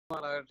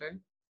മാറാകട്ടെ.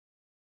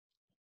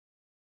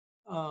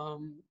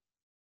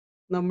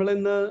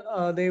 നമ്മളിന്ന്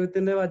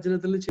ദൈവത്തിന്റെ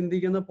വചനത്തിൽ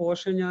ചിന്തിക്കുന്ന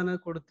പോർഷൻ ഞാൻ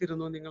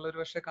കൊടുത്തിരുന്നു, നിങ്ങൾ ഒരു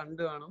പക്ഷെ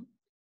കണ്ടു കാണും.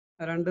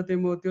 2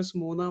 തിമോത്തിയോസ്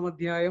 3-ാം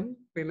അധ്യായം,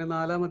 പിന്നെ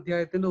 4-ാം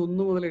അധ്യായത്തിന്റെ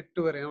 1 മുതൽ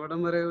 8 വരെ, അവിടം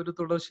വരെ ഒരു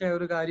തുടർച്ചയായ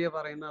ഒരു കാര്യം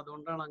പറയുന്നത്,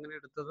 അതുകൊണ്ടാണ് അങ്ങനെ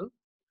എടുത്തത്.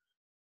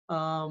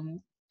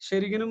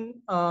 ശരിക്കും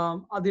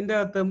അതിൻ്റെ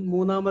അകത്ത്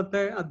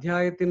 3-ാമത്തെ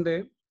അധ്യായത്തിന്റെ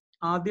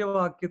ആദ്യ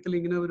വാക്യത്തിൽ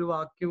ഇങ്ങനെ ഒരു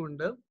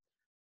വാക്യമുണ്ട്: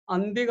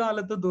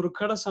 അന്ത്യകാലത്ത്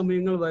ദുർഘട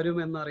സമയങ്ങൾ വരും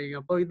എന്നറിയുക.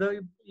 അപ്പൊ ഇത്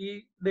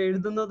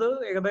എഴുതുന്നത്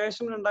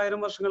ഏകദേശം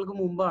 2000 വർഷങ്ങൾക്ക്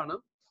മുമ്പാണ്.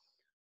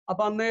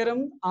 അപ്പൊ അന്നേരം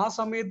ആ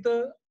സമയത്ത്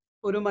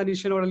ഒരു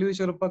മനുഷ്യനോട്, അല്ലെങ്കിൽ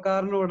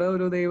ചെറുപ്പക്കാരനോട്,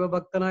 ഒരു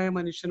ദൈവഭക്തനായ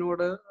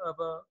മനുഷ്യനോട്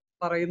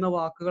പറയുന്ന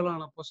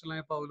വാക്കുകളാണ്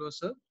അപ്പോസ്തലനായ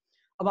പൗലോസ്.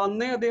 അപ്പൊ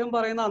അന്നേ അദ്ദേഹം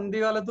പറയുന്ന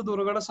അന്ത്യകാലത്ത്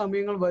ദുർഘട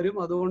സമയങ്ങൾ വരും,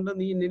 അതുകൊണ്ട്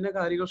നീ ഇന്ന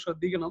കാര്യങ്ങൾ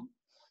ശ്രദ്ധിക്കണം,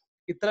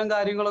 ഇത്തരം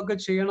കാര്യങ്ങളൊക്കെ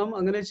ചെയ്യണം.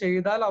 അങ്ങനെ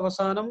ചെയ്താൽ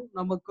അവസാനം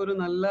നമുക്കൊരു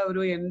നല്ല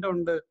ഒരു എൻഡ്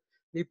ഉണ്ട്,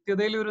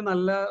 നിത്യതയിൽ ഒരു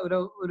നല്ല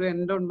ഒരു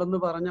എൻഡ് ഉണ്ടെന്ന്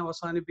പറഞ്ഞ്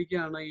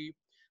അവസാനിപ്പിക്കുകയാണ്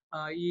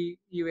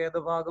ഈ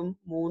വേദഭാഗം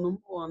 3-ഉം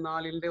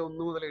 4-ന്റെ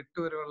 1 മുതൽ 8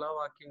 വരെയുള്ള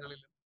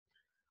വാക്യങ്ങളിൽ.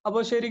 അപ്പൊ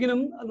ശരിക്കും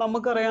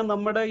നമുക്കറിയാം,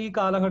 നമ്മുടെ ഈ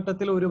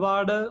കാലഘട്ടത്തിൽ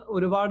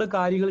ഒരുപാട്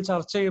കാര്യങ്ങൾ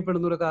ചർച്ച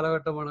ചെയ്യപ്പെടുന്ന ഒരു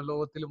കാലഘട്ടമാണ്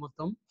ലോകത്തിൽ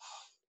മൊത്തം.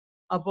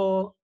 അപ്പോ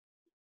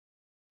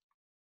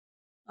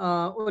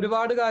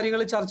ഒരുപാട്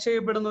കാര്യങ്ങൾ ചർച്ച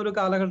ചെയ്യപ്പെടുന്ന ഒരു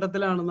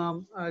കാലഘട്ടത്തിലാണ് നാം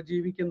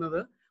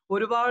ജീവിക്കുന്നത്.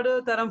 ഒരുപാട്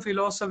തരം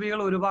ഫിലോസഫികൾ,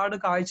 ഒരുപാട്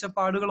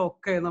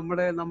കാഴ്ചപ്പാടുകളൊക്കെ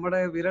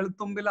നമ്മുടെ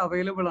വിരൽത്തുമ്പിൽ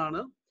അവൈലബിൾ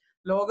ആണ്.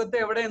 ലോകത്ത്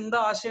എവിടെ എന്ത്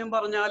ആശയം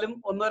പറഞ്ഞാലും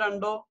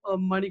 1-2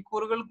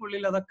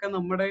 മണിക്കൂറുകൾക്കുള്ളിൽ അതൊക്കെ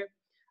നമ്മുടെ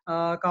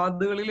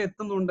കാതുകളിൽ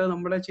എത്തുന്നുണ്ട്,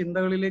 നമ്മുടെ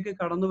ചിന്തകളിലേക്ക്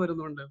കടന്നു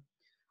വരുന്നുണ്ട്.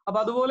 അപ്പൊ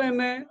അതുപോലെ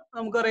തന്നെ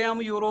നമുക്കറിയാം,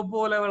 യൂറോപ്പ്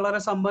പോലെ വളരെ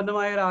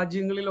സമ്പന്നമായ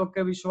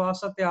രാജ്യങ്ങളിലൊക്കെ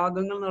വിശ്വാസ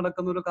ത്യാഗങ്ങൾ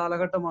നടക്കുന്ന ഒരു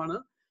കാലഘട്ടമാണ്.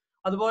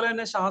 അതുപോലെ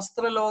തന്നെ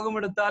ശാസ്ത്ര ലോകം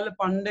എടുത്താൽ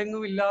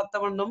പണ്ടെങ്ങും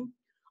ഇല്ലാത്തവണ്ണം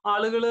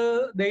ആളുകള്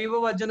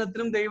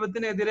ദൈവവചനത്തിനും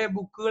ദൈവത്തിനെതിരെ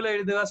ബുക്കുകൾ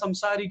എഴുതുക,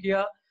 സംസാരിക്കുക.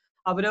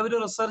 അവരവർ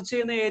റിസർച്ച്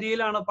ചെയ്യുന്ന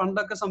ഏരിയയിലാണ്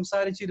പണ്ടൊക്കെ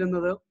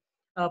സംസാരിച്ചിരുന്നത്.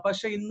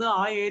 പക്ഷെ ഇന്ന്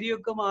ആ ഏരിയ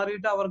ഒക്കെ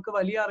മാറിയിട്ട് അവർക്ക്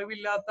വലിയ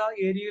അറിവില്ലാത്ത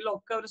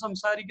ഏരിയയിലൊക്കെ അവർ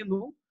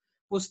സംസാരിക്കുന്നു,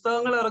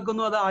 പുസ്തകങ്ങൾ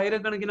ഇറക്കുന്നു, അത്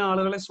ആയിരക്കണക്കിന്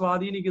ആളുകളെ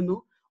സ്വാധീനിക്കുന്നു.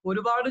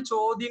 ഒരുപാട്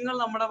ചോദ്യങ്ങൾ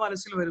നമ്മുടെ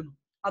മനസ്സിൽ വരുന്നു.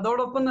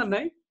 അതോടൊപ്പം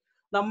തന്നെ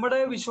നമ്മുടെ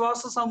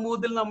വിശ്വാസ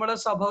സമൂഹത്തിൽ, നമ്മുടെ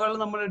സഭകൾ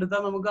നമ്മൾ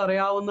എടുത്താൽ, നമുക്ക്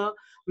അറിയാവുന്ന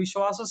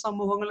വിശ്വാസ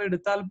സമൂഹങ്ങൾ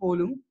എടുത്താൽ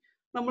പോലും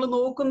നമ്മൾ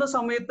നോക്കുന്ന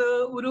സമയത്ത്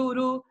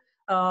ഒരു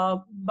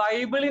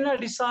ബൈബിളിനെ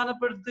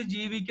അടിസ്ഥാനപ്പെടുത്തി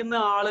ജീവിക്കുന്ന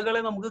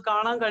ആളുകളെ നമുക്ക്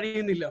കാണാൻ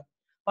കഴിയുന്നില്ല.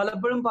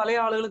 പലപ്പോഴും പല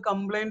ആളുകൾ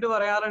കംപ്ലൈന്റ്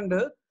പറയാറുണ്ട്,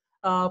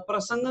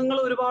 പ്രസംഗങ്ങൾ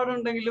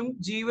ഒരുപാടുണ്ടെങ്കിലും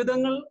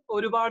ജീവിതങ്ങൾ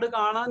ഒരുപാട്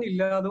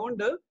കാണാനില്ല.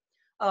 അതുകൊണ്ട്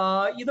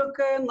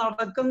ഇതൊക്കെ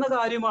നടക്കുന്ന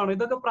കാര്യമാണ്,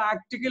 ഇതൊക്കെ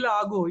പ്രാക്ടിക്കൽ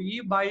ആകുമോ, ഈ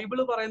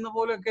ബൈബിള് പറയുന്ന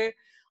പോലെയൊക്കെ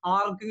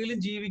ആർക്കെങ്കിലും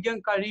ജീവിക്കാൻ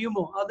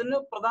കഴിയുമോ? അതിന്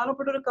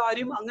പ്രധാനപ്പെട്ട ഒരു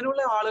കാര്യം,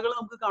 അങ്ങനെയുള്ള ആളുകൾ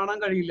നമുക്ക് കാണാൻ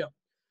കഴിയില്ല.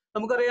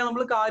 നമുക്കറിയാം,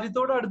 നമ്മൾ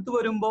കാര്യത്തോട് അടുത്ത്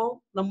വരുമ്പോൾ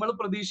നമ്മൾ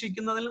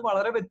പ്രതീക്ഷിക്കുന്നതിൽ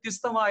വളരെ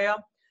വ്യത്യസ്തമായ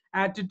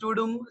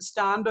ആറ്റിറ്റ്യൂഡും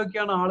സ്റ്റാൻഡും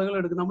ഒക്കെയാണ് ആളുകൾ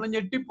എടുക്കുന്നത്. നമ്മൾ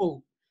ഞെട്ടിപ്പോവും.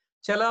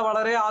 ചില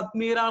വളരെ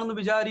ആത്മീയരാണെന്ന്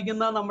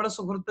വിചാരിക്കുന്ന നമ്മുടെ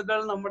സുഹൃത്തുക്കൾ,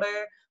 നമ്മുടെ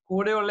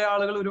കൂടെയുള്ള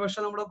ആളുകൾ,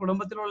 ഒരുപക്ഷെ നമ്മുടെ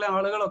കുടുംബത്തിലുള്ള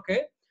ആളുകളൊക്കെ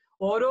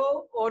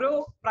ഓരോ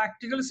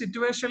പ്രാക്ടിക്കൽ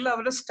സിറ്റുവേഷനിൽ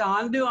അവരുടെ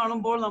സ്റ്റാൻഡ്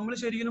കാണുമ്പോൾ നമ്മൾ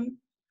ശരിക്കും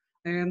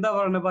എന്താ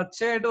പറയുന്നത്,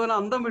 പച്ചയായിട്ട് ഒരു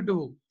അന്തം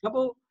വിട്ടുപോകും.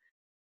 അപ്പോ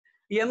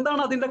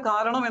എന്താണ് അതിന്റെ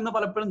കാരണം എന്ന്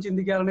പലപ്പോഴും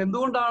ചിന്തിക്കാറുണ്ട്.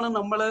 എന്തുകൊണ്ടാണ്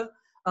നമ്മൾ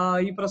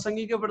ഈ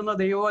പ്രസംഗിക്കപ്പെടുന്ന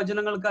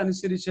ദൈവവചനങ്ങൾക്ക്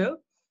അനുസരിച്ച്,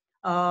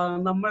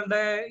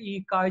 നമ്മളുടെ ഈ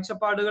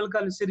കാഴ്ചപ്പാടുകൾക്ക്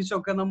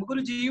അനുസരിച്ചൊക്കെ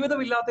നമുക്കൊരു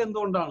ജീവിതമില്ലാത്ത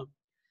എന്തുകൊണ്ടാണ്?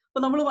 അപ്പൊ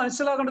നമ്മൾ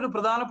മനസ്സിലാക്കേണ്ട ഒരു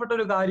പ്രധാനപ്പെട്ട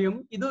ഒരു കാര്യം,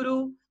 ഇതൊരു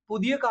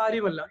പുതിയ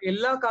കാര്യമല്ല.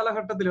 എല്ലാ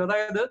കാലഘട്ടത്തിലും,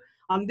 അതായത്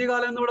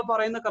അന്ത്യകാലം എന്നിവിടെ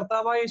പറയുന്ന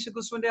കർത്താവായ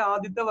യേശുക്രിസ്തുവിന്റെ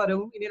ആദ്യത്തെ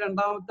വരവും ഇനി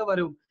 2ാമത്തെ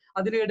വരവും,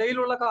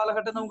 അതിനിടയിലുള്ള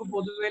കാലഘട്ടം നമുക്ക്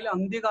പൊതുവെ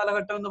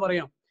അന്ത്യകാലഘട്ടം എന്ന്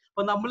പറയാം.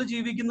 അപ്പൊ നമ്മൾ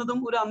ജീവിക്കുന്നതും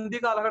ഒരു അന്ത്യ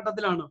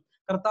കാലഘട്ടത്തിലാണ്.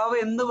 കർത്താവ്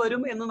എന്ന്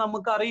വരും എന്ന്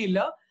നമുക്കറിയില്ല.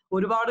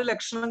 ഒരുപാട്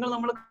ലക്ഷണങ്ങൾ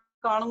നമ്മൾ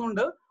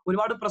കാണുന്നുണ്ട്,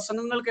 ഒരുപാട്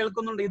പ്രസംഗങ്ങൾ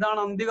കേൾക്കുന്നുണ്ട്, ഇതാണ്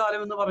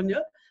അന്ത്യകാലം എന്ന് പറഞ്ഞ്.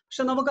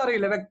 പക്ഷെ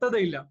നമുക്കറിയില്ല,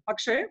 വ്യക്തതയില്ല.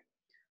 പക്ഷേ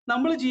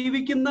നമ്മൾ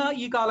ജീവിക്കുന്ന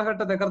ഈ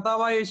കാലഘട്ടത്തെ,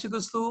 കർത്താവായ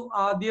യേശുക്രിസ്തു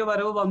ആദ്യ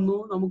വരവ് വന്നു,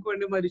 നമുക്ക്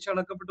വേണ്ടി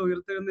മരിച്ചടക്കപ്പെട്ടു,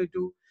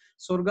 ഉയർത്തെഴുന്നേറ്റു,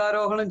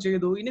 സ്വർഗാരോഹണം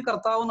ചെയ്തു. ഇനി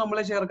കർത്താവ്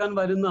നമ്മളെ ചേർക്കാൻ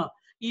വരുന്ന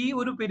ഈ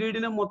ഒരു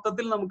പീരീഡിനെ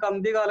മൊത്തത്തിൽ നമുക്ക്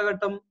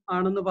അന്ത്യകാലഘട്ടം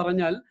ആണെന്ന്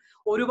പറഞ്ഞാൽ,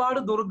 ഒരുപാട്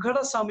ദുർഘട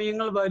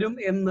സമയങ്ങൾ വരും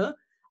എന്ന്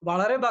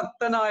വളരെ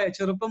ഭക്തനായ,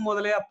 ചെറുപ്പം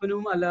മുതലേ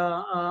അപ്പനും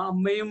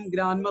അമ്മയും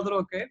ഗ്രാൻഡ് മദറും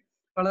ഒക്കെ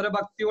വളരെ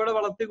ഭക്തിയോടെ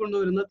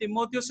വളർത്തിക്കൊണ്ടുവരുന്ന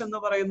തിമോത്തിയോസ് എന്ന്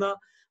പറയുന്ന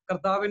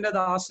കർത്താവിന്റെ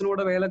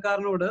ദാസനോട്,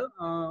 വേലക്കാരനോട്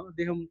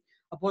അദ്ദേഹം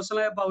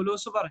അപ്പോസ്തലനായ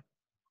പൗലോസ്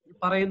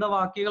പറയുന്ന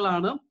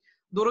വാക്യങ്ങളാണ്: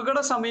 ദുർഘട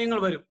സമയങ്ങൾ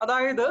വരും.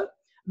 അതായത്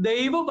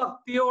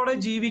ദൈവഭക്തിയോടെ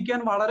ജീവിക്കാൻ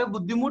വളരെ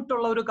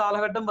ബുദ്ധിമുട്ടുള്ള ഒരു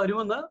കാലഘട്ടം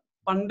വരുമെന്ന്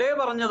പണ്ടേ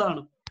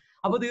പറഞ്ഞതാണ്.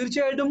 അപ്പൊ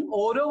തീർച്ചയായിട്ടും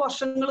ഓരോ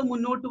വർഷങ്ങളും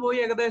മുന്നോട്ട് പോയി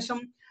ഏകദേശം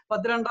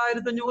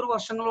 10,2500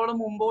 വർഷങ്ങളോളം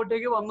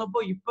മുമ്പോട്ടേക്ക്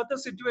വന്നപ്പോൾ ഇപ്പോഴത്തെ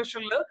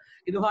സിറ്റുവേഷനിൽ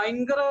ഇത്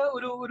ഭയങ്കര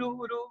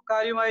ഒരു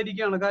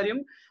കാര്യമായിരിക്കുകയാണ്. കാര്യം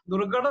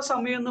ദുർഘട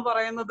സമയം എന്ന്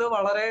പറയുന്നത്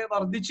വളരെ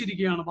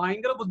വർദ്ധിച്ചിരിക്കുകയാണ്,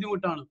 ഭയങ്കര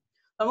ബുദ്ധിമുട്ടാണ്.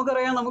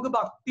 നമുക്കറിയാം, നമുക്ക്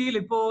ഭക്തിയിൽ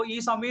ഇപ്പോ ഈ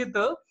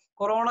സമയത്ത്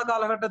കൊറോണ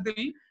കാലഘട്ടത്തിൽ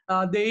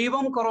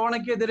ദൈവം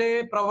കൊറോണയ്ക്കെതിരെ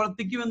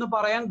പ്രവർത്തിക്കുമെന്ന്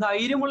പറയാൻ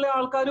ധൈര്യമുള്ള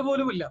ആൾക്കാർ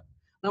പോലുമില്ല.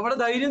 നമ്മുടെ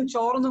ധൈര്യം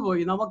ചോർന്നു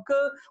പോയി. നമുക്ക്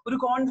ഒരു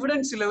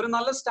കോൺഫിഡൻസ് ഇല്ല, ഒരു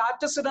നല്ല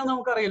സ്റ്റാറ്റസ് ഇടാൻ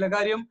നമുക്കറിയില്ല.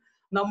 കാര്യം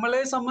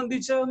നമ്മളെ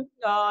സംബന്ധിച്ച്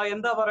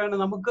എന്താ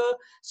പറയുന്നത്, നമുക്ക്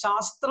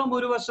ശാസ്ത്രം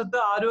ഒരു വശത്ത്,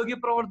 ആരോഗ്യ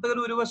പ്രവർത്തകർ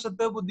ഒരു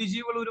വശത്ത്,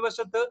 ബുദ്ധിജീവികൾ ഒരു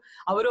വശത്ത്,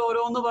 അവർ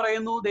ഓരോന്ന്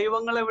പറയുന്നു.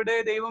 ദൈവങ്ങൾ എവിടെ,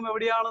 ദൈവം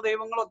എവിടെയാണ്,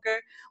 ദൈവങ്ങളൊക്കെ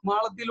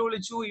മാളത്തിൽ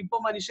ഒളിച്ചു, ഇപ്പൊ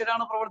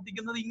മനുഷ്യരാണ്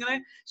പ്രവർത്തിക്കുന്നത്. ഇങ്ങനെ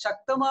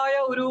ശക്തമായ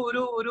ഒരു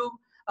ഒരു ഒരു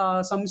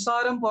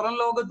സംസാരം പുറം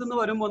ലോകത്ത് നിന്ന്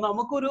വരുമ്പോൾ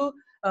നമുക്കൊരു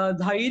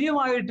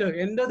ധൈര്യമായിട്ട്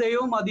എന്റെ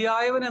ദൈവം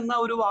മതിയായവൻ എന്ന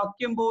ഒരു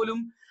വാക്യം പോലും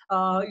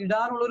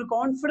ഇടാനുള്ള ഒരു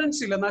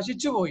കോൺഫിഡൻസ് ഇല്ല,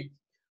 നശിച്ചുപോയി.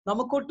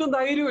 നമുക്കൊട്ടും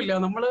ധൈര്യമില്ല.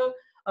 നമ്മള്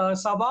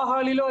സഭാ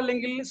ഹാളിലോ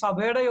അല്ലെങ്കിൽ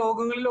സഭയുടെ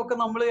യോഗങ്ങളിലോ ഒക്കെ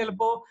നമ്മൾ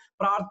ചിലപ്പോ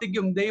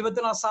പ്രാർത്ഥിക്കും,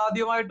 ദൈവത്തിന്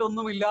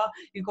അസാധ്യമായിട്ടൊന്നുമില്ല,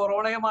 ഈ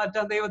കൊറോണയെ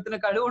മാറ്റാൻ ദൈവത്തിന്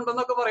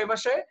കഴിവുണ്ടെന്നൊക്കെ പറയും.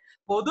 പക്ഷെ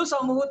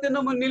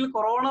പൊതുസമൂഹത്തിന്റെ മുന്നിൽ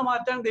കൊറോണ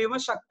മാറ്റാൻ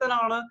ദൈവം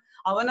ശക്തനാണ്,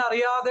 അവൻ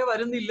അറിയാതെ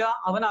വരുന്നില്ല,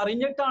 അവൻ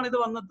അറിഞ്ഞിട്ടാണ് ഇത്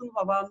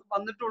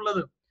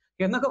വന്നിട്ടുള്ളത്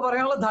എന്നൊക്കെ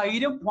പറയാനുള്ള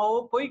ധൈര്യം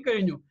പോയി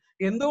കഴിഞ്ഞു.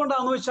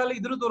 എന്തുകൊണ്ടാന്ന് വെച്ചാൽ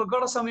ഇതൊരു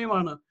ദുർഘട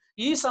സമയമാണ്.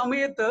 ഈ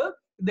സമയത്ത്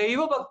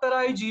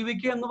ദൈവഭക്തരായി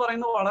ജീവിക്കുക എന്ന്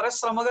പറയുന്നത് വളരെ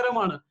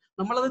ശ്രമകരമാണ്.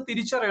 നമ്മളത്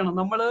തിരിച്ചറിയണം.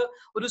 നമ്മൾ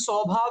ഒരു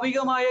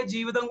സ്വാഭാവികമായ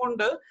ജീവിതം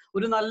കൊണ്ട്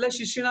ഒരു നല്ല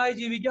ശിഷ്യനായി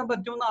ജീവിക്കാൻ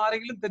പറ്റുമെന്ന്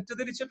ആരെങ്കിലും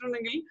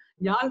തെറ്റിദ്ധരിച്ചിട്ടുണ്ടെങ്കിൽ,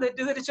 ഞാൻ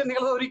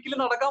തെറ്റിദ്ധരിച്ചിട്ടുണ്ടെങ്കിൽ അത്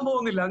ഒരിക്കലും നടക്കാൻ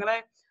പോകുന്നില്ല. അങ്ങനെ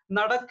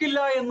നടക്കില്ല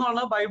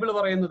എന്നാണ് ബൈബിൾ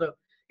പറയുന്നത്.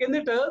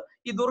 എന്നിട്ട്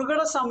ഈ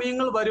ദുർഘട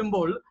സമയങ്ങൾ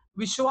വരുമ്പോൾ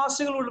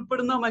വിശ്വാസികൾ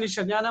ഉൾപ്പെടുന്ന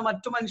മനുഷ്യർ, ഞാൻ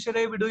മറ്റു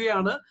മനുഷ്യരെ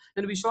വിടുകയാണ്,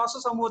 ഞാൻ വിശ്വാസ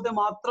സമൂഹത്തെ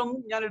മാത്രം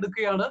ഞാൻ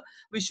എടുക്കുകയാണ്.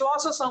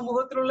 വിശ്വാസ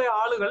സമൂഹത്തിലുള്ള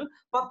ആളുകൾ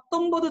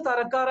 19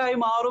 തരക്കാരായി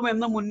മാറും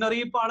എന്ന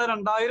മുന്നറിയിപ്പാണ്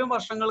 2000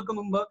 വർഷങ്ങൾക്ക്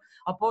മുമ്പ്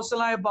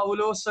അപ്പോസ്തലനായ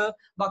പൗലോസ്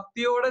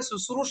ഭക്തിയോടെ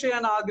ശുശ്രൂഷ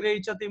ചെയ്യാൻ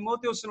ആഗ്രഹിച്ച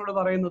തിമോത്തിയോസിനോട്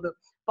പറയുന്നത്.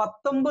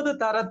 19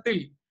 തരത്തിൽ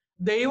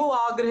ദൈവം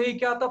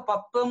ആഗ്രഹിക്കാത്ത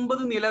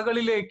 19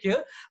 നിലകളിലേക്ക്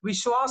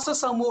വിശ്വാസ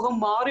സമൂഹം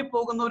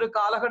മാറിപ്പോകുന്ന ഒരു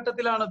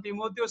കാലഘട്ടത്തിലാണ്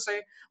തിമോത്തിയോസെ,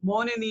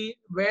 മോനെ നീ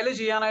വേല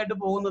ചെയ്യാനായിട്ട്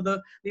പോകുന്നത്,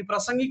 നീ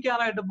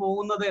പ്രസംഗിക്കാനായിട്ട്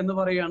പോകുന്നത് എന്ന്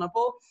പറയുകയാണ്.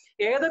 അപ്പോ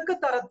ഏതൊക്കെ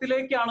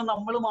തരത്തിലേക്കാണ്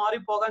നമ്മൾ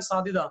മാറിപ്പോകാൻ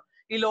സാധ്യത?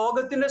 ഈ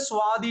ലോകത്തിന്റെ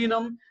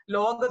സ്വാധീനം,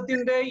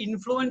 ലോകത്തിന്റെ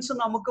ഇൻഫ്ലുവൻസ്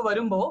നമുക്ക്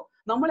വരുമ്പോ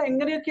നമ്മൾ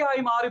എങ്ങനെയൊക്കെ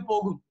ആയി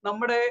മാറിപ്പോകും?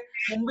 നമ്മുടെ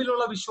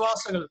മുമ്പിലുള്ള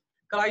വിശ്വാസികൾ,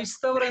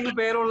 ക്രൈസ്തവർ എന്ന്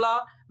പേരുള്ള,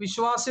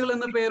 വിശ്വാസികൾ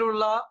എന്ന്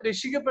പേരുള്ള,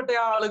 രക്ഷിക്കപ്പെട്ട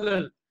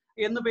ആളുകൾ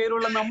എന്ന്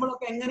പേരുള്ള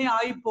നമ്മളൊക്കെ എങ്ങനെ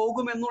ആയി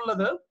പോകും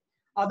എന്നുള്ളത്,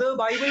 അത്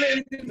ബൈബിളിൽ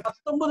എഴുതി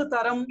 19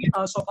 തരം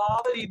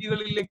സ്വഭാവ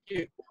രീതികളിലേക്ക്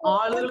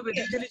ആളുകൾ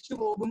വ്യതിചലിച്ചു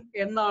പോകും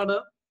എന്നാണ്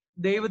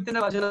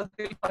ദൈവത്തിന്റെ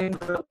വചനത്തിൽ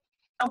പറയുന്നത്.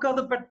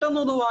 നമുക്കത്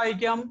പെട്ടെന്നൊന്ന്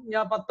വായിക്കാം.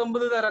 ഞാൻ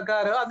 19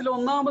 തരക്കാര്. അതിൽ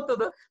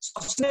ഒന്നാമത്തത്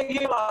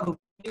സ്വസ്നേഹികളാകും.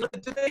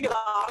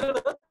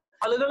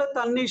 ആളുകളെ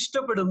തന്നെ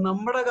ഇഷ്ടപ്പെടും.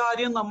 നമ്മുടെ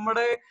കാര്യം,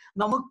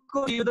 നമുക്ക്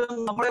ജീവിതം,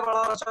 നമ്മുടെ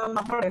വളർച്ച,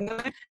 നമ്മുടെ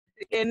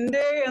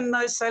എന്റെ എന്ന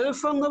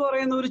സെൽഫ് എന്ന്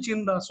പറയുന്ന ഒരു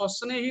ചിന്ത,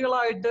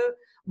 സ്വസ്നേഹികളായിട്ട്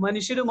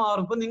മനുഷ്യര്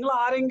മാറും. ഇപ്പൊ നിങ്ങൾ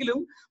ആരെങ്കിലും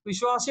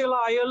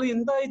വിശ്വാസികളായാൽ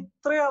എന്താ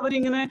ഇത്ര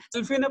അവരിങ്ങനെ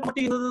സെൽഫിനെ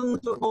പറ്റി ചെയ്യുന്നത്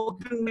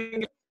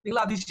നോക്കിയിട്ടുണ്ടെങ്കിൽ നിങ്ങൾ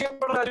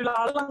അതിശയപ്പെടുന്ന കാര്യമുള്ള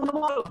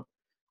ആളുകൾ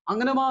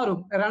അങ്ങനെ മാറും.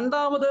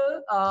 രണ്ടാമത്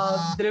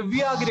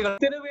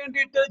ദ്രവ്യാഗ്രഹികൾ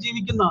വേണ്ടിയിട്ട്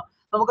ജീവിക്കുന്ന,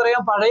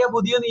 നമുക്കറിയാം പഴയ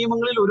പുതിയ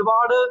നിയമങ്ങളിൽ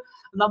ഒരുപാട്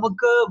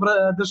നമുക്ക്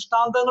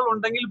ദൃഷ്ടാന്തങ്ങൾ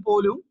ഉണ്ടെങ്കിൽ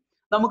പോലും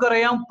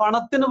നമുക്കറിയാം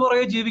പണത്തിന്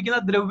പുറകെ ജീവിക്കുന്ന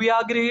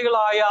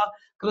ദ്രവ്യാഗ്രഹികളായ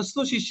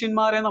ക്രിസ്തു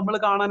ശിഷ്യന്മാരെ നമ്മൾ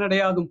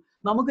കാണാനിടയാകും.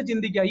 നമുക്ക്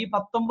ചിന്തിക്കാം, ഈ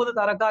 19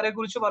 തരക്കാരെ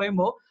കുറിച്ച്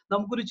പറയുമ്പോൾ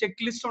നമുക്കൊരു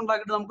ചെക്ക് ലിസ്റ്റ്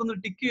ഉണ്ടാക്കിയിട്ട് നമുക്കൊന്ന്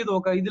ടിക്ക് ചെയ്ത്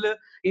നോക്കാം, ഇതില്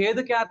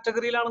ഏത്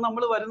കാറ്റഗറിയിലാണ്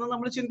നമ്മൾ വരുന്നത്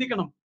നമ്മൾ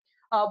ചിന്തിക്കണം.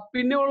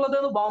 പിന്നെ ഉള്ളത്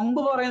വമ്പ്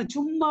പറയുന്നത്,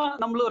 ചുമ്മാ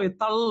നമ്മൾ പറയും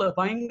തള്ള്,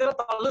 ഭയങ്കര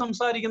തള്ള്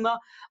സംസാരിക്കുന്ന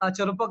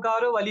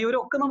ചെറുപ്പക്കാരോ വലിയവരോ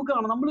ഒക്കെ നമുക്ക്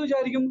കാണാം. നമ്മൾ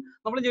വിചാരിക്കും,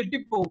 നമ്മൾ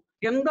ഞെട്ടിപ്പോവും,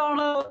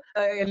 എന്താണ്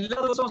എല്ലാ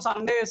ദിവസവും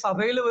സൺഡേ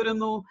സഭയിൽ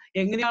വരുന്നു,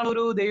 എങ്ങനെയാണ്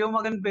ഒരു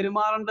ദൈവമകൻ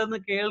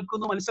പെരുമാറേണ്ടതെന്ന്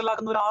കേൾക്കുന്നു,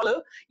 മനസ്സിലാക്കുന്ന ഒരാള്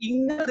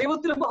ഇങ്ങനെ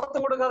ദൈവത്തിന്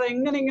മഹത്വം കൊടുക്കാതെ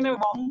എങ്ങനെ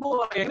വമ്പ്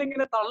പറയും,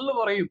 എങ്ങനെ തള്ളു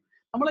പറയും?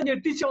 നമ്മളെ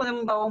ഞെട്ടിച്ചു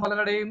കളഞ്ഞിട്ടുണ്ടാവും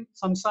പലരുടെയും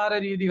സംസാര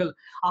രീതികൾ.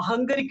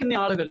 അഹങ്കരിക്കുന്ന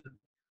ആളുകൾ,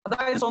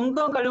 അതായത്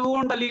സ്വന്തം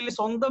കഴിവുകൊണ്ട് അല്ലെങ്കിൽ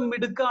സ്വന്തം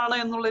മിടുക്കാണ്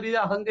എന്നുള്ള രീതി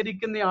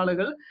അഹങ്കരിക്കുന്ന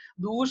ആളുകൾ,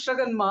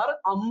 ദൂഷകന്മാർ,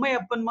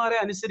 അമ്മയപ്പന്മാരെ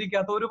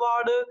അനുസരിക്കാത്ത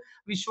ഒരുപാട്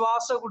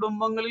വിശ്വാസ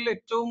കുടുംബങ്ങളിൽ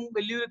ഏറ്റവും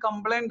വലിയൊരു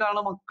കംപ്ലൈന്റ്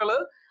ആണ് മക്കള്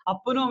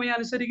അപ്പനും അമ്മയും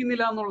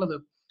അനുസരിക്കുന്നില്ല എന്നുള്ളത്.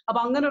 അപ്പൊ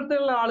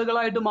അങ്ങനത്തെയുള്ള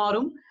ആളുകളായിട്ട്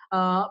മാറും.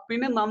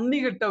 പിന്നെ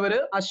നന്ദി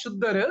കെട്ടവര്,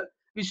 അശുദ്ധര്,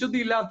 വിശുദ്ധി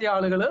ഇല്ലാത്ത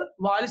ആളുകള്,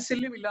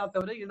 വാത്സല്യം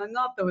ഇല്ലാത്തവര്,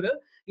 ഇണങ്ങാത്തവര്,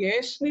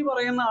 ഏഷ്ണി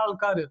പറയുന്ന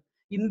ആൾക്കാര്,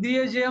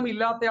 ഇന്ദ്രിയജയം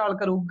ഇല്ലാത്ത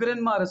ആൾക്കാർ,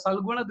 ഉഗ്രന്മാര്,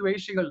 സൽഗുണ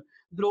ദ്വേഷികൾ,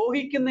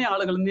 ദ്രോഹിക്കുന്ന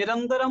ആളുകൾ,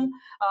 നിരന്തരം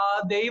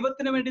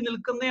ദൈവത്തിന് വേണ്ടി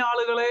നിൽക്കുന്ന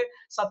ആളുകളെ,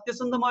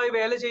 സത്യസന്ധമായി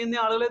വേല ചെയ്യുന്ന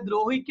ആളുകളെ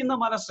ദ്രോഹിക്കുന്ന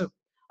മനസ്സ്.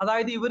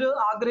 അതായത് ഇവര്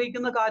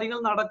ആഗ്രഹിക്കുന്ന കാര്യങ്ങൾ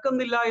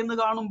നടക്കുന്നില്ല എന്ന്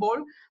കാണുമ്പോൾ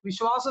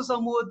വിശ്വാസ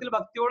സമൂഹത്തിൽ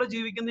ഭക്തിയോടെ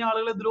ജീവിക്കുന്ന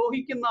ആളുകളെ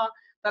ദ്രോഹിക്കുന്ന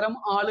തരം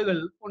ആളുകൾ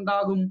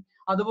ഉണ്ടാകും.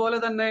 അതുപോലെ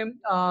തന്നെ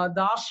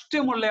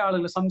ധാർഷ്ട്യമുള്ള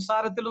ആളുകൾ,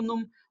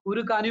 സംസാരത്തിലൊന്നും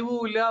ഒരു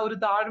കനിവുമില്ല, ഒരു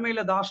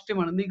താഴ്മയില്ല,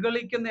 ധാർഷ്ട്യമാണ്.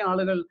 നിഗളിക്കുന്ന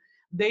ആളുകൾ,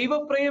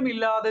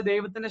 ദൈവപ്രയമില്ലാതെ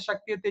ദൈവത്തിന്റെ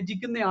ശക്തിയെ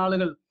ത്യജിക്കുന്ന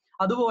ആളുകൾ.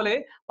 അതുപോലെ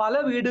പല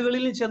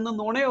വീടുകളിലും ചെന്ന്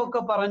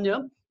നുണയൊക്കെ പറഞ്ഞ്,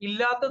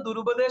 ഇല്ലാത്ത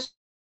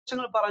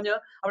ദുരുപദേശങ്ങൾ പറഞ്ഞ്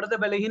അവിടുത്തെ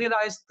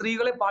ബലഹീനരായ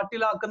സ്ത്രീകളെ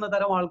പാട്ടിലാക്കുന്ന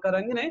തരം ആൾക്കാർ.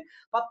 അങ്ങനെ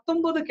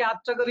 19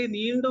 കാറ്റഗറി,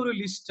 നീണ്ട ഒരു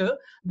ലിസ്റ്റ്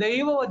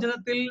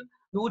ദൈവവചനത്തിൽ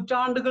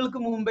നൂറ്റാണ്ടുകൾക്ക്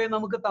മുമ്പേ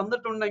നമുക്ക്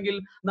തന്നിട്ടുണ്ടെങ്കിൽ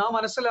നാം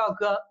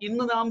മനസ്സിലാക്കുക,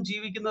 ഇന്ന് നാം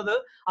ജീവിക്കുന്നത്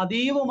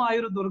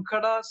അതീവമായൊരു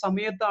ദുർഘട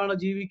സമയത്താണ്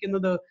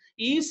ജീവിക്കുന്നത്.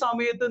 ഈ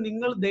സമയത്ത്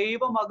നിങ്ങൾ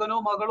ദൈവമകനോ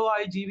മകളോ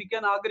ആയി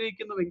ജീവിക്കാൻ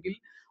ആഗ്രഹിക്കുന്നുവെങ്കിൽ,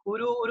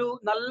 ഒരു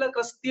നല്ല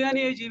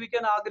ക്രിസ്ത്യാനിയായി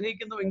ജീവിക്കാൻ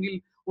ആഗ്രഹിക്കുന്നുവെങ്കിൽ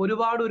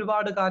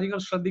ഒരുപാട് കാര്യങ്ങൾ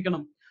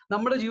ശ്രദ്ധിക്കണം.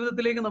 നമ്മുടെ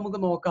ജീവിതത്തിലേക്ക് നമുക്ക്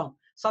നോക്കാം.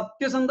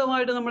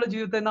 സത്യസന്ധമായിട്ട് നമ്മുടെ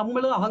ജീവിതത്തെ,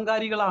 നമ്മൾ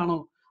അഹങ്കാരികളാണോ?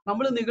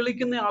 നമ്മൾ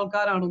നിഗളിക്കുന്ന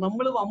ആൾക്കാരാണോ?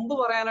 നമ്മൾ വമ്പ്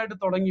പറയാനായിട്ട്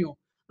തുടങ്ങിയോ?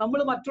 നമ്മൾ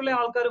മറ്റുള്ള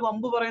ആൾക്കാർ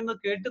വമ്പ് പറയുന്നത്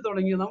കേട്ട്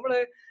തുടങ്ങിയോ? നമ്മുടെ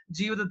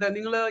ജീവിതത്തെ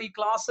നിങ്ങൾ ഈ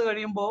ക്ലാസ്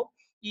കഴിയുമ്പോൾ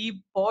ഈ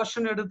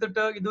പോർഷൻ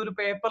എടുത്തിട്ട് ഇതൊരു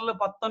പേപ്പറിൽ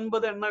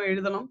 19 എണ്ണം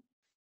എഴുതണം.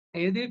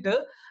 എഴുതിയിട്ട്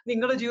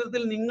നിങ്ങളുടെ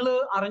ജീവിതത്തിൽ നിങ്ങൾ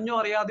അറിഞ്ഞോ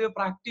അറിയാതെയോ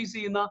പ്രാക്ടീസ്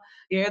ചെയ്യുന്ന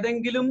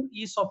ഏതെങ്കിലും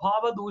ഈ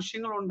സ്വഭാവ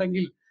ദൂഷ്യങ്ങൾ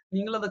ഉണ്ടെങ്കിൽ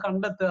നിങ്ങളത്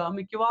കണ്ടെത്തുക.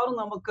 മിക്കവാറും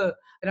നമുക്ക്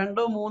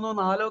 2, 3,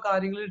 4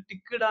 കാര്യങ്ങളിൽ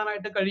ടിക്ക്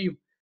ഇടാനായിട്ട് കഴിയും.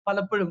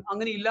 പലപ്പോഴും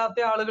അങ്ങനെ ഇല്ലാത്ത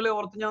ആളുകളെ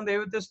ഓർത്ത് ഞാൻ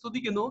ദൈവത്തെ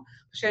സ്തുതിക്കുന്നു.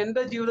 പക്ഷെ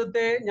എന്റെ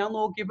ജീവിതത്തെ ഞാൻ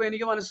നോക്കിയപ്പോ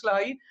എനിക്ക്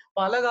മനസ്സിലായി,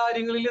 പല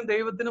കാര്യങ്ങളിലും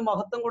ദൈവത്തിന്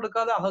മഹത്വം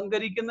കൊടുക്കാതെ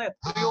അഹങ്കരിക്കുന്ന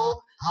എത്രയോ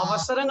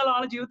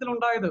അവസരങ്ങളാണ് ജീവിതത്തിൽ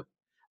ഉണ്ടായത്.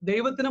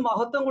 ദൈവത്തിന്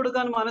മഹത്വം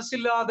കൊടുക്കാൻ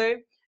മനസ്സില്ലാതെ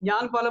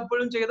ഞാൻ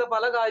പലപ്പോഴും ചെയ്ത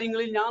പല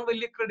കാര്യങ്ങളിൽ ഞാൻ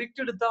വലിയ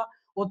ക്രെഡിറ്റ് എടുത്ത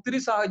ഒത്തിരി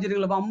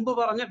സാഹചര്യങ്ങൾ, വമ്പ്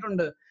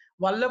പറഞ്ഞിട്ടുണ്ട്.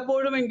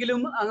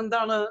 വല്ലപ്പോഴുമെങ്കിലും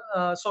എന്താണ്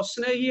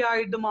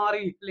സ്വസ്നേഹിയായിട്ട്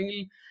മാറി, അല്ലെങ്കിൽ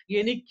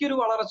എനിക്കൊരു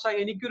വളർച്ച,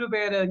 എനിക്കൊരു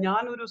പേര്,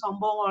 ഞാനൊരു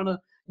സംഭവമാണ്,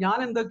 ഞാൻ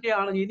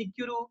എന്തൊക്കെയാണ്,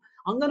 എനിക്കൊരു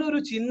അങ്ങനെ ഒരു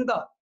ചിന്ത,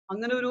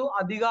 അങ്ങനെ ഒരു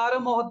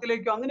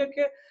അധികാരമോഹത്തിലേക്കോ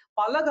അങ്ങനെയൊക്കെ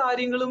പല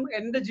കാര്യങ്ങളും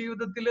എൻ്റെ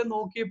ജീവിതത്തിൽ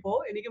നോക്കിയപ്പോ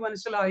എനിക്ക്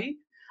മനസ്സിലായി.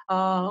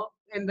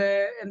 എന്റെ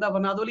എന്താ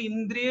പറഞ്ഞ, അതുപോലെ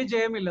ഇന്ദ്രിയ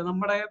ജയമില്ല,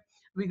 നമ്മുടെ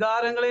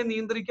വികാരങ്ങളെ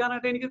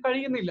നിയന്ത്രിക്കാനായിട്ട് എനിക്ക്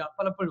കഴിയുന്നില്ല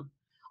പലപ്പോഴും.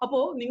 അപ്പോ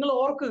നിങ്ങൾ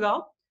ഓർക്കുക,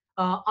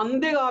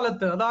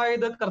 അന്ത്യകാലത്ത്,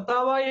 അതായത്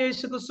കർത്താവായ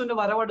യേശുക്രിസ്തുവിന്റെ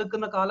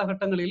വരവെടുക്കുന്ന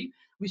കാലഘട്ടങ്ങളിൽ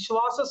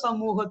വിശ്വാസ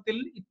സമൂഹത്തിൽ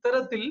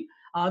ഇത്തരത്തിൽ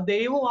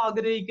ദൈവം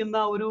ആഗ്രഹിക്കുന്ന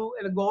ഒരു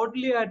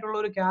ഗോഡ്ലി ആയിട്ടുള്ള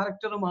ഒരു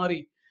ക്യാരക്ടർ മാറി,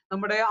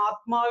 നമ്മുടെ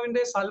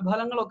ആത്മാവിന്റെ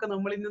സൽഫലങ്ങളൊക്കെ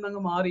നമ്മളിൽ നിന്ന്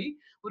അങ്ങ് മാറി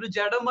ഒരു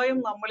ജഡമയം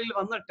നമ്മളിൽ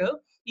വന്നിട്ട്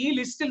ഈ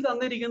ലിസ്റ്റിൽ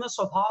തന്നിരിക്കുന്ന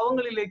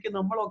സ്വഭാവങ്ങളിലേക്ക്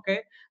നമ്മളൊക്കെ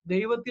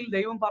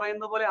ദൈവം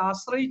പറയുന്ന പോലെ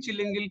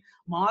ആശ്രയിച്ചില്ലെങ്കിൽ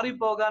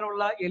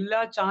മാറിപ്പോകാനുള്ള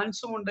എല്ലാ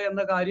ചാൻസും ഉണ്ട്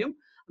എന്ന കാര്യം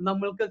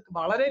നമ്മൾക്ക്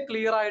വളരെ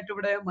ക്ലിയർ ആയിട്ട്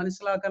ഇവിടെ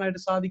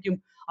മനസ്സിലാക്കാനായിട്ട് സാധിക്കും.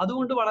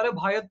 അതുകൊണ്ട് വളരെ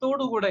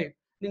ഭയത്തോടുകൂടെ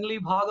നിങ്ങൾ ഈ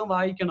ഭാഗം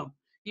വായിക്കണം.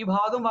 ഈ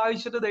ഭാഗം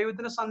വായിച്ചിട്ട്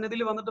ദൈവത്തിന്റെ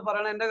സന്നിധിയിൽ വന്നിട്ട്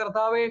പറയണം, എന്റെ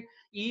കർത്താവെ,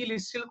 ഈ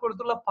ലിസ്റ്റിൽ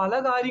കൊടുത്തുള്ള പല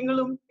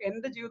കാര്യങ്ങളും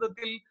എന്റെ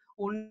ജീവിതത്തിൽ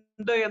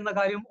ഉണ്ട് എന്ന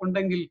കാര്യം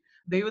ഉണ്ടെങ്കിൽ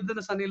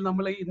ദൈവത്തിന്റെ സന്നിധിയിൽ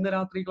നമ്മൾ ഇന്ന്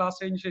രാത്രി ക്ലാസ്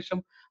കഴിഞ്ഞ ശേഷം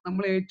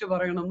നമ്മൾ ഏറ്റു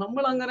പറയണം.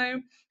 നമ്മൾ അങ്ങനെ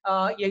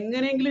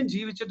എങ്ങനെയെങ്കിലും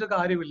ജീവിച്ചിട്ട്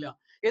കാര്യമില്ല.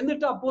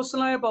 എന്നിട്ട്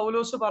അപ്പോസ്തലനായ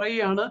പൗലോസ്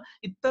പറയുകയാണ്,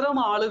 ഇത്തരം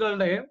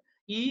ആളുകളുടെ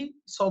ഈ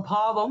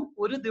സ്വഭാവം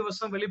ഒരു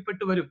ദിവസം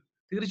വെളിപ്പെട്ടു വരും,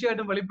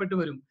 തീർച്ചയായിട്ടും വെളിപ്പെട്ടു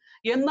വരും.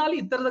 എന്നാൽ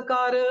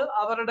ഇത്തരക്കാര്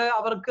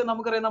അവർക്ക്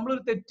നമുക്കറിയാം,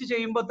 നമ്മളൊരു തെറ്റ്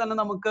ചെയ്യുമ്പോൾ തന്നെ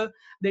നമുക്ക്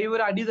ദൈവം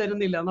ഒരു അടി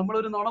തരുന്നില്ല.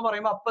 നമ്മളൊരു നുണ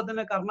പറയുമ്പോൾ അപ്പൊ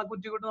തന്നെ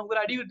കർണക്കുറ്റി കൊണ്ട്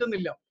നമുക്കൊരു അടി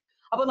കിട്ടുന്നില്ല.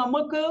 അപ്പൊ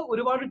നമുക്ക്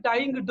ഒരുപാട്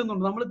ടൈം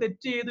കിട്ടുന്നുണ്ട്, നമ്മൾ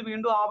തെറ്റ് ചെയ്ത്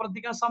വീണ്ടും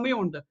ആവർത്തിക്കാൻ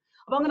സമയമുണ്ട്.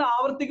 അപ്പൊ അങ്ങനെ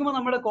ആവർത്തിക്കുമ്പോൾ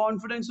നമ്മുടെ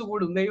കോൺഫിഡൻസ്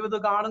കൂടും. ദൈവം ഇത്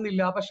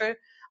കാണുന്നില്ല. പക്ഷെ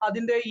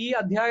അതിന്റെ ഈ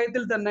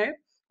അധ്യായത്തിൽ തന്നെ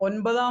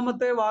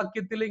 9-ാമത്തെ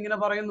വാക്യത്തിൽ ഇങ്ങനെ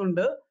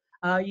പറയുന്നുണ്ട്,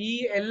 ഈ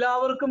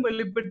എല്ലാവർക്കും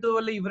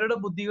വെളിപ്പെട്ടതുപോലെ ഇവരുടെ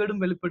ബുദ്ധികേടും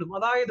വെളിപ്പെടും.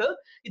 അതായത്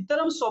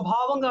ഇത്തരം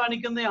സ്വഭാവം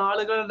കാണിക്കുന്ന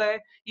ആളുകളുടെ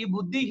ഈ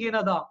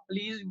ബുദ്ധിഹീനത,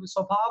 ഈ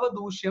സ്വഭാവ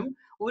ദൂഷ്യം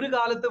ഒരു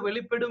കാലത്ത്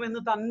വെളിപ്പെടും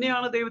എന്ന്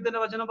തന്നെയാണ്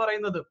ദൈവത്തിന്റെ വചനം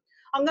പറയുന്നത്.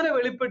 അങ്ങനെ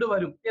വെളിപ്പെട്ടു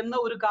വരും എന്ന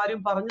ഒരു കാര്യം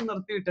പറഞ്ഞു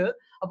നിർത്തിയിട്ട്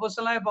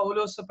അപ്പോസ്തലനായ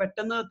പൗലോസ്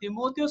പെട്ടെന്ന്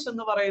തിമോത്തിയോസ്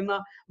എന്ന് പറയുന്ന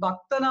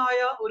ഭക്തനായ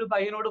ഒരു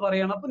പയ്യനോട്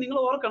പറയാണ്. അപ്പൊ നിങ്ങൾ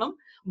ഓർക്കണം,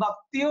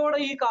 ഭക്തിയോടെ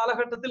ഈ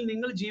കാലഘട്ടത്തിൽ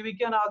നിങ്ങൾ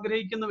ജീവിക്കാൻ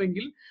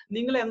ആഗ്രഹിക്കുന്നുവെങ്കിൽ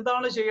നിങ്ങൾ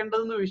എന്താണ്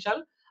ചെയ്യേണ്ടതെന്ന് ചോദിച്ചാൽ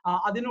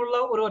അതിനുള്ള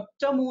ഒരു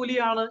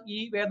ഒറ്റമൂലിയാണ് ഈ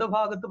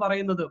വേദഭാഗത്ത്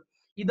പറയുന്നത്.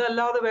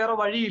 ഇതല്ലാതെ വേറെ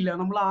വഴിയില്ല.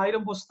 നമ്മൾ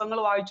 1000 പുസ്തകങ്ങൾ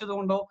വായിച്ചത്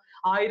കൊണ്ടോ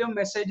 1000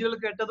 മെസ്സേജുകൾ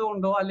കേട്ടത്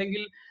കൊണ്ടോ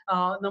അല്ലെങ്കിൽ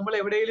നമ്മൾ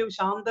എവിടെയെങ്കിലും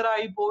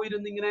ശാന്തരായി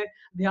പോയിരുന്ന് ഇങ്ങനെ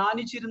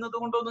ധ്യാനിച്ചിരുന്നത്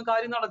കൊണ്ടോ ഒന്നും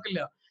കാര്യം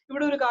നടക്കില്ല.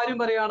 ഇവിടെ ഒരു കാര്യം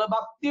പറയാണ്,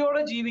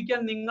 ഭക്തിയോടെ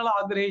ജീവിക്കാൻ നിങ്ങൾ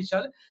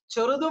ആഗ്രഹിച്ചാൽ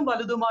ചെറുതും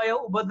വലുതുമായ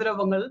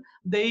ഉപദ്രവങ്ങൾ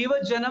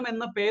ദൈവജനം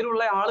എന്ന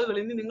പേരുള്ള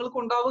ആളുകളിൽ നിന്ന് നിങ്ങൾക്ക്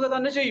ഉണ്ടാവുക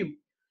തന്നെ ചെയ്യും.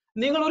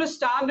 നിങ്ങൾ ഒരു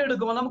സ്റ്റാൻഡ്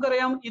എടുക്കുമ്പോൾ,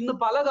 നമുക്കറിയാം ഇന്ന്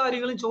പല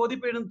കാര്യങ്ങളും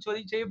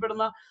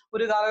ചെയ്യപ്പെടുന്ന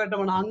ഒരു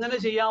കാലഘട്ടമാണ്. അങ്ങനെ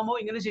ചെയ്യാമോ,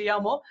 ഇങ്ങനെ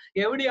ചെയ്യാമോ,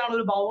 എവിടെയാണ്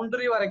ഒരു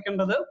ബൗണ്ടറി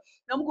വരയ്ക്കേണ്ടത്,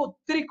 നമുക്ക്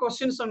ഒത്തിരി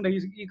ക്വസ്റ്റ്യൻസ് ഉണ്ട്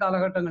ഈ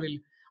കാലഘട്ടങ്ങളിൽ.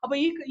 അപ്പൊ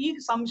ഈ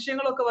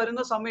സംശയങ്ങളൊക്കെ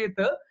വരുന്ന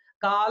സമയത്ത്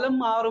കാലം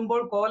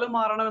മാറുമ്പോൾ കോലം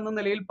മാറണം എന്ന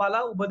നിലയിൽ പല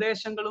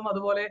ഉപദേശങ്ങളും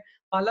അതുപോലെ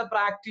പല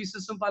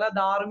പ്രാക്ടീസസും പല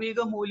ധാർമ്മിക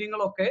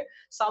മൂല്യങ്ങളൊക്കെ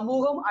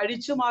സമൂഹം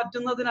അഴിച്ചു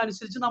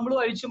മാറ്റുന്നതിനനുസരിച്ച് നമ്മളും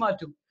അഴിച്ചു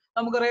മാറ്റും.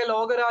 നമുക്കറിയാം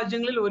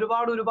ലോകരാജ്യങ്ങളിൽ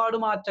ഒരുപാട്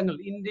മാറ്റങ്ങൾ,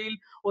 ഇന്ത്യയിൽ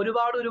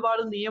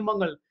ഒരുപാട്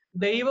നിയമങ്ങൾ,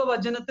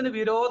 ദൈവവചനത്തിന്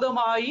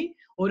വിരോധമായി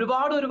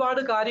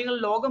ഒരുപാട് കാര്യങ്ങൾ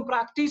ലോകം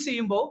പ്രാക്ടീസ്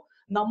ചെയ്യുമ്പോൾ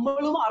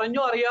നമ്മളും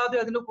അറിഞ്ഞോ അറിയാതെ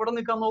അതിന്റെ കൂടെ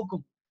നിൽക്കാൻ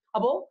നോക്കും.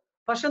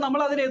 പക്ഷെ നമ്മൾ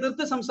അതിനെ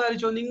എതിർത്ത്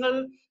സംസാരിച്ചോ? നിങ്ങൾ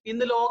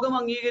ഇന്ന് ലോകം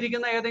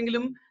അംഗീകരിക്കുന്ന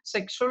ഏതെങ്കിലും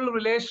സെക്ഷൽ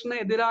റിലേഷന്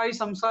എതിരായി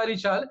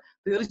സംസാരിച്ചാൽ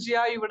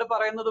തീർച്ചയായും ഇവിടെ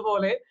പറയുന്നത്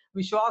പോലെ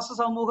വിശ്വാസ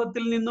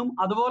സമൂഹത്തിൽ നിന്നും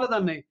അതുപോലെ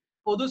തന്നെ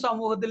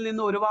പൊതുസമൂഹത്തിൽ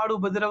നിന്നും ഒരുപാട്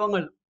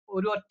ഉപദ്രവങ്ങൾ,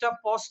 ഒരു ഒറ്റ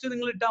പോസ്റ്റ്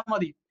നിങ്ങൾ ഇട്ടാൽ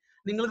മതി,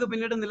 നിങ്ങൾക്ക്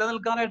പിന്നീട്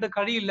നിലനിൽക്കാനായിട്ട്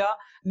കഴിയില്ല.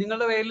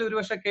 നിങ്ങളുടെ പേരിൽ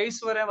ഒരുപക്ഷെ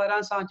കേസ് വരെ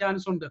വരാൻ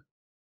ചാൻസ് ഉണ്ട്.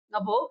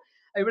 അപ്പോ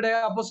ഇവിടെ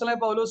അപ്പോസ്തലനായ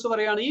പൗലോസ്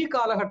പറയാണ്, ഈ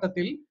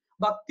കാലഘട്ടത്തിൽ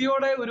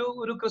ഭക്തിയോടെ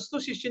ഒരു ക്രിസ്തു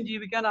ശിഷ്യൻ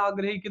ജീവിക്കാൻ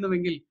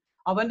ആഗ്രഹിക്കുന്നുവെങ്കിൽ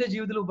അവന്റെ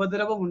ജീവിതത്തിൽ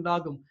ഉപദ്രവം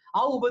ഉണ്ടാകും.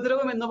 ആ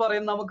ഉപദ്രവം എന്ന്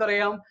പറയുന്നത്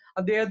നമുക്കറിയാം,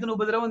 അദ്ദേഹത്തിന്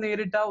ഉപദ്രവം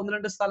നേരിട്ട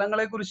 1-2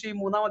 സ്ഥലങ്ങളെ കുറിച്ച് ഈ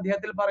 3-ാം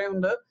അധ്യായത്തിൽ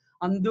പറയുന്നുണ്ട്.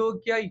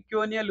 അന്ത്യോക്യ,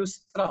 ഇക്കോന്യ,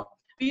 ലുസ്ത്ര,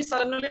 ഈ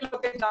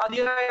സ്ഥലങ്ങളിലൊക്കെ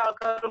ജാതിയായ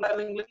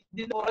ആൾക്കാരുണ്ടായിരുന്നെങ്കിൽ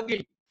ഇതിന്റെ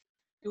പുറകിൽ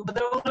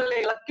ഉപദ്രവങ്ങളെ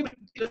ഇളക്കി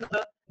വിട്ടിരുന്നത്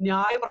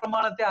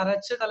ന്യായപ്രമാണത്തെ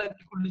അരച്ച്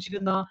കലക്കി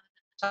കുടിച്ചിരുന്ന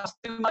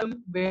ശാസ്ത്രിമാരും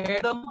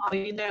വേദം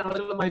അറിയുന്ന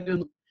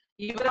ആളുകളുമായിരുന്നു.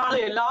 ഇവരാണ്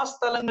എല്ലാ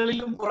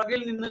സ്ഥലങ്ങളിലും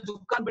പുറകിൽ നിന്ന്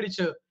ചുക്കാൻ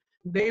പിടിച്ച്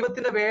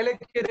ദൈവത്തിന്റെ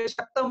വേലയ്ക്കെതിരെ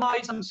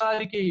ശക്തമായി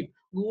സംസാരിക്കുകയും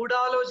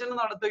ഗൂഢാലോചന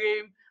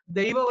നടത്തുകയും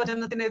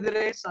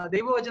ദൈവവചനത്തിനെതിരെ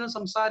ദൈവവചനം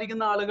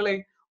സംസാരിക്കുന്ന ആളുകളെ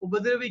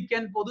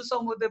ഉപദ്രവിക്കാൻ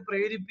പൊതുസമൂഹത്തെ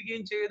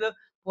പ്രേരിപ്പിക്കുകയും ചെയ്ത്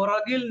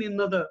പുറകിൽ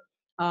നിന്നത്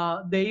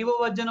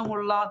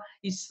ദൈവവചനമുള്ള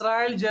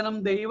ഇസ്രായേൽ ജനം,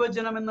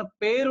 ദൈവജനം എന്ന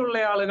പേരുള്ള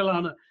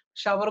ആളുകളാണ്.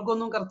 പക്ഷെ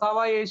അവർക്കൊന്നും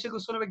കർത്താവായ യേശു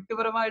ക്രിസ്തുവിനെ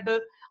വ്യക്തിപരമായിട്ട്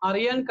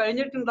അറിയാൻ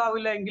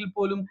കഴിഞ്ഞിട്ടുണ്ടാവില്ല. എങ്കിൽ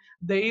പോലും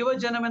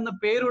ദൈവജനം എന്ന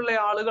പേരുള്ള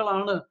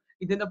ആളുകളാണ്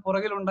ഇതിന്റെ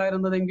പുറകിൽ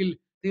ഉണ്ടായിരുന്നതെങ്കിൽ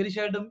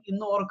തീർച്ചയായിട്ടും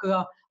ഇന്ന് ഓർക്കുക,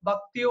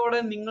 ഭക്തിയോടെ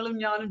നിങ്ങളും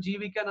ഞാനും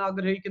ജീവിക്കാൻ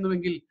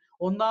ആഗ്രഹിക്കുന്നുവെങ്കിൽ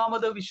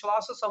ഒന്നാമത്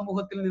വിശ്വാസ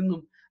സമൂഹത്തിൽ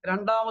നിന്നും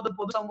രണ്ടാമത്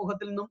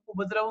പൊതുസമൂഹത്തിൽ നിന്നും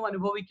ഉപദ്രവം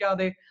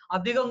അനുഭവിക്കാതെ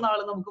അധികം നാൾ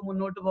നമുക്ക്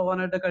മുന്നോട്ട്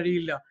പോകാനായിട്ട്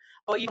കഴിയില്ല.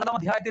 അപ്പൊ ഈ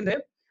അധ്യായത്തിന്റെ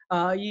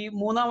ഈ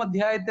 3-ാം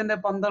അധ്യായത്തിന്റെ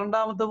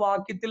 12-ാമത്തെ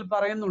വാക്യത്തിൽ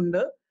പറയുന്നുണ്ട്,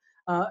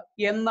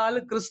 എന്നാൽ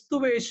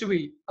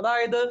ക്രിസ്തുവേശുവിൽ,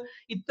 അതായത്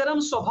ഇത്തരം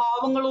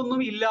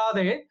സ്വഭാവങ്ങളൊന്നും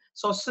ഇല്ലാതെ,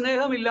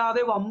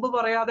 സ്വസ്നേഹമില്ലാതെ, വമ്പ്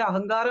പറയാതെ,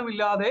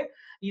 അഹങ്കാരമില്ലാതെ,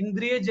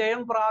 ഇന്ദ്രിയ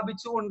ജയം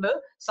പ്രാപിച്ചുകൊണ്ട്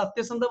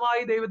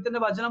സത്യസന്ധമായി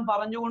ദൈവത്തിന്റെ വചനം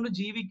പറഞ്ഞുകൊണ്ട്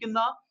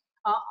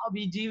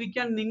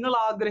ജീവിക്കാൻ നിങ്ങൾ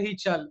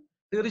ആഗ്രഹിച്ചാൽ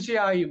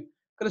തീർച്ചയായും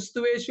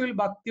ക്രിസ്തുവേശുവിൽ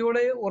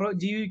ഭക്തിയോടെ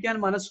ജീവിക്കാൻ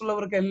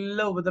മനസ്സുള്ളവർക്ക്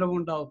എല്ലാ ഉപദ്രവവും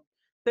ഉണ്ടാവും.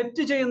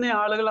 തെറ്റ് ചെയ്യുന്ന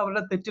ആളുകൾ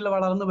അവരുടെ തെറ്റിൽ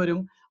വളർന്നു വരും.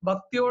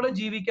 ഭക്തിയോടെ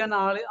ജീവിക്കാൻ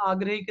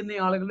ആഗ്രഹിക്കുന്ന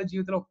ആളുകളുടെ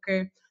ജീവിതത്തിലൊക്കെ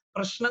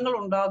പ്രശ്നങ്ങൾ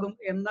ഉണ്ടാകും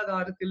എന്ന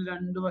കാര്യത്തിൽ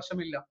രണ്ടു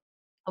വശമില്ല.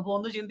 അപ്പൊ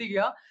ഒന്ന്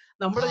ചിന്തിക്കുക,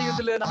 നമ്മുടെ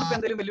ജീവിതത്തിൽ നമുക്ക്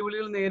എന്തെങ്കിലും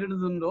വെല്ലുവിളികൾ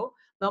നേരിടുന്നുണ്ടോ,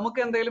 നമുക്ക്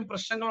എന്തെങ്കിലും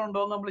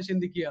പ്രശ്നങ്ങളുണ്ടോ എന്ന് നമ്മൾ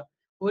ചിന്തിക്കുക.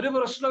 ഒരു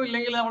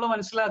പ്രശ്നമില്ലെങ്കിൽ നമ്മൾ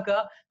മനസ്സിലാക്കുക,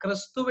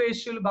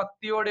 ക്രിസ്തുവേശുവിൽ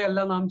ഭക്തിയോടെയല്ല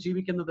നാം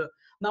ജീവിക്കുന്നത്.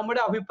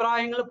 നമ്മുടെ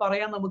അഭിപ്രായങ്ങൾ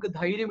പറയാൻ നമുക്ക്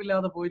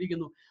ധൈര്യമില്ലാതെ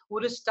പോയിരിക്കുന്നു.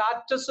 ഒരു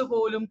സ്റ്റാറ്റസ്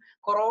പോലും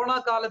കൊറോണ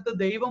കാലത്ത്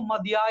ദൈവം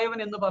മതിയായവൻ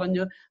എന്ന്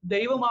പറഞ്ഞ്,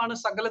 ദൈവമാണ്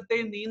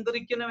സകലത്തെയും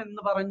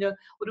നിയന്ത്രിക്കണമെന്ന് പറഞ്ഞ്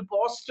ഒരു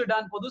പോസ്റ്റ്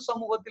ഇടാൻ,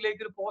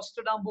 പൊതുസമൂഹത്തിലേക്ക് ഒരു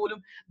പോസ്റ്റ് ഇടാൻ പോലും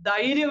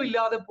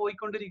ധൈര്യമില്ലാതെ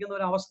പോയിക്കൊണ്ടിരിക്കുന്ന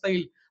ഒരു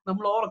അവസ്ഥയിൽ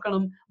നമ്മൾ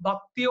ഓർക്കണം,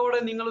 ഭക്തിയോടെ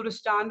നിങ്ങൾ ഒരു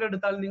സ്റ്റാൻഡ്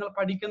എടുത്താൽ നിങ്ങൾ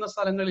പഠിക്കുന്ന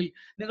സ്ഥലങ്ങളിൽ,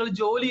 നിങ്ങൾ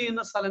ജോലി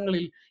ചെയ്യുന്ന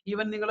സ്ഥലങ്ങളിൽ,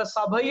 ഈവൻ നിങ്ങളുടെ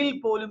സഭയിൽ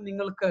പോലും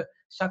നിങ്ങൾക്ക്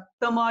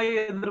ശക്തമായ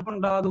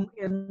എതിർപ്പുണ്ടാകും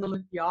എന്നുള്ള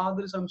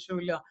യാതൊരു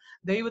സംശയവുമില്ല.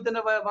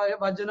 ദൈവത്തിന്റെ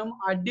വചനം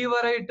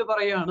അടിവരയിട്ട്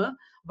പറയാണ്,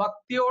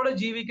 ഭക്തിയോടെ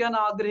ജീവിക്കാൻ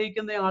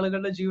ആഗ്രഹിക്കുന്ന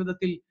ആളുകളുടെ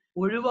ജീവിതത്തിൽ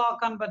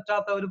ഒഴിവാക്കാൻ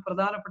പറ്റാത്ത ഒരു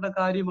പ്രധാനപ്പെട്ട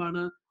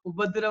കാര്യമാണ്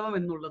ഉപദ്രവം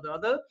എന്നുള്ളത്.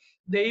 അത്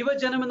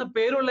ദൈവജനം എന്ന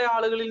പേരുള്ള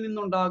ആളുകളിൽ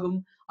നിന്നുണ്ടാകും,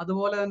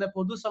 അതുപോലെ തന്നെ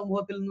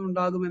പൊതുസമൂഹത്തിൽ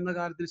നിന്നുണ്ടാകും എന്ന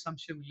കാര്യത്തിൽ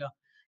സംശയമില്ല.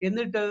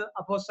 എന്നിട്ട്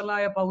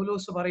അപ്പോസ്തലനായ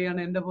പൗലോസ് പറയാണ്,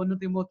 എന്റെ പൊന്നു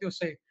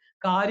തിമോത്തിയോസേ,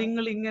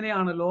 കാര്യങ്ങൾ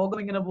ഇങ്ങനെയാണ്, ലോകം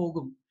ഇങ്ങനെ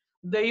പോകും.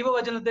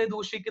 ദൈവവചനത്തെ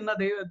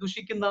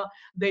ദുഷിക്കുന്ന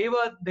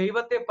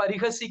ദൈവത്തെ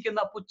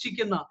പരിഹസിക്കുന്ന,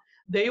 പുച്ഛിക്കുന്ന,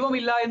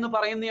 ദൈവമില്ല എന്ന്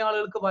പറയുന്ന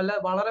ആളുകൾക്ക്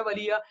വളരെ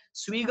വലിയ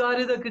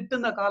സ്വീകാര്യത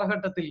കിട്ടുന്ന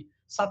കാലഘട്ടത്തിൽ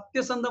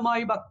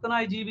സത്യസന്ധമായി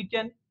ഭക്തനായി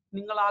ജീവിക്കാൻ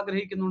നിങ്ങൾ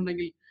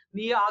ആഗ്രഹിക്കുന്നുണ്ടെങ്കിൽ,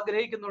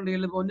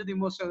 പൊന്നു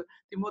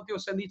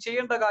തിമോത്തിയോസേ, നീ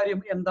ചെയ്യേണ്ട കാര്യം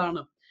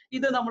എന്താണ്?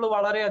 ഇത് നമ്മൾ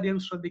വളരെയധികം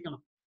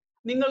ശ്രദ്ധിക്കണം.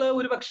 നിങ്ങൾ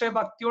ഒരുപക്ഷെ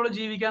ഭക്തിയോടെ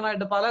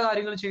ജീവിക്കാനായിട്ട് പല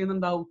കാര്യങ്ങൾ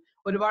ചെയ്യുന്നുണ്ടാവും,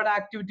 ഒരുപാട്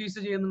ആക്ടിവിറ്റീസ്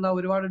ചെയ്യുന്നുണ്ടാവും,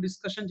 ഒരുപാട്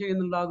ഡിസ്കഷൻ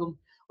ചെയ്യുന്നുണ്ടാകും,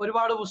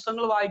 ഒരുപാട്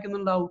പുസ്തകങ്ങൾ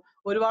വായിക്കുന്നുണ്ടാവും,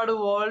 ഒരുപാട്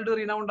വേൾഡ്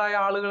റിനൗണ്ട് ആയ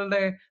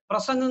ആളുകളുടെ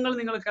പ്രസംഗങ്ങൾ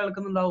നിങ്ങൾ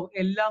കേൾക്കുന്നുണ്ടാവും.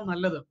 എല്ലാം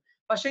നല്ലത്.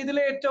 പക്ഷെ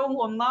ഇതിലെ ഏറ്റവും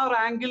ഒന്നാം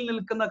റാങ്കിൽ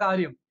നിൽക്കുന്ന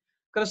കാര്യം,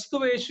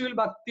 ക്രിസ്തുവേശുവിൽ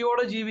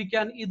ഭക്തിയോടെ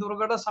ജീവിക്കാൻ ഈ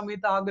ദുർഘട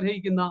സമയത്ത്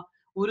ആഗ്രഹിക്കുന്ന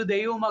ഒരു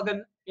ദൈവമകൻ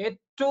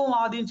ഏറ്റവും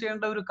ആദ്യം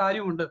ചെയ്യേണ്ട ഒരു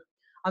കാര്യമുണ്ട്.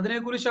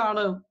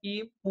 അതിനെക്കുറിച്ചാണ് ഈ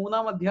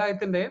 3-ാം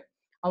അധ്യായത്തിന്റെ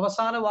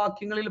അവസാന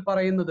വാക്യങ്ങളിൽ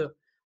പറയുന്നത്.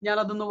 ഞാൻ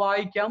അതൊന്ന്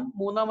വായിക്കാം.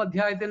 3-ാം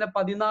അധ്യായത്തിന്റെ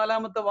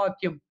 14-ാമത്തെ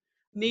വാക്യം,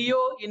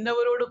 നീയോ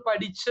ഇന്നവരോട്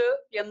പഠിച്ച്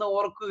എന്ന്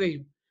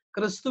ഓർക്കുകയും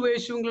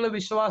ക്രിസ്തുവേശുവിലുള്ള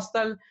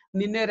വിശ്വാസത്താൽ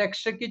നിന്നെ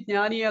രക്ഷയ്ക്ക്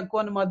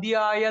ജ്ഞാനിയാക്കുവാൻ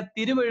മതിയായ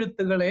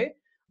തിരുവെഴുത്തുകളെ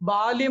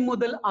ബാല്യം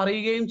മുതൽ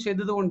അറിയുകയും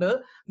ചെയ്തതുകൊണ്ട്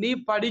നീ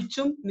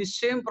പഠിച്ചും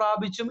നിശ്ചയം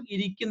പ്രാപിച്ചും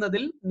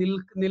ഇരിക്കുന്നതിൽ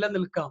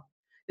നിലനിൽക്കാം.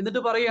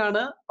 എന്നിട്ട്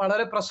പറയാണ്,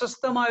 വളരെ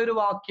പ്രശസ്തമായ ഒരു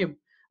വാക്യം,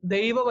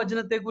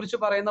 ദൈവവചനത്തെ കുറിച്ച്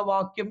പറയുന്ന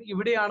വാക്യം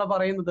ഇവിടെയാണ്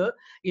പറയുന്നത്,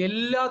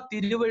 എല്ലാ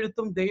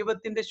തിരുവെഴുത്തും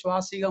ദൈവത്തിന്റെ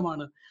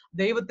ശ്വാസികമാണ്,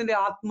 ദൈവത്തിന്റെ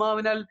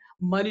ആത്മാവിനാൽ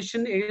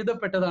മനുഷ്യൻ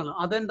എഴുതപ്പെട്ടതാണ്.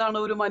 അതെന്താണ്?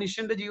 ഒരു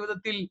മനുഷ്യന്റെ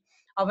ജീവിതത്തിൽ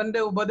അവന്റെ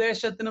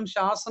ഉപദേശത്തിനും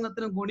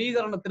ശാസനത്തിനും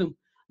ഗുണീകരണത്തിനും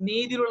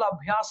നീതിയിലുള്ള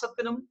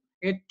അഭ്യാസത്തിനും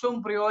ഏറ്റവും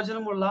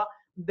പ്രയോജനമുള്ള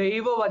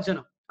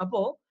ദൈവവചനം.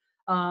 അപ്പോ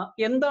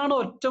എന്താണ്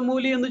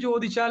ഒറ്റമൂലി എന്ന്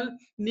ചോദിച്ചാൽ,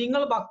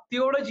 നിങ്ങൾ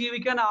ഭക്തിയോടെ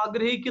ജീവിക്കാൻ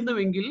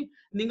ആഗ്രഹിക്കുന്നുവെങ്കിൽ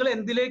നിങ്ങൾ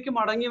എന്തിലേക്ക്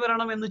മടങ്ങി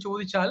വരണം എന്ന്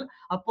ചോദിച്ചാൽ,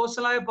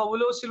 അപ്പോസ്തലനായ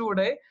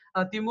പൗലോസിലൂടെ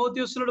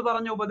തിമോത്തിയോസിനോട്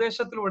പറഞ്ഞ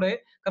ഉപദേശത്തിലൂടെ,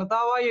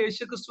 കർത്താവായ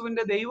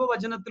യേശുക്രിസ്തുവിന്റെ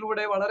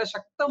ദൈവവചനത്തിലൂടെ വളരെ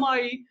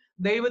ശക്തമായി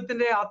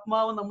ദൈവത്തിന്റെ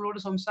ആത്മാവ് നമ്മളോട്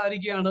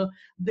സംസാരിക്കുകയാണ്.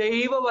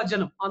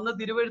 ദൈവവചനം, അന്ന്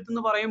തിരുവെഴുത്ത്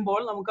എന്ന്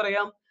പറയുമ്പോൾ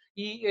നമുക്കറിയാം,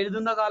 ഈ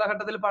എഴുതുന്ന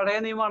കാലഘട്ടത്തിൽ പഴയ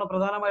നിയമമാണ്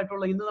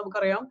പ്രധാനമായിട്ടുള്ളത്. ഇന്ന്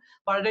നമുക്കറിയാം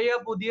പഴയ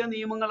പുതിയ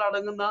നിയമങ്ങൾ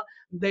അടങ്ങുന്ന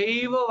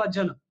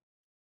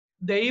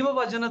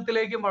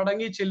ദൈവവചനത്തിലേക്ക്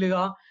മടങ്ങി ചെല്ലുക,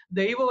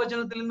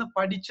 ദൈവവചനത്തിൽ നിന്ന്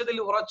പഠിച്ചതിൽ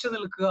ഉറച്ചു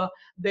നിൽക്കുക.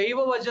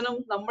 ദൈവവചനം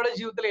നമ്മുടെ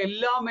ജീവിതത്തിലെ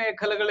എല്ലാ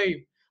മേഖലകളെയും,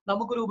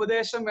 നമുക്കൊരു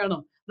ഉപദേശം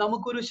വേണം,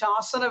 നമുക്കൊരു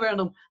ശാസന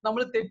വേണം,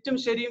 നമ്മൾ തെറ്റും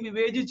ശരിയും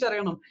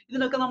വിവേചിച്ചറിയണം.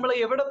 ഇതിനൊക്കെ നമ്മൾ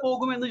എവിടെ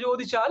പോകും എന്ന്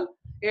ചോദിച്ചാൽ,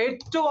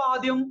 ഏറ്റവും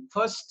ആദ്യം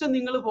ഫസ്റ്റ്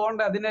നിങ്ങൾ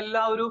പോകേണ്ട,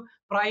 അതിനെല്ലാം ഒരു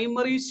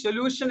പ്രൈമറി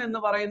സൊല്യൂഷൻ എന്ന്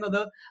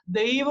പറയുന്നത്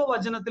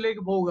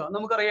ദൈവവചനത്തിലേക്ക് പോവുക.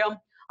 നമുക്കറിയാം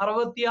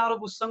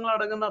 66 പുസ്തകങ്ങൾ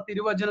അടങ്ങുന്ന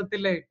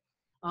തിരുവചനത്തിലെ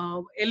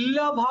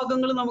എല്ലാ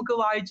ഭാഗങ്ങളും നമുക്ക്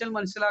വായിച്ചാൽ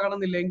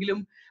മനസ്സിലാകണമെന്നില്ല, എങ്കിലും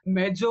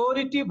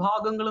മെജോറിറ്റി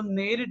ഭാഗങ്ങളും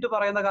നേരിട്ട്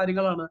പറയുന്ന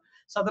കാര്യങ്ങളാണ്.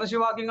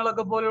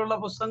 സദൃശവാക്യങ്ങളൊക്കെ പോലെയുള്ള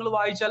പുസ്തകങ്ങൾ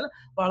വായിച്ചാൽ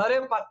വളരെ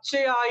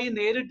പച്ചയായി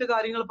നേരിട്ട്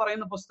കാര്യങ്ങൾ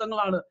പറയുന്ന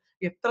പുസ്തകങ്ങളാണ്.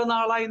 എത്ര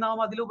നാളായി നാം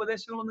അതിലെ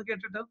ഉപദേശങ്ങളൊന്ന്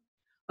കേട്ടിട്ട്?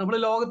 നമ്മൾ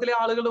ലോകത്തിലെ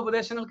ആളുകളുടെ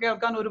ഉപദേശങ്ങൾ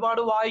കേൾക്കാൻ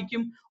ഒരുപാട്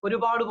വായിക്കും,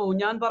 ഒരുപാട് പോകും.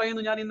 ഞാൻ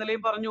പറയുന്നു, ഞാൻ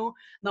ഇന്നലെയും പറഞ്ഞു,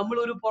 നമ്മൾ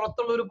ഒരു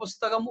പുറത്തുള്ള ഒരു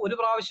പുസ്തകം ഒരു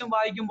പ്രാവശ്യം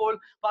വായിക്കുമ്പോൾ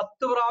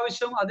 10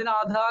 പ്രാവശ്യം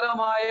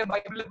അതിനാധാരമായ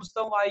ബൈബിളിലെ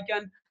പുസ്തകം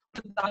വായിക്കാൻ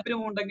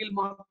താല്പര്യമുണ്ടെങ്കിൽ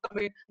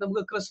മാത്രമേ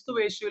നമുക്ക്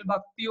ക്രിസ്തുവേശുവിൽ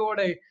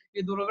ഭക്തിയോടെ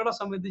ഈ ദുർഘട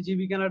സമയത്ത്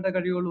ജീവിക്കാനായിട്ട്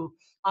കഴിയുള്ളൂ.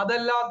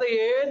 അതല്ലാത്ത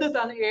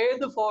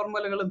ഏത്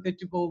ഫോർമുലകളും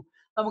തെറ്റിപ്പോവും.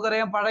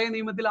 നമുക്കറിയാം, പഴയ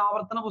നിയമത്തിൽ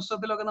ആവർത്തന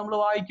പുസ്തകത്തിലൊക്കെ നമ്മൾ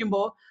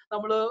വായിക്കുമ്പോൾ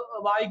നമ്മൾ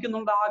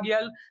വായിക്കുന്നുണ്ട്,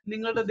 ആകിയാൽ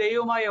നിങ്ങളുടെ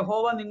ദൈവമായ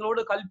യഹോവ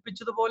നിങ്ങളോട്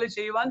കൽപ്പിച്ചതുപോലെ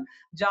ചെയ്യുവാൻ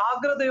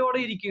ജാഗ്രതയോടെ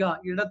ഇരിക്കുക,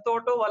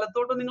 ഇടത്തോട്ടോ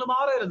വലത്തോട്ടോ നിങ്ങൾ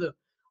മാറരുത്.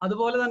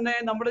 അതുപോലെ തന്നെ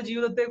നമ്മുടെ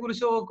ജീവിതത്തെ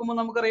കുറിച്ച് നോക്കുമ്പോൾ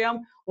നമുക്കറിയാം,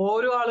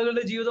 ഓരോ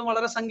ആളുകളുടെ ജീവിതം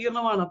വളരെ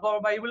സങ്കീർണമാണ്. അപ്പോൾ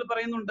ബൈബിൾ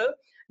പറയുന്നുണ്ട്,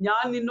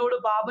 ഞാൻ നിന്നോട്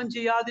പാപം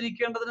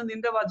ചെയ്യാതിരിക്കേണ്ടതിന്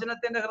നിന്റെ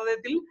വചനത്തെ എന്റെ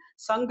ഹൃദയത്തിൽ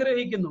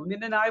സംഗ്രഹിക്കുന്നു,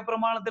 നിന്റെ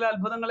ന്യായപ്രമാണത്തിലെ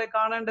അത്ഭുതങ്ങളെ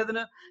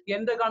കാണേണ്ടതിന്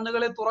എന്റെ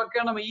കണ്ണുകളെ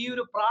തുറക്കണം. ഈ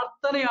ഒരു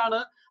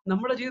പ്രാർത്ഥനയാണ്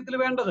നമ്മുടെ ജീവിതത്തിൽ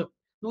വേണ്ടത്.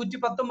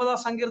 119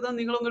 സങ്കീർത്തനം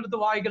നിങ്ങളൊന്ന് എടുത്ത്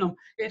വായിക്കണം.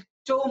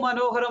 ഏറ്റവും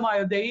മനോഹരമായ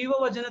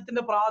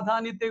ദൈവവചനത്തിന്റെ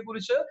പ്രാധാന്യത്തെ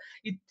കുറിച്ച്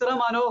ഇത്ര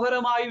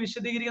മനോഹരമായി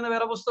വിശദീകരിക്കുന്ന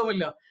വേറെ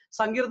പുസ്തകമില്ല.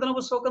 സങ്കീർത്തന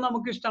പുസ്തകമൊക്കെ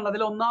നമുക്ക് ഇഷ്ടമാണ്.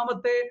 അതിൽ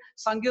ഒന്നാമത്തെ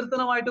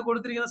സങ്കീർത്തനമായിട്ട്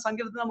കൊടുത്തിരിക്കുന്ന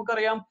സങ്കീർത്തനം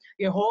നമുക്കറിയാം,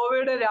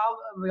 യഹോവയുടെ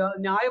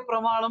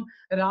ന്യായപ്രമാണം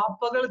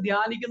രാപ്പകൽ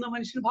ധ്യാനിക്കുന്ന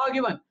മനുഷ്യൻ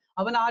ഭാഗ്യവാൻ,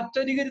 അവൻ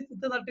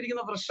ആറ്റരികത്ത്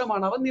നട്ടിരിക്കുന്ന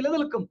വൃക്ഷമാണ്, അവൻ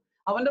നിലനിൽക്കും,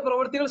 അവന്റെ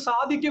പ്രവൃത്തികൾ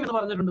സാധിക്കും എന്ന്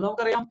പറഞ്ഞിട്ടുണ്ട്.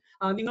 നമുക്കറിയാം,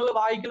 നിങ്ങൾ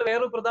വായിക്കുന്ന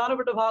വേറൊരു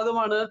പ്രധാനപ്പെട്ട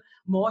ഭാഗമാണ്,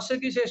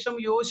 മോശയ്ക്ക് ശേഷം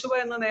യോശുവ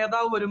എന്ന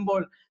നേതാവ്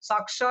വരുമ്പോൾ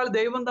സാക്ഷാൽ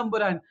ദൈവം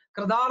തമ്പുരാൻ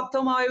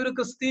കൃതാർത്ഥമായ ഒരു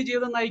ക്രിസ്തീയ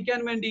ജീവിതം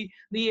നയിക്കാൻ വേണ്ടി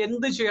നീ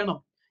എന്ത് ചെയ്യണം,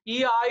 ഈ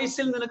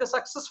ആയുസ്സിൽ നിനക്ക്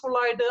സക്സസ്ഫുൾ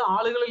ആയിട്ട്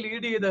ആളുകളെ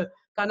ലീഡ് ചെയ്ത്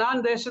കനാൻ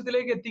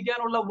ദേശത്തിലേക്ക്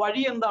എത്തിക്കാനുള്ള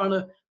വഴി എന്താണ്?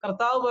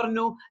 കർത്താവ്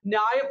പറഞ്ഞു,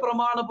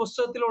 ന്യായപ്രമാണ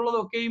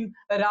പുസ്തകത്തിലുള്ളതൊക്കെയും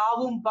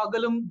രാവും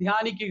പകലും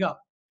ധ്യാനിക്കുക,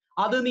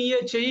 അത് നീ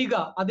ചെയ്യുക,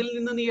 അതിൽ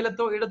നിന്ന് നീ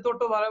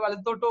ഇടത്തോട്ടോ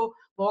വലത്തോട്ടോ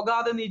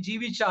പോകാതെ നീ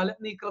ജീവിച്ചാൽ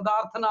നീ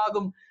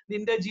കൃതാർത്ഥനാകും,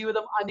 നിന്റെ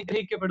ജീവിതം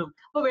അനുഗ്രഹിക്കപ്പെടും.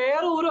 അപ്പൊ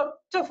വേറെ ഒരു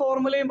ഒറ്റ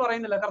ഫോർമുലയും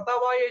പറയുന്നില്ല.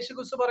 കർത്താവായ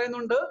യേശുക്രിസ്തു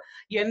പറയുന്നുണ്ട്,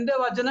 എന്റെ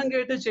വചനം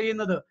കേട്ട്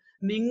ചെയ്യുന്നത്.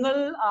 നിങ്ങൾ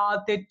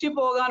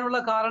തെറ്റിപ്പോകാനുള്ള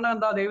കാരണം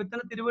എന്താ?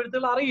 ദൈവത്തിന്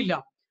തിരുവെഴുത്തുകൾ അറിയില്ല.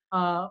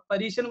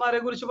 പരീശന്മാരെ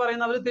കുറിച്ച്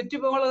പറയുന്ന, അവർ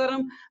തെറ്റിപ്പോകാനുള്ള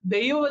കാരണം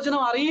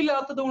ദൈവവചനം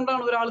അറിയില്ലാത്തത്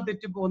കൊണ്ടാണ് ഒരാൾ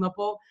തെറ്റിപ്പോകുന്നത്.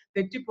 അപ്പോ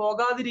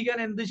തെറ്റിപ്പോകാതിരിക്കാൻ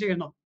എന്ത്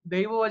ചെയ്യണം?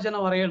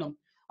 ദൈവവചനം അറിയണം.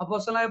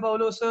 അപ്പോസ്തലനായ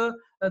പൗലോസ്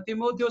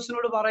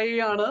തിമോഥെയോസിനോട്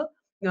പറയുകയാണ്,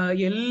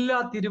 എല്ലാ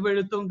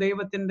തിരുവെഴുത്തും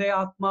ദൈവത്തിന്റെ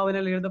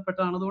ആത്മാവിനാൽ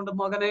എഴുതപ്പെട്ടതാണ്. അതുകൊണ്ട്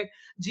മകനെ,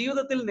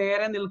 ജീവിതത്തിൽ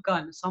നേരെ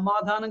നിൽക്കാൻ,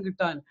 സമാധാനം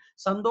കിട്ടാൻ,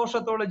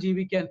 സന്തോഷത്തോടെ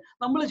ജീവിക്കാൻ,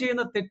 നമ്മൾ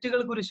ചെയ്യുന്ന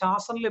തെറ്റുകൾക്ക് ഒരു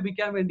ശാസനം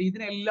ലഭിക്കാൻ വേണ്ടി,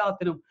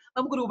 ഇതിനെല്ലാത്തിനും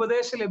നമുക്കൊരു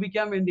ഉപദേശം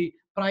ലഭിക്കാൻ വേണ്ടി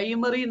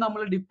പ്രൈമറി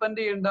നമ്മൾ ഡിപ്പെൻഡ്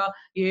ചെയ്യേണ്ട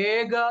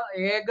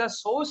ഏക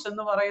സോഴ്സ്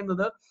എന്ന്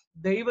പറയുന്നത്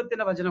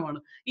ദൈവത്തിന്റെ വചനമാണ്.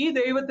 ഈ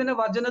ദൈവത്തിന്റെ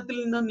വചനത്തിൽ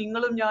നിന്ന്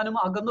നിങ്ങളും ഞാനും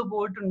അകന്നു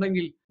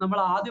പോയിട്ടുണ്ടെങ്കിൽ, നമ്മൾ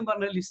ആദ്യം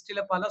പറഞ്ഞ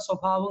ലിസ്റ്റിലെ പല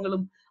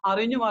സ്വഭാവങ്ങളും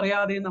അറിഞ്ഞും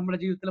അറിയാതെയും നമ്മുടെ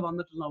ജീവിതത്തിൽ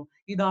വന്നിട്ടുണ്ടാവും.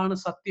 ഇതാണ്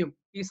സത്യം.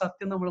 ഈ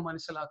സത്യം നമ്മൾ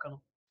മനസ്സിലാക്കണം.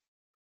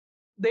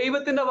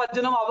 ദൈവത്തിന്റെ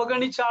വചനം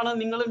അവഗണിച്ചാണ്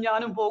നിങ്ങളും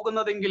ഞാനും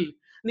പോകുന്നതെങ്കിൽ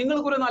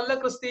നിങ്ങൾക്കൊരു നല്ല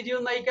ക്രിസ്തീയ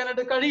ജീവിതം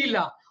നയിക്കാനായിട്ട് കഴിയില്ല.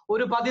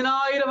 ഒരു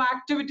 10,000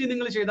 ആക്ടിവിറ്റി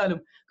നിങ്ങൾ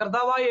ചെയ്താലും.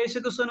 കർത്താവായ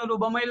യേശുക്രിസ്തുവിന് ഒരു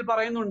ഉപമയിൽ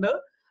പറയുന്നുണ്ട്,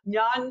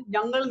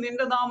 ഞങ്ങൾ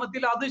നിന്റെ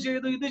നാമത്തിൽ അത്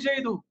ചെയ്തു, ഇത്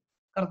ചെയ്തു.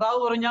 കർത്താവ്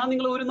പറഞ്ഞു, ഞാൻ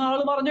നിങ്ങൾ ഒരു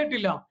നാളും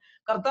അറിഞ്ഞിട്ടില്ല.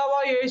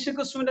 കർത്താവായ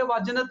യേശുക്രിസ്തുവിന്റെ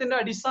വചനത്തിന്റെ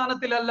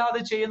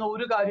അടിസ്ഥാനത്തിലല്ലാതെ ചെയ്യുന്ന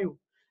ഒരു കാര്യവും.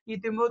 ഈ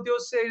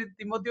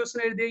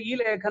തിമോഥെയോസിന് എഴുതിയ ഈ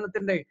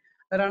ലേഖനത്തിന്റെ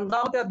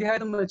 2-ാമത്തെ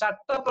അധ്യായം,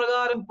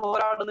 ചട്ടപ്രകാരം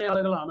പോരാടുന്ന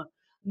ആളുകളാണ്,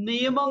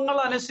 നിയമങ്ങൾ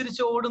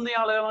അനുസരിച്ച് ഓടുന്ന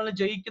ആളുകളാണ്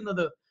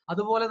ജയിക്കുന്നത്.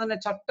 അതുപോലെ തന്നെ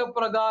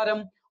ചട്ടപ്രകാരം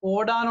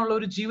ഓടാനുള്ള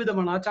ഒരു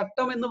ജീവിതമാണ്. ആ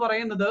ചട്ടം എന്ന്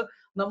പറയുന്നത്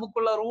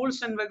നമുക്കുള്ള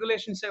റൂൾസ് ആൻഡ്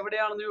റെഗുലേഷൻസ്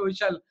എവിടെയാണെന്ന്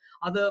ചോദിച്ചാൽ,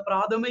 അത്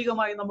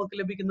പ്രാഥമികമായി നമുക്ക്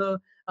ലഭിക്കുന്നത്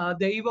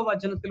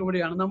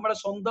ദൈവവചനത്തിലൂടെയാണ്. നമ്മുടെ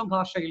സ്വന്തം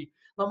ഭാഷയിൽ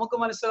നമുക്ക്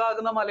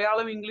മനസ്സിലാകുന്ന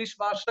മലയാളം, ഇംഗ്ലീഷ്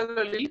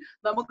ഭാഷകളിൽ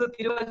നമുക്ക്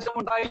തിരുവചനം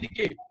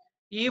ഉണ്ടായിരിക്കെ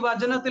ഈ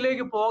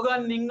വചനത്തിലേക്ക് പോകാൻ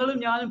നിങ്ങളും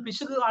ഞാനും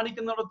പിശുക്ക്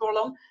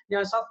കാണിക്കുന്നിടത്തോളം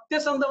ഞാൻ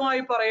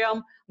സത്യസന്ധമായി പറയാം,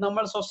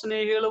 നമ്മൾ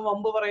സ്വസ്നേഹികളും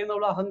വമ്പ്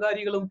പറയുന്നവരും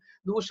അഹങ്കാരികളും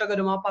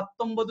ദൂഷകരും ആ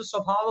 19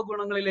 സ്വഭാവ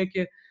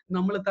ഗുണങ്ങളിലേക്ക്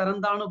നമ്മൾ തരം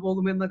താണു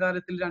പോകുമെന്ന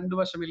കാര്യത്തിൽ രണ്ടു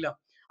വശമില്ല.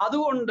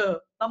 അതുകൊണ്ട്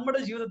നമ്മുടെ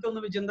ജീവിതത്തെ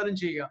ഒന്ന് വിചിന്തനം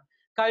ചെയ്യുക.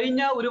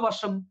 കഴിഞ്ഞ ഒരു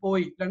വർഷം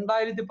പോയി,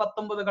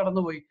 2019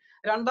 കടന്നുപോയി.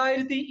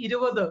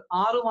 2020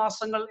 6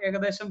 മാസങ്ങൾ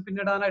ഏകദേശം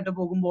പിന്നിടാനായിട്ട്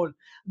പോകുമ്പോൾ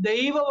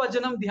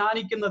ദൈവവചനം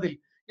ധ്യാനിക്കുന്നതിൽ,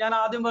 ഞാൻ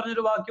ആദ്യം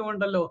പറഞ്ഞൊരു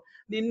വാക്യമുണ്ടല്ലോ,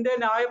 നിന്റെ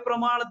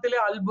ന്യായപ്രമാണത്തിലെ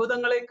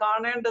അത്ഭുതങ്ങളെ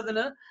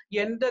കാണേണ്ടതിന്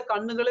എന്റെ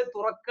കണ്ണുകളെ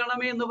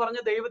തുറക്കണമേ എന്ന്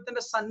പറഞ്ഞ്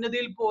ദൈവത്തിന്റെ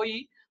സന്നിധിയിൽ പോയി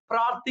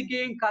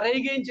പ്രാർത്ഥിക്കുകയും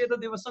കരയുകയും ചെയ്ത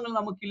ദിവസങ്ങൾ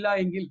നമുക്കില്ല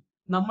എങ്കിൽ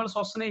നമ്മൾ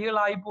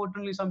സ്വസ്നേഹികളായി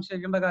പോയിട്ടുണ്ടെങ്കിൽ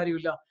സംശയിക്കേണ്ട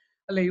കാര്യമില്ല.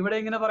 അല്ലെ, ഇവിടെ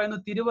ഇങ്ങനെ പറയുന്നു,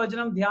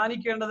 തിരുവചനം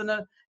ധ്യാനിക്കേണ്ടതിന്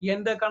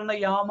എന്റെ കണ്ണ്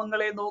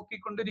യാമങ്ങളെ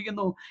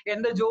നോക്കിക്കൊണ്ടിരിക്കുന്നു.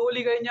 എന്റെ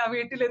ജോലി കഴിഞ്ഞ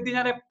വീട്ടിലെത്തി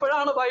ഞാൻ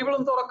എപ്പോഴാണ്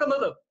ബൈബിളും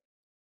തുറക്കുന്നത്?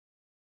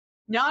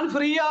 ഞാൻ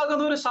ഫ്രീ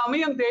ആകുന്ന ഒരു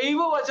സമയം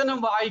ദൈവവചനം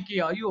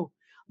വായിക്കുക. അയ്യോ,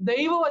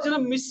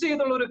 ദൈവവചനം മിസ്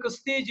ചെയ്തുള്ള ഒരു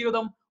ക്രിസ്തീയ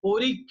ജീവിതം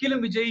ഒരിക്കലും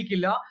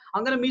വിജയിക്കില്ല.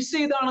 അങ്ങനെ മിസ്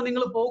ചെയ്താണ്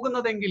നിങ്ങൾ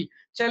പോകുന്നതെങ്കിൽ,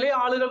 ചില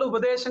ആളുകളുടെ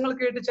ഉപദേശങ്ങൾ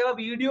കേട്ട്, ചില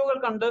വീഡിയോകൾ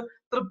കണ്ട്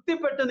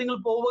തൃപ്തിപ്പെട്ട് നിങ്ങൾ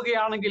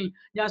പോവുകയാണെങ്കിൽ,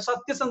 ഞാൻ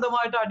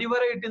സത്യസന്ധമായിട്ട്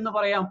അടിവരയിട്ടെന്ന്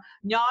പറയാം,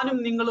 ഞാനും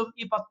നിങ്ങളും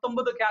ഈ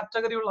 19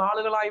 കാറ്റഗറിയുള്ള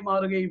ആളുകളായി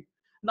മാറുകയും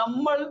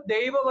നമ്മൾ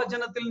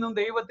ദൈവവചനത്തിൽ നിന്നും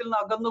ദൈവത്തിൽ നിന്ന്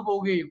അകന്നു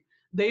പോവുകയും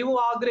ദൈവം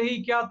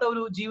ആഗ്രഹിക്കാത്ത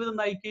ഒരു ജീവിതം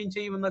നയിക്കുകയും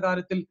ചെയ്യുമെന്ന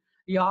കാര്യത്തിൽ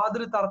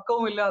യാതൊരു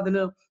തർക്കവുമില്ല.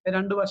 അതിന്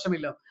രണ്ടു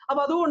വശമില്ല.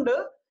 അപ്പൊ അതുകൊണ്ട്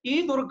ഈ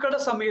ദുർഘട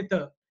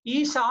സമയത്ത് ഈ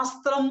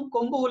ശാസ്ത്രം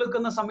കൊമ്പ്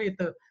കുലുക്കുന്ന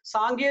സമയത്ത്,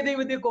 സാങ്കേതിക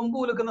വിദ്യ കൊമ്പ്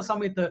കുലുക്കുന്ന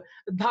സമയത്ത്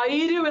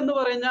ധൈര്യം എന്ന്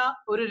പറഞ്ഞ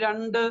ഒരു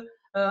രണ്ട്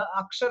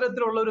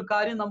അക്ഷരത്തിലുള്ള ഒരു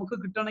കാര്യം നമുക്ക്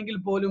കിട്ടണമെങ്കിൽ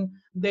പോലും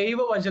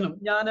ദൈവവചനം,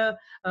 ഞാൻ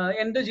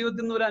എന്റെ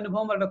ജീവിതത്തിൽ നിന്ന് ഒരു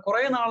അനുഭവം പറയട്ടെ.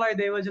 കുറെ നാളായി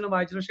ദൈവവചനം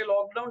വായിച്ചു. പക്ഷെ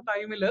ലോക്ക്ഡൌൺ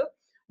ടൈമില്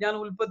ഞാൻ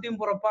ഉൽപ്പത്തിയും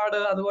പുറപ്പാട്,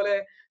 അതുപോലെ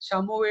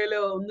ശമൂവേല്,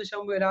 1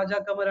 ശമൂവേൽ,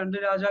 രാജാക്കന്മാർ,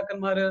 2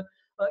 രാജാക്കന്മാര്,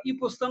 ഈ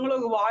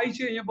പുസ്തകങ്ങളൊക്കെ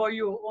വായിച്ചു കഴിഞ്ഞപ്പോ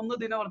അയ്യോ, 1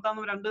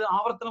 ദിനവൃത്താന്തം, 2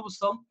 ആവർത്തന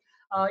പുസ്തകം,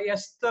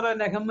 എസ്തർ,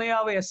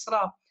 നെഹമ്യാവ്, എസ്ര,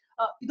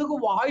 ഇതൊക്കെ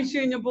വായിച്ചു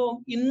കഴിഞ്ഞപ്പോ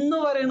ഇന്ന്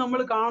വരെ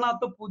നമ്മൾ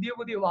കാണാത്ത പുതിയ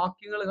പുതിയ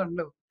വാക്യങ്ങൾ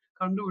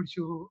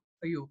കണ്ടുപിടിച്ചു.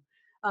 അയ്യോ,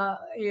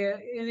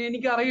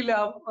 എനിക്കറിയില്ല.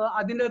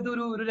 അതിൻ്റെ അകത്ത്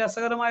ഒരു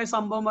രസകരമായ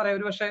സംഭവം പറയാം.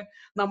 ഒരു പക്ഷെ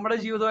നമ്മുടെ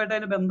ജീവിതമായിട്ട്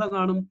അതിന് ബന്ധം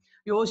കാണും.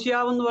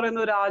 യോശിയാവ് എന്ന്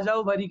പറയുന്ന ഒരു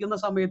രാജാവ് ഭരിക്കുന്ന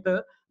സമയത്ത്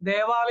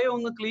ദേവാലയം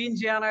ഒന്ന് ക്ലീൻ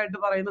ചെയ്യാനായിട്ട്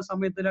പറയുന്ന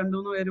സമയത്ത്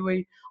 2-3 പേര്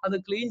പോയി അത്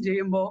ക്ലീൻ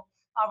ചെയ്യുമ്പോൾ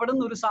അവിടെ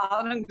നിന്ന് ഒരു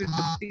സാധനം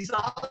കിട്ടും. ഈ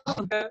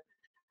സാധനം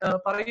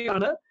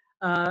പറയുകയാണ്,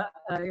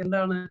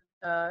 എന്താണ്,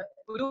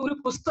 ഒരു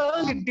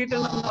പുസ്തകം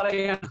കിട്ടിയിട്ടുണ്ടെന്ന്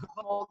പറയുകയാണ്.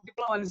 അപ്പൊ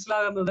നോക്കിയപ്പോൾ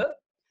മനസ്സിലാകുന്നത്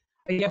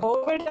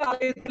യഹോവയുടെ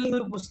ആലയത്തിൽ നിന്ന്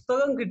ഒരു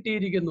പുസ്തകം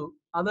കിട്ടിയിരിക്കുന്നു.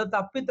 അത്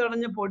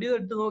തപ്പിത്തടഞ്ഞ് പൊടി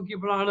തൊട്ട്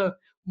നോക്കിയപ്പോഴാണ്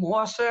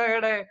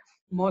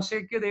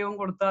മോശയ്ക്ക് ദൈവം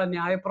കൊടുത്ത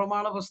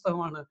ന്യായപ്രമാണ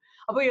പുസ്തകമാണ്.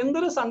 അപ്പൊ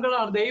എന്തൊരു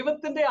സങ്കടമാണ്.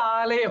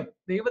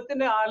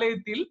 ദൈവത്തിന്റെ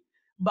ആലയത്തിൽ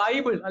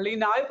ബൈബിൾ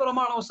അല്ലെങ്കിൽ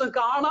ന്യായപ്രമാണ പുസ്തകം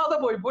കാണാതെ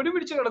പോയി, പൊടി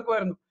പിടിച്ച്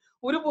കിടക്കുമായിരുന്നു.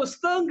 ഒരു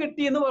പുസ്തകം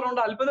കിട്ടി എന്ന്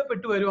പറഞ്ഞുകൊണ്ട്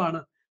അത്ഭുതപ്പെട്ടു വരുവാണ്.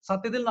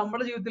 സത്യത്തിൽ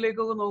നമ്മുടെ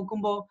ജീവിതത്തിലേക്കൊക്കെ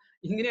നോക്കുമ്പോൾ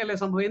ഇങ്ങനെയല്ലേ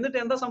സംഭവം. എന്നിട്ട്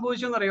എന്താ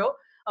സംഭവിച്ചെന്നറിയോ?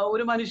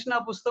 ഒരു മനുഷ്യൻ ആ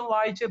പുസ്തകം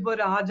വായിച്ചപ്പോ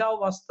രാജാവ്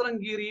വസ്ത്രം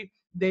കീറി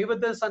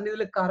ദൈവത്തിന്റെ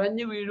സന്നിധിയിൽ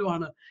കരഞ്ഞു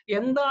വീഴുവാണ്.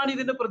 എന്താണ്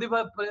ഇതിന്റെ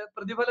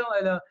പ്രതിഫലം,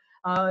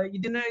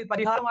 ഇതിന്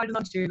പരിഹാരമായിട്ട്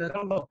നാം ചെയ്യുന്നത്?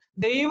 കണ്ടോ,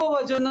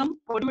 ദൈവവചനം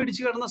പൊടി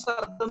പിടിച്ചു കിടന്ന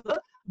സ്ഥലത്ത് നിന്ന്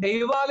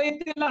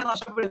ദൈവാലയത്തിലാണ്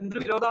നഷ്ടപ്പെടുന്നത്.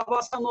 എന്തൊരു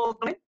വിരോധാഭാസം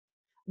നോക്കണേ.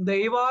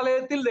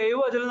 ദൈവാലയത്തിൽ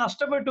ദൈവവചനം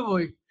നഷ്ടപ്പെട്ടു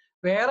പോയി.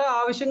 വേറെ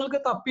ആവശ്യങ്ങൾക്ക്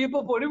തപ്പിയപ്പോ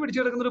പൊടി പിടിച്ചു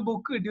കിടക്കുന്ന ഒരു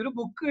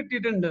ബുക്ക്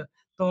കിട്ടിയിട്ടുണ്ട്.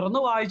 തുറന്ന്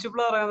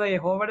വായിച്ചപ്പോൾ അറിയാവുന്ന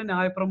യഹോവയുടെ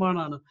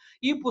ന്യായപ്രമാണാണ്.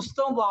 ഈ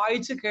പുസ്തകം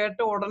വായിച്ച് കേട്ട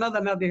ഉടനെ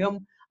തന്നെ അദ്ദേഹം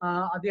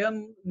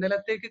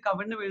നിലത്തേക്ക്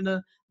കവിണ്ണു വീണ്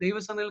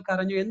ദൈവസന്നിധിയിൽ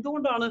കരഞ്ഞു.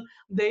 എന്തുകൊണ്ടാണ്?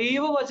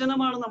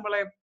 ദൈവവചനമാണ്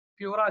നമ്മളെ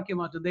പ്യൂറാക്കി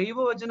മാറ്റുന്നത്.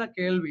 ദൈവവചന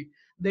കേൾവി,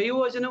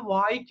 ദൈവവചനം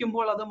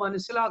വായിക്കുമ്പോൾ, അത്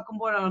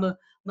മനസ്സിലാക്കുമ്പോഴാണ്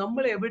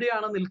നമ്മൾ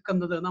എവിടെയാണ്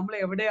നിൽക്കുന്നത്, നമ്മൾ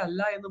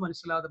എവിടെയല്ല എന്ന്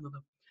മനസ്സിലാകുന്നത്.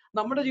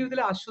 നമ്മുടെ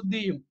ജീവിതത്തിലെ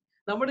അശുദ്ധിയും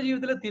നമ്മുടെ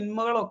ജീവിതത്തിലെ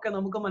തിന്മകളൊക്കെ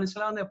നമുക്ക്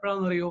മനസ്സിലാകുന്ന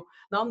എപ്പോഴാണെന്ന് അറിയോ?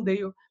 നാം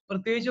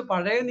പ്രത്യേകിച്ച്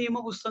പഴയ നിയമ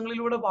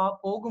പുസ്തകങ്ങളിലൂടെ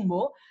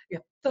പോകുമ്പോൾ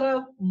എത്ര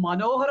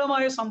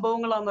മനോഹരമായ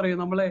സംഭവങ്ങളാണെന്നറിയോ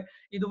നമ്മളെ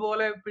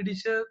ഇതുപോലെ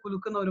പിടിച്ച്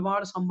കുലുക്കുന്ന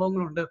ഒരുപാട്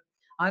സംഭവങ്ങളുണ്ട്.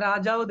 ആ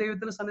രാജാവ്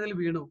ദൈവത്തിന്റെ സന്നിധിയിൽ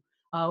വീണു,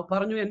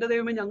 പറഞ്ഞു, എന്റെ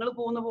ദൈവമേ, ഞങ്ങൾ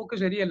പോകുന്ന പോക്ക്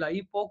ശരിയല്ല,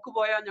 ഈ പോക്ക്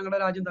പോയാൽ ഞങ്ങളുടെ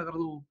രാജ്യം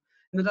തകർന്നു പോകും.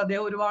 എന്നിട്ട്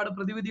അദ്ദേഹം ഒരുപാട്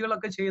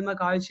പ്രതിവിധികളൊക്കെ ചെയ്യുന്ന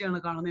കാഴ്ചയാണ്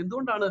കാണുന്നത്.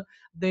 എന്തുകൊണ്ടാണ്?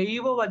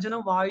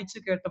 ദൈവവചനം വായിച്ചു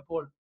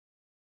കേട്ടപ്പോൾ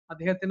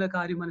അദ്ദേഹത്തിന്റെ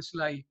കാര്യം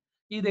മനസ്സിലായി.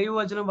 ഈ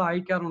ദൈവവചനം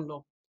വായിക്കാറുണ്ടോ?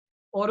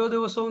 ഓരോ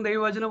ദിവസവും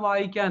ദൈവവചനം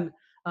വായിക്കാൻ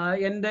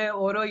എന്റെ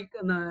ഓരോ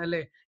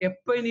അല്ലെ,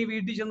 എപ്പോ ഇനി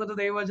വീട്ടിൽ ചെന്നിട്ട്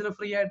ദൈവവചനം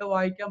ഫ്രീ ആയിട്ട്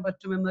വായിക്കാൻ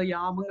പറ്റുമെന്ന്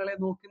യാമങ്ങളെ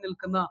നോക്കി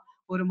നിൽക്കുന്ന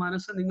ഒരു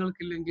മനസ്സ്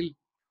നിങ്ങൾക്കില്ലെങ്കിൽ,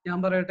 ഞാൻ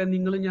പറയട്ടെ,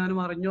 നിങ്ങളും ഞാനും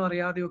അറിഞ്ഞോ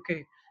അറിയാതെയൊക്കെ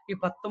ഈ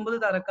 19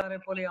 തരക്കാരെ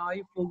പോലെ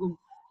ആയി പോകും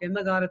എന്ന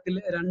കാര്യത്തിൽ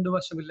 2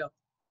 വശമില്ല.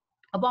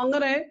 അപ്പൊ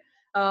അങ്ങനെ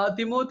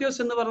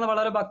തിമോത്തിയോസ് എന്ന് പറഞ്ഞ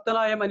വളരെ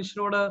ഭക്തനായ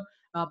മനുഷ്യനോട്,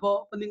 അപ്പോ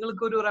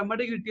നിങ്ങൾക്ക് ഒരു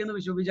റെമഡി കിട്ടിയെന്ന്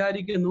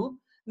വിചാരിക്കുന്നു.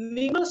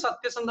 നിങ്ങൾ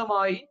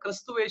സത്യസന്ധമായി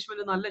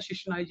ക്രിസ്തുയേശുവിന് നല്ല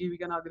ശിഷ്യനായി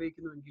ജീവിക്കാൻ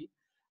ആഗ്രഹിക്കുന്നുവെങ്കിൽ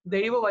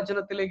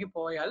ദൈവവചനത്തിലേക്ക്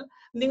പോയാൽ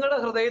നിങ്ങളുടെ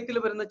ഹൃദയത്തിൽ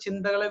വരുന്ന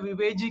ചിന്തകളെ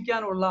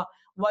വിവേചിക്കാനുള്ള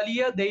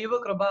വലിയ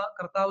ദൈവകൃപ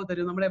കർത്താവ്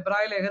തരും. നമ്മുടെ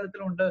എബ്രായ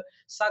ലേഖനത്തിലുണ്ട്,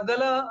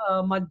 സകല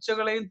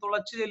മജ്ജകളെയും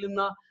തുളച്ചു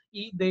ചെല്ലുന്ന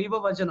ഈ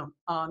ദൈവവചനം,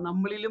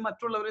 നമ്മളിലും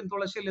മറ്റുള്ളവരെയും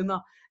തുളച്ചു ചെല്ലുന്ന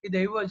ഈ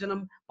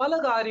ദൈവവചനം പല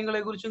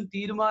കാര്യങ്ങളെ കുറിച്ചും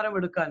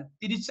തീരുമാനമെടുക്കാൻ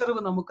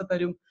തിരിച്ചറിവ് നമുക്ക്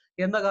തരും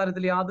എന്ന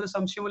കാര്യത്തിൽ യാതൊരു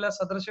സംശയമില്ല.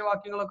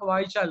 സദൃശവാക്യങ്ങളൊക്കെ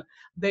വായിച്ചാൽ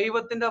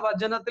ദൈവത്തിന്റെ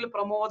വചനത്തിൽ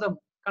പ്രമോദം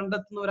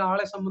കണ്ടെത്തുന്ന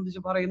ഒരാളെ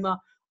സംബന്ധിച്ച് പറയുന്ന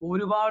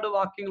ഒരുപാട്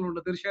വാക്യങ്ങളുണ്ട്.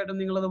 തീർച്ചയായിട്ടും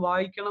നിങ്ങളത്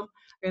വായിക്കണം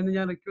എന്ന്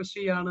ഞാൻ റിക്വസ്റ്റ്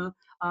ചെയ്യാണ്.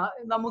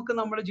 നമുക്ക്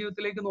നമ്മുടെ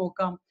ജീവിതത്തിലേക്ക്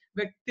നോക്കാം.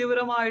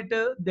 വ്യക്തിപരമായിട്ട്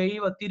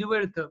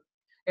തിരുവെഴുത്ത്,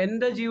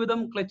 എന്റെ ജീവിതം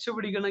ക്ലച്ച്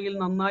പിടിക്കണമെങ്കിൽ,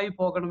 നന്നായി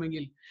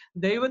പോകണമെങ്കിൽ,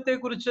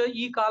 ദൈവത്തെക്കുറിച്ച്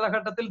ഈ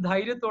കാലഘട്ടത്തിൽ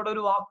ധൈര്യത്തോടെ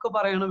ഒരു വാക്ക്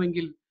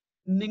പറയണമെങ്കിൽ,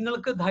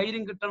 നിങ്ങൾക്ക്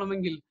ധൈര്യം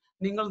കിട്ടണമെങ്കിൽ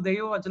നിങ്ങൾ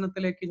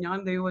ഞാൻ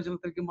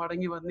ദൈവവചനത്തിലേക്ക്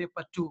മടങ്ങി വന്നേ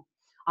പറ്റൂ.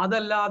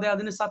 അതല്ലാതെ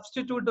അതിന്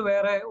സബ്സ്റ്റിറ്റ്യൂട്ട്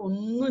വേറെ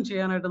ഒന്നും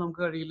ചെയ്യാനായിട്ട്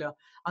നമുക്ക് കഴിയില്ല.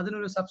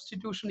 അതിനൊരു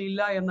സബ്സ്റ്റിറ്റ്യൂഷൻ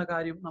ഇല്ല എന്ന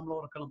കാര്യം നമ്മൾ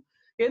ഓർക്കണം.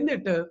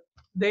 എന്നിട്ട്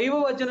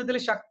ദൈവവചനത്തിൽ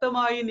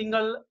ശക്തമായി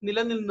നിങ്ങൾ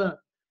നിലനിന്ന്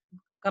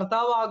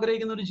കർത്താവ്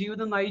ആഗ്രഹിക്കുന്ന ഒരു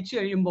ജീവിതം നയിച്ചു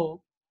കഴിയുമ്പോൾ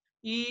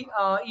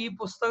ഈ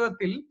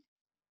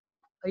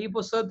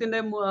പുസ്തകത്തിന്റെ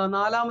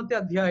 4-ാമത്തെ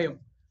അധ്യായം,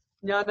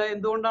 ഞാൻ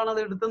എന്തുകൊണ്ടാണ്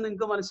അത് എടുത്തെന്ന്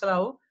നിങ്ങൾക്ക്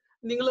മനസ്സിലാവും.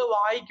 നിങ്ങൾ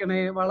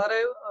വായിക്കണേ. വളരെ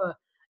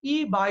ഈ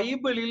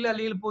ബൈബിളിൽ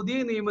അല്ലെങ്കിൽ പുതിയ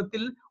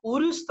നിയമത്തിൽ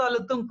ഒരു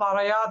സ്ഥലത്തും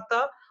പറയാത്ത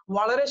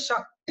വളരെ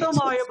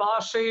ശക്തമായ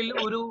ഭാഷയിൽ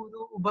ഒരു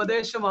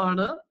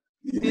ഉപദേശമാണ്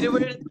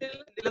തിരുവെഴുത്തിൽ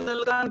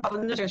നിലനിൽക്കാൻ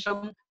പറഞ്ഞ ശേഷം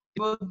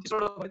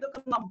ഇതൊക്കെ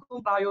നമുക്കും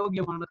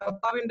പ്രായോഗികമാണ്.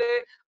 കർത്താവിന്റെ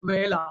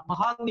വേല,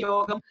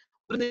 മഹാനിയോഗം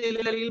ഒരു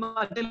നിലയിൽ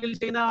മറ്റൊരു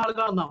ചെയ്യുന്ന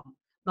ആളുകളാണ് നാം.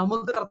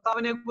 നമുക്ക്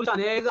കർത്താവിനെ കുറിച്ച്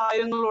അനേക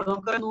ആയിരങ്ങളോട്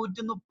നമുക്കറിയാം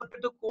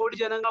 138 കോടി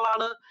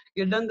ജനങ്ങളാണ്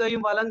ഇടം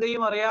കൈയും വലം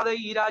കൈയും അറിയാതെ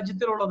ഈ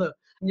രാജ്യത്തിലുള്ളത്.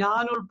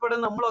 ഞാൻ ഉൾപ്പെടെ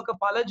നമ്മളൊക്കെ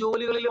പല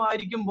ജോലികളിലും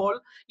ആയിരിക്കുമ്പോൾ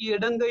ഈ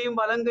ഇടം കൈയും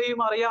വലം കൈയും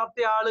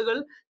അറിയാത്ത ആളുകൾ,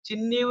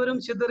 ചിന്നിയവരും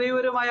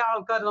ചിതറിയവരുമായ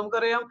ആൾക്കാർ.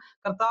 നമുക്കറിയാം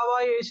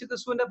കർത്താവായ യേശു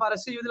ക്രിസ്തുവിന്റെ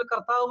പരസ്യ ജീവിതത്തിൽ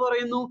കർത്താവ്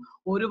പറയുന്നു,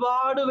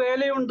 ഒരുപാട്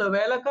വേലയുണ്ട്,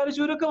 വേലക്കാർ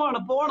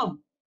ചുരുക്കമാണ്, പോണം.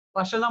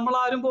 പക്ഷെ നമ്മൾ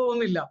ആരും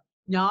പോകുന്നില്ല.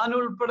 ഞാൻ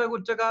ഉൾപ്പെടെ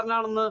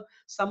കുറ്റക്കാരനാണെന്ന്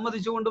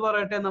സമ്മതിച്ചുകൊണ്ട്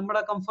പറയട്ടെ,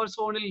 നമ്മുടെ കംഫർട്ട്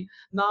സോണിൽ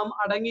നാം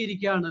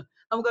അടങ്ങിയിരിക്കുകയാണ്.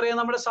 നമുക്കറിയാം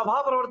നമ്മുടെ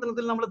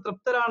സഭാപ്രവർത്തനത്തിൽ നമ്മൾ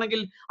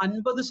തൃപ്തരാണെങ്കിൽ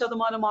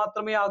 50%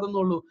 മാത്രമേ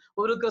ആകുന്നുള്ളൂ.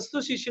 ഒരു ക്രിസ്തു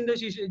ശിഷ്യന്റെ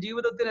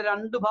ജീവിതത്തിന്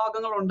 2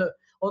 ഭാഗങ്ങളുണ്ട്.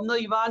 ഒന്ന്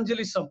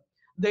ഇവാഞ്ചലിസം,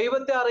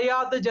 ദൈവത്തെ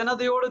അറിയാത്ത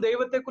ജനതയോട്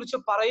ദൈവത്തെക്കുറിച്ച്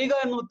പറയുക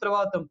എന്ന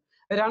ഉത്തരവാദിത്വം.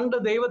 2,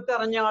 ദൈവത്തെ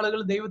അറിഞ്ഞ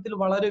ആളുകൾ ദൈവത്തിൽ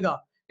വളരുക,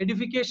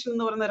 എഡിഫിക്കേഷൻ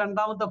എന്ന് പറയുന്ന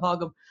 2ാമത്തെ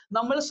ഭാഗം.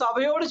 നമ്മൾ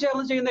സഭയോട്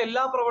ചേർന്ന് ചെയ്യുന്ന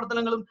എല്ലാ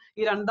പ്രവർത്തനങ്ങളും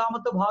ഈ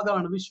 2ാമത്തെ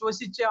ഭാഗമാണ്,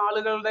 വിശ്വസിച്ച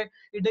ആളുകളുടെ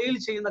ഇടയിൽ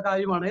ചെയ്യുന്ന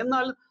കാര്യമാണ്.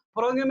 എന്നാൽ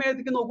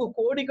പുറമേക്ക് നോക്കൂ,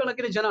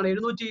 കോടിക്കണക്കിന് ജനമാണ്,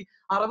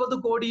 760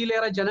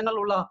 കോടിയിലേറെ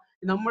ജനങ്ങളുള്ള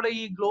നമ്മുടെ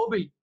ഈ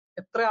ഗ്ലോബിൽ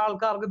എത്ര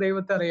ആൾക്കാർക്ക്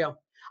ദൈവത്തെ അറിയാം?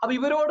 അപ്പൊ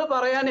ഇവരോട്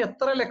പറയാൻ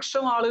എത്ര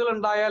ലക്ഷം ആളുകൾ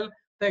ഉണ്ടായാൽ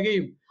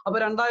തികയും? അപ്പൊ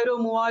 2000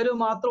 3000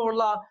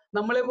 മാത്രമുള്ള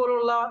നമ്മളെ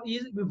പോലുള്ള ഈ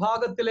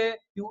വിഭാഗത്തിലെ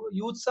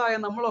യൂത്ത്സായ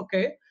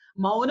നമ്മളൊക്കെ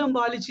മൗനം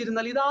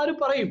പാലിച്ചിരുന്നാൽ ഇതാര്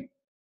പറയും?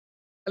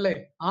 അല്ലെ?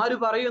 ആര്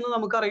പറയുമെന്ന്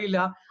നമുക്കറിയില്ല.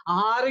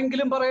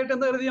 ആരെങ്കിലും പറയട്ടെ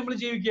എന്ന് കരുതി നമ്മൾ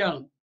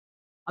ജീവിക്കുകയാണ്.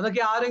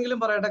 അതൊക്കെ ആരെങ്കിലും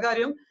പറയട്ടെ.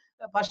 കാര്യം,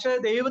 പക്ഷെ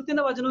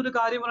ദൈവത്തിന്റെ വചനം ഒരു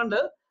കാര്യം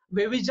പറയുന്നുണ്ട്,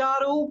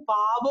 വ്യഭിചാരവും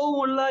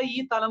പാപവുമുള്ള ഈ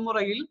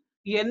തലമുറയിൽ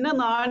എന്നെ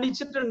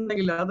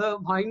നാണിച്ചിട്ടുണ്ടെങ്കിൽ അത്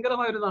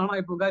ഭയങ്കരമായ ഒരു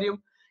നാണമായിപ്പോ. കാര്യം,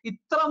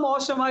 ഇത്ര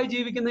മോശമായി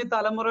ജീവിക്കുന്ന ഈ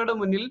തലമുറയുടെ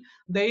മുന്നിൽ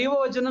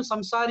ദൈവവചനം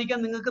സംസാരിക്കാൻ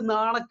നിങ്ങൾക്ക്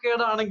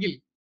നാണക്കേടാണെങ്കിൽ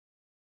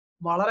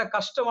വളരെ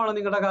കഷ്ടമാണ്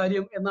നിങ്ങളുടെ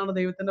കാര്യം എന്നാണ്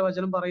ദൈവത്തിന്റെ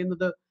വചനം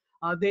പറയുന്നത്.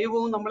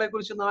 ദൈവവും നമ്മളെ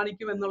കുറിച്ച്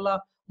നാണിക്കും എന്നുള്ള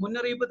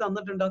മുന്നറിയിപ്പ്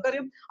തന്നിട്ടുണ്ട്.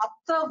 കാര്യം,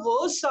 അത്ര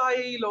വേഴ്സായ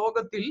ഈ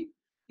ലോകത്തിൽ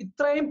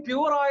ഇത്രയും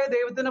പ്യൂറായ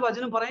ദൈവത്തിന്റെ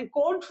വചനം പറയാൻ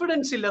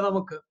കോൺഫിഡൻസ് ഇല്ല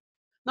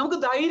നമുക്ക്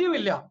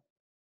ധൈര്യമില്ല.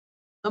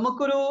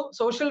 നമുക്കൊരു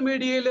സോഷ്യൽ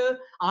മീഡിയയിൽ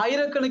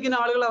ആയിരക്കണക്കിന്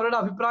ആളുകൾ അവരുടെ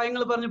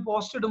അഭിപ്രായങ്ങൾ പറഞ്ഞ്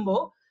പോസ്റ്റ്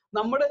ഇടുമ്പോൾ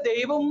നമ്മുടെ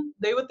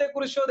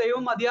ദൈവത്തെക്കുറിച്ചോ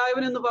ദൈവം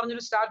മതിയായവൻ എന്ന്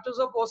പറഞ്ഞൊരു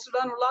സ്റ്റാറ്റസോ പോസ്റ്റ്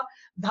ഇടാനുള്ള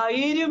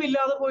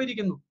ധൈര്യമില്ലാതെ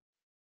പോയിരിക്കുന്നു.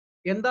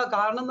 എന്താ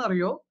കാരണം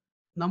എന്നറിയോ?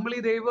 നമ്മൾ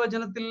ഈ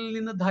ദൈവവചനത്തിൽ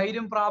നിന്ന്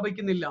ധൈര്യം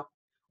പ്രാപിക്കുന്നില്ല.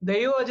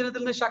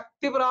 ദൈവവചനത്തിൽ നിന്ന്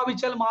ശക്തി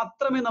പ്രാപിച്ചാൽ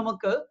മാത്രമേ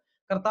നമുക്ക്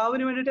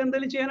കർത്താവിന് വേണ്ടിയിട്ട്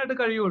എന്തെങ്കിലും ചെയ്യാനായിട്ട്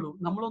കഴിയുള്ളൂ.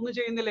 നമ്മളൊന്നും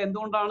ചെയ്യുന്നില്ല.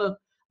 എന്തുകൊണ്ടാണ്?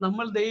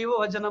 നമ്മൾ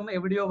ദൈവവചനം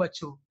എവിടെയോ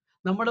വച്ചു.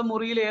 നമ്മുടെ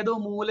മുറിയിൽ ഏതോ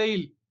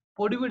മൂലയിൽ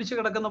പൊടി പിടിച്ച്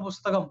കിടക്കുന്ന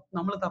പുസ്തകം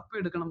നമ്മൾ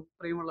തപ്പിയെടുക്കണം.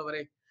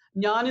 പ്രിയമുള്ളവരെ,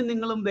 ഞാനും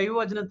നിങ്ങളും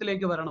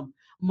ദൈവവചനത്തിലേക്ക് വരണം.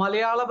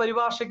 മലയാള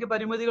പരിഭാഷയ്ക്ക്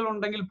പരിമിതികൾ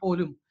ഉണ്ടെങ്കിൽ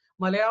പോലും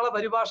മലയാള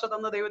പരിഭാഷ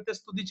തന്ന ദൈവത്തെ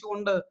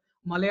സ്തുതിച്ചുകൊണ്ട്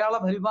മലയാള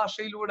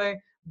പരിഭാഷയിലൂടെ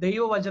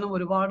ദൈവവചനം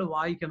ഒരുപാട്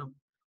വായിക്കണം,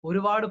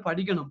 ഒരുപാട്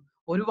പഠിക്കണം,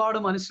 ഒരുപാട്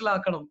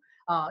മനസ്സിലാക്കണം.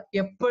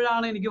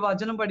 എപ്പോഴാണ് എനിക്ക്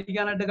വചനം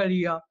പഠിക്കാനായിട്ട്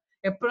കഴിയുക?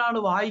 എപ്പോഴാണ്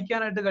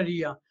വായിക്കാനായിട്ട്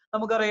കഴിയുക?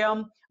 നമുക്കറിയാം,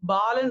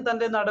 ബാലൻ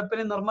തന്റെ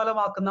നടപ്പിനെ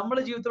നിർമ്മലമാക്കും.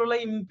 നമ്മുടെ ജീവിതത്തിലുള്ള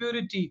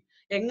ഇംപ്യൂരിറ്റി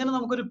എങ്ങനെ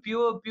നമുക്കൊരു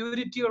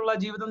പ്യൂരിറ്റി ഉള്ള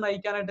ജീവിതം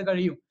നയിക്കാനായിട്ട്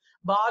കഴിയും?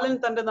 ബാലൻ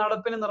തന്റെ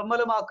നടപ്പിനെ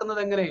നിർമ്മലമാക്കുന്നത്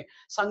എങ്ങനെ?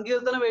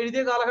 സങ്കീർത്തനം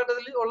എഴുതിയ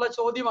കാലഘട്ടത്തിൽ ഉള്ള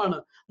ചോദ്യമാണ്.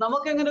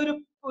 നമുക്ക് എങ്ങനെ ഒരു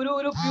ഒരു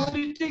ഒരു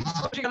പ്യൂരിറ്റി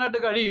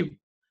സൂക്ഷിക്കാനായിട്ട് കഴിയും?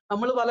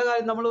 നമ്മൾ പല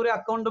കാര്യം, നമ്മൾ ഒരു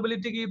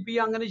അക്കൗണ്ടബിലിറ്റി കീപ്പ്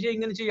ചെയ്യുക, അങ്ങനെ ചെയ്യുക,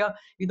 ഇങ്ങനെ ചെയ്യുക.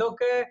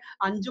 ഇതൊക്കെ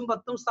 5ഉം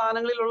 10ഉം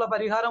സ്ഥാനങ്ങളിലുള്ള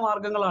പരിഹാര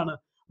മാർഗങ്ങളാണ്.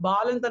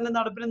 ബാലൻ തന്നെ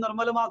നടപ്പിനെ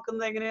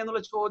നിർമ്മലമാക്കുന്നത്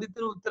എങ്ങനെയെന്നുള്ള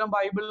ചോദ്യത്തിന് ഉത്തരം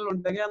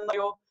ബൈബിളിലുണ്ട്.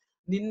 എങ്ങനെയാണെന്നറിയോ?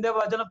 നിന്റെ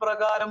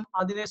വചനപ്രകാരം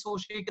അതിനെ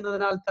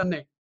സൂക്ഷിക്കുന്നതിനാൽ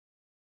തന്നെ.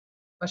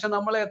 പക്ഷെ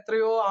നമ്മൾ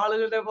എത്രയോ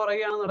ആളുകളുടെ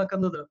പുറകെയാണ്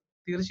നടക്കുന്നത്.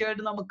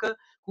 തീർച്ചയായിട്ടും നമുക്ക്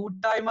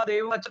കൂട്ടായ്മ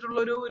ദൈവം വച്ചിട്ടുള്ള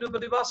ഒരു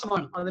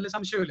പ്രതിഭാസമാണ്, അതിൽ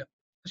സംശയമില്ല.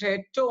 പക്ഷെ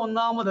ഏറ്റവും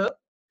ഒന്നാമത്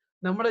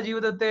നമ്മുടെ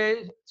ജീവിതത്തെ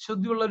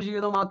ശുദ്ധിയുള്ള ഒരു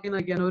ജീവിതമാക്കി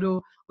നയിക്കാൻ,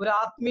 ഒരു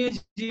ആത്മീയ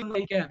ജീവിതം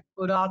നയിക്കാൻ,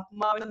 ഒരു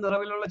ആത്മാവിന്റെ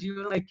നിറവിലുള്ള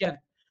ജീവിതം നയിക്കാൻ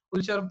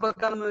ഒരു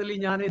ചെറുപ്പക്കാരൻ എന്ന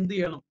നിലയിൽ ഞാൻ എന്ത്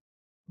ചെയ്യണം?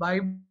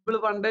 ബൈബിള്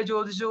പണ്ടേ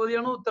ചോദിച്ച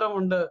ചോദ്യമാണ്,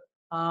 ഉത്തരമുണ്ട്.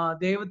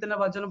 ദൈവത്തിന്റെ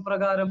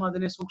വചനപ്രകാരം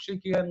അതിനെ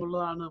സൂക്ഷിക്കുക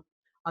എന്നുള്ളതാണ്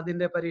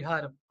അതിന്റെ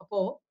പരിഹാരം. അപ്പോ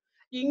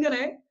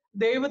ഇങ്ങനെ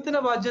ദൈവത്തിന്റെ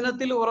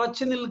വചനത്തിൽ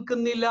ഉറച്ചു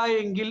നിൽക്കുന്നില്ല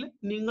എങ്കിൽ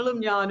നിങ്ങളും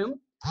ഞാനും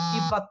ഈ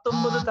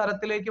 19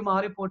 തരത്തിലേക്ക്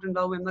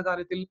മാറിപ്പോയിട്ടുണ്ടാവും എന്ന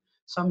കാര്യത്തിൽ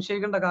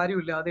സംശയിക്കേണ്ട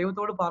കാര്യമില്ല.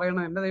 ദൈവത്തോട്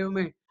പറയണം, എന്റെ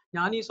ദൈവമേ,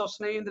 ഞാൻ ഈ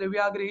സ്വസ്നയും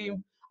ദ്രവ്യാഗ്രഹിയും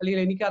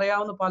അല്ലെങ്കിൽ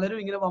എനിക്കറിയാവുന്ന പലരും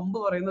ഇങ്ങനെ വമ്പ്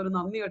പറയുന്നവരും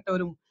നന്ദി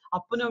കെട്ടവരും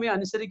അപ്പനും അമ്മയും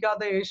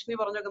അനുസരിക്കാതെ ഏഷ്ണി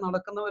പറഞ്ഞൊക്കെ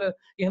നടക്കുന്നവര്,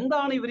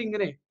 എന്താണ്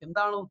ഇവരിങ്ങനെ?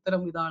 എന്താണ്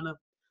ഉത്തരം? ഇതാണ്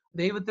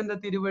ദൈവത്തിന്റെ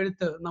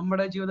തിരുവെഴുത്ത്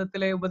നമ്മുടെ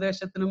ജീവിതത്തിലെ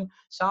ഉപദേശത്തിനും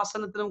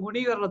ശാസനത്തിനും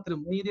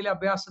ഗുണീകരണത്തിനും നീതിയിലെ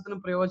അഭ്യാസത്തിനും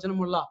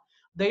പ്രയോജനമുള്ള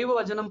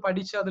ദൈവവചനം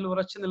പഠിച്ച് അതിൽ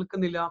ഉറച്ചു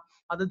നിൽക്കുന്നില്ല,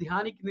 അത്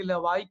ധ്യാനിക്കുന്നില്ല,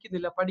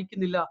 വായിക്കുന്നില്ല,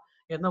 പഠിക്കുന്നില്ല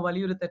എന്ന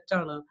വലിയൊരു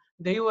തെറ്റാണ്.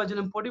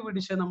 ദൈവവചനം പൊടി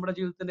പിടിച്ച് നമ്മുടെ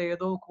ജീവിതത്തിന്റെ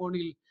ഏതോ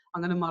കോണിൽ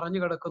അങ്ങനെ മറഞ്ഞു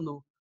കിടക്കുന്നു.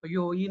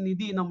 അയ്യോ, ഈ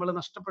നിധി നമ്മൾ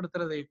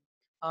നഷ്ടപ്പെടുത്തരുതേ.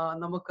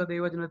 നമുക്ക്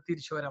ദൈവവചനത്തെ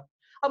തിരിച്ചു വരാം.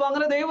 അപ്പൊ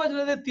അങ്ങനെ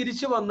ദൈവവചനത്തെ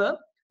തിരിച്ചു വന്ന്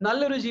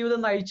നല്ലൊരു ജീവിതം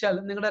നയിച്ചാൽ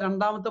നിങ്ങളുടെ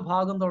 2ാമത്തെ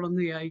ഭാഗം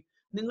തുടങ്ങുകയായി.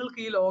 നിങ്ങൾക്ക്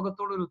ഈ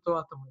ലോകത്തോട് ഒരു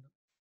ഉത്തരവാദിത്തമുണ്ട്.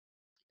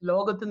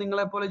 ലോകത്ത്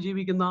നിങ്ങളെപ്പോലെ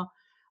ജീവിക്കുന്ന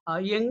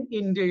യങ്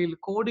ഇന്ത്യയിൽ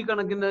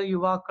കോടിക്കണക്കിന്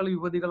യുവാക്കൾ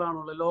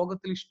യുവതികളാണുള്ളത്.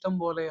 ലോകത്തിൽ ഇഷ്ടം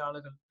പോലെ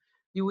ആളുകൾ,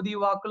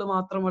 യുവാക്കൾ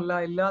മാത്രമല്ല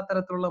എല്ലാ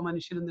തരത്തിലുള്ള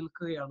മനുഷ്യരും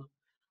നിൽക്കുകയാണ്.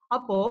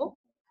 അപ്പോ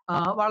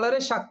വളരെ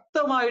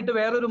ശക്തമായിട്ട്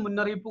വേറൊരു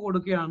മുന്നറിയിപ്പ്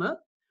കൊടുക്കുകയാണ്.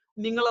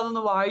 നിങ്ങൾ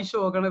അതൊന്ന് വായിച്ചു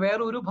നോക്കണം.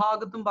 വേറെ ഒരു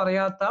ഭാഗത്തും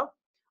പറയാത്ത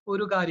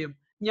ഒരു കാര്യം.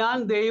 ഞാൻ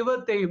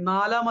ദൈവത്തെയും,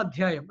 4-ാം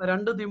അധ്യായം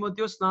 2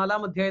 തിമോത്തിയോസ്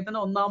 4-ാം അധ്യായത്തിന്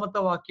 1-ാമത്തെ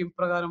വാക്യം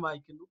പ്രകാരം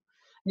വായിക്കുന്നു.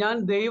 ഞാൻ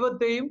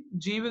ദൈവത്തെയും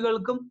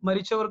ജീവികൾക്കും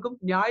മരിച്ചവർക്കും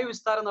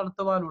ന്യായവിസ്താരം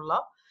നടത്തുവാനുള്ള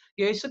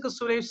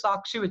യേശുക്രിസ്തുവിനെയും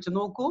സാക്ഷി വെച്ച്.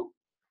 നോക്കൂ,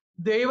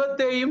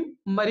 ദൈവത്തെയും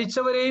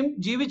മരിച്ചവരെയും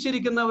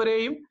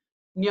ജീവിച്ചിരിക്കുന്നവരെയും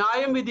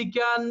ന്യായം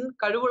വിധിക്കാൻ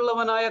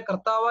കഴിവുള്ളവനായ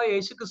കർത്താവായ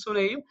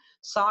യേശുക്രിസ്തുവിനെയും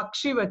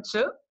സാക്ഷി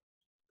വെച്ച്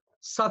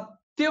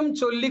സത്യം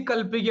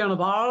ചൊല്ലിക്കൽപ്പിക്കുകയാണ്.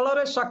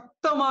 വളരെ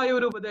ശക്തമായ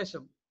ഒരു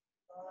ഉപദേശം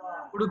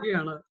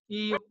കൊടുക്കുകയാണ്.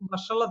 ഈ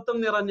വഷളത്വം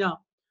നിറഞ്ഞ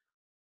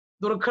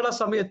ദുർഘട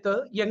സമയത്ത്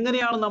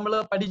എങ്ങനെയാണ് നമ്മൾ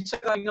പഠിച്ച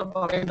കാര്യങ്ങൾ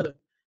പറയേണ്ടത്.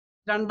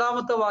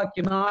 2-ാമത്തെ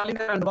വാക്യം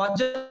 4-2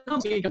 വചനം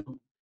ചെയ്യിക്കണം,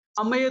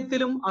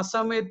 സമയത്തിലും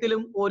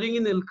അസമയത്തിലും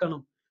ഒരുങ്ങി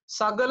നിൽക്കണം,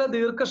 സകല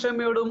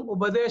ദീർഘക്ഷമയോടും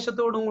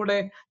ഉപദേശത്തോടും കൂടെ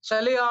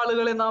ചില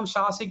ആളുകളെ നാം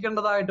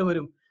ശാസിക്കേണ്ടതായിട്ട്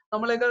വരും.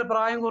 നമ്മളെക്കാൾ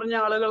പ്രായം കുറഞ്ഞ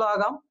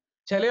ആളുകളാകാം.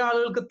 ചില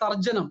ആളുകൾക്ക്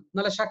തർജ്ജനം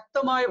നല്ല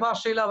ശക്തമായ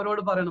ഭാഷയിൽ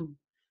അവരോട് പറയണം.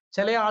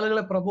 ചില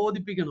ആളുകളെ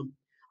പ്രബോധിപ്പിക്കണം.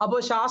 അപ്പോൾ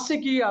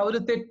ശാസിക്കുക, ഒരു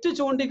തെറ്റ്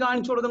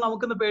ചൂണ്ടിക്കാണിച്ചു കൊടുക്കാൻ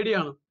നമുക്കിന്ന്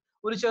പേടിയാണ്.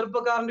 ഒരു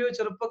ചെറുപ്പക്കാരന്റെയോ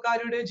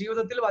ചെറുപ്പക്കാരിയുടെയോ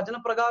ജീവിതത്തിൽ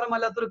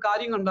വചനപ്രകാരമല്ലാത്തൊരു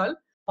കാര്യം കണ്ടാൽ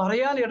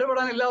പറയാൻ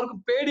ഇടപെടാൻ എല്ലാവർക്കും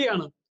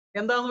പേടിയാണ്.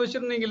 എന്താന്ന്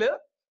വെച്ചിട്ടുണ്ടെങ്കിൽ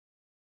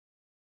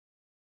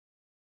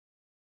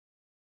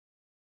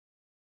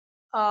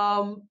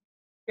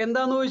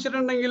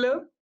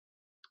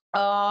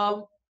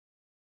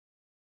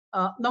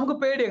നമുക്ക്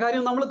പേടിയാണ്.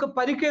 കാര്യം നമ്മൾക്ക്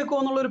പരിക്കേക്കോ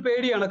എന്നുള്ളൊരു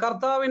പേടിയാണ്.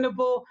 കർത്താവിന്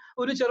ഇപ്പോ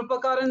ഒരു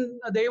ചെറുപ്പക്കാരൻ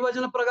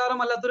ദൈവവചന പ്രകാരം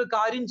അല്ലാത്തൊരു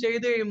കാര്യം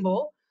ചെയ്ത് കഴിയുമ്പോ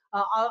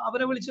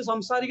അവരെ വിളിച്ച്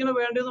സംസാരിക്കണോ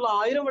വേണ്ടോ എന്നുള്ള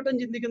 1000 വട്ടം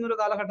ചിന്തിക്കുന്ന ഒരു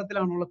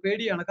കാലഘട്ടത്തിലാണുള്ള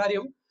പേടിയാണ്.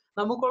 കാര്യം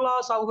നമുക്കുള്ള ആ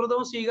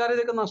സൗഹൃദവും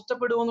സ്വീകാര്യതയൊക്കെ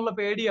നഷ്ടപ്പെടുമോ എന്നുള്ള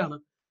പേടിയാണ്.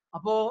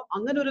 അപ്പോ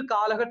അങ്ങനെ ഒരു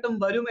കാലഘട്ടം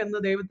വരും എന്ന്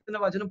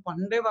ദൈവത്തിന്റെ വചനം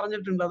പണ്ടേ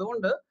പറഞ്ഞിട്ടുണ്ട്.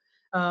 അതുകൊണ്ട്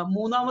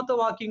 3-ാമത്തെ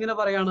വാക്യം ഇങ്ങനെ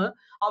പറയാണ്,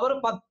 അവർ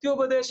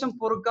പത്യോപദേശം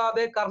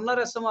പൊറുക്കാതെ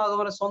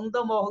കർണരസമാകുന്ന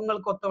സ്വന്തം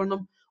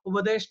മോഹങ്ങൾക്കൊത്തവണ്ണം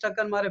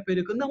ഉപദേഷ്ടാക്കന്മാരെ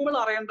പെരുക്കും. നമ്മൾ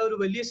അറിയേണ്ട ഒരു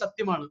വലിയ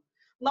സത്യമാണ്.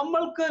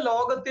 നമ്മൾക്ക്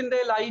ലോകത്തിന്റെ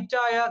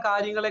ലൈറ്റായ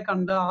കാര്യങ്ങളെ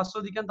കണ്ട്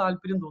ആസ്വദിക്കാൻ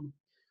താല്പര്യം തോന്നും.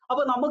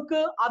 അപ്പൊ നമുക്ക്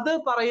അത്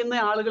പറയുന്ന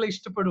ആളുകളെ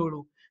ഇഷ്ടപ്പെടുകയുള്ളൂ.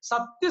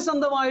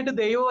 സത്യസന്ധമായിട്ട്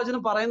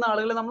ദൈവവചനം പറയുന്ന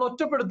ആളുകളെ നമ്മൾ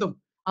ഒറ്റപ്പെടുത്തും.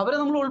 അവരെ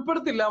നമ്മൾ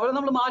ഉൾപ്പെടുത്തില്ല, അവരെ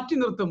നമ്മൾ മാറ്റി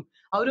നിർത്തും.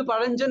 അവര്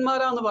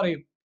പഴഞ്ചന്മാരാന്ന്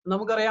പറയും.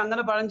 നമുക്കറിയാം,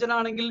 അങ്ങനെ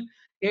പഴഞ്ചനാണെങ്കിൽ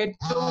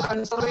ഏറ്റവും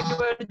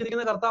കൺസർവേറ്റീവ് ആയിട്ട്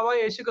ചിന്തിക്കുന്ന കർത്താവായ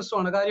യേശുക്രിസ്തു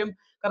ആണ്. കാര്യം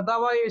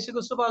കർത്താവായ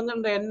യേശുക്രിസ്തു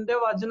പറഞ്ഞിട്ടുണ്ട്, എന്റെ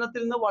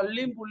വചനത്തിൽ നിന്ന്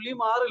വള്ളിയും പുള്ളിയും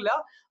മാറില്ല,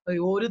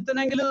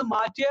 ഒരുത്തനെങ്കിലും ഇത്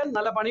മാറ്റിയാൽ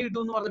നല്ല പണി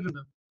കിട്ടും എന്ന്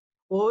പറഞ്ഞിട്ടുണ്ട്.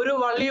 ഒരു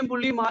വള്ളിയും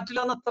പുള്ളിയും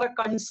മാറ്റില്ല എന്ന് അത്ര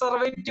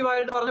കൺസർവേറ്റീവ്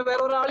ആയിട്ട് പറഞ്ഞ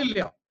വേറെ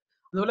ഒരാളില്ല.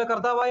 അതുപോലെ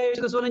കർത്താവായ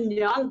യേശുക്രിസ്തുവിനെ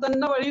ഞാൻ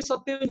തന്നെ വഴി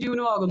സത്യവും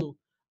ജീവനും ആകുന്നു,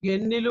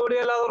 എന്നിലൂടെ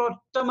അല്ലാതെ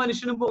ഒരൊറ്റ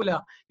മനുഷ്യനും പോകില്ല.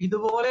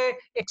 ഇതുപോലെ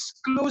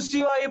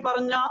എക്സ്ക്ലൂസീവായി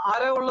പറഞ്ഞ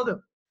ആരാ ഉള്ളത്?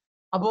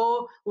 അപ്പോ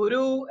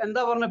ഒരു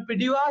എന്താ പറഞ്ഞ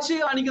പിടിവാശി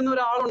കാണിക്കുന്ന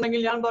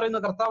ഒരാളുണ്ടെങ്കിൽ ഞാൻ പറയുന്ന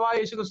കർത്താവായ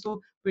യേശുക്രിസ്തു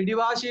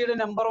പിടിവാശിയുടെ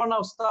നമ്പർ 1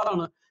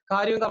 അവസ്ഥയാണ്.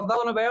 കാര്യം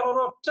കർത്താവ്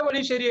വേറൊരൊറ്റ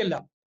വഴി ശരിയല്ല,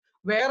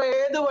 വേറെ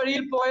ഏത്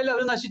വഴിയിൽ പോയാലും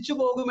അവർ നശിച്ചു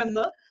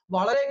പോകുമെന്ന്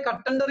വളരെ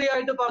കട്ടൻഡറി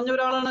ആയിട്ട് പറഞ്ഞ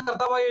ഒരാളാണ്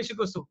കർത്താവായ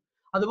യേശുക്രിസ്തു.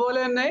 അതുപോലെ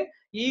തന്നെ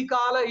ഈ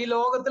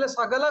ലോകത്തിലെ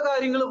സകല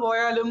കാര്യങ്ങൾ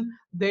പോയാലും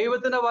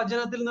ദൈവത്തിന്റെ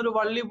വചനത്തിൽ നിന്നൊരു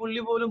വള്ളി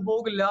പുള്ളി പോലും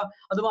പോകില്ല.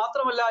 അത്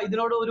മാത്രമല്ല,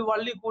 ഇതിനോട് ഒരു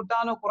വള്ളി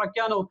കൂട്ടാനോ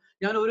കുറയ്ക്കാനോ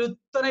ഞാൻ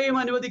ഒരുത്തനെയും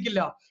അനുവദിക്കില്ല.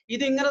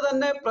 ഇതിങ്ങനെ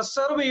തന്നെ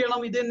പ്രിസർവ്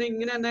ചെയ്യണം, ഇതിനെ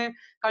ഇങ്ങനെ തന്നെ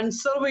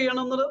കൺസർവ്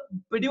ചെയ്യണം എന്നത്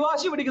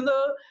പിടിവാശി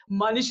പിടിക്കുന്നത്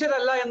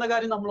മനുഷ്യരല്ല എന്ന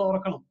കാര്യം നമ്മൾ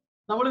ഓർക്കണം.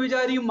 നമ്മൾ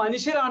വിചാരിക്കും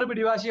മനുഷ്യരാണ്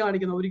പിടിവാശി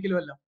കാണിക്കുന്നത്,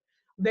 ഒരിക്കലുമല്ല.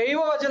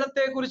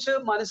 ദൈവവചനത്തെ കുറിച്ച്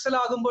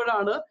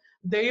മനസ്സിലാകുമ്പോഴാണ്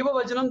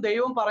ദൈവവചനം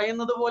ദൈവം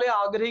പറയുന്നത് പോലെ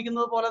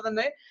ആഗ്രഹിക്കുന്നത് പോലെ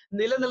തന്നെ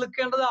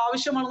നിലനിൽക്കേണ്ടത്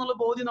ആവശ്യമാണെന്നുള്ള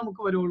ബോധ്യം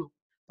നമുക്ക് വരുള്ളൂ.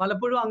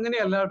 പലപ്പോഴും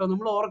അങ്ങനെയല്ല കേട്ടോ.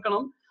 നമ്മൾ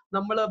ഓർക്കണം,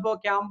 നമ്മളിപ്പോ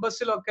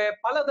ക്യാമ്പസിലൊക്കെ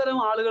പലതരം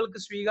ആളുകൾക്ക്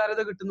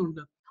സ്വീകാര്യത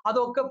കിട്ടുന്നുണ്ട്.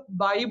 അതൊക്കെ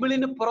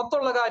ബൈബിളിന്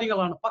പുറത്തുള്ള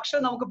കാര്യങ്ങളാണ്. പക്ഷെ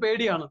നമുക്ക്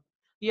പേടിയാണ്.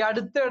 ഈ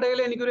അടുത്ത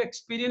ഇടയിൽ എനിക്കൊരു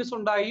എക്സ്പീരിയൻസ്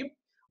ഉണ്ടായി.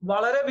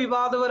 വളരെ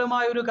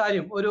വിവാദപരമായ ഒരു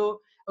കാര്യം,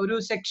 ഒരു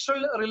സെക്ഷൽ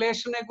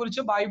റിലേഷനെ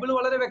കുറിച്ച് ബൈബിൾ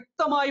വളരെ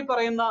വ്യക്തമായി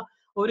പറയുന്ന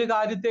ഒരു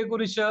കാര്യത്തെ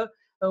കുറിച്ച്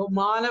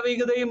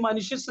മാനവികതയും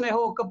മനുഷ്യ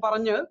സ്നേഹവും ഒക്കെ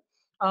പറഞ്ഞ്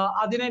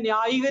അതിനെ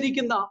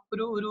ന്യായീകരിക്കുന്ന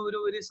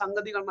ഒരു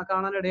സംഗതി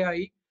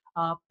കാണാനിടയായി.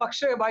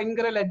 പക്ഷേ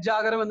ഭയങ്കര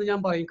ലജ്ജാകരം എന്ന് ഞാൻ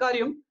പറയും.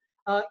 കാര്യം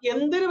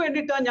എന്തിനു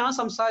വേണ്ടിയിട്ടാണ്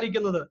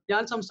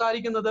ഞാൻ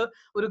സംസാരിക്കുന്നത്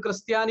ഒരു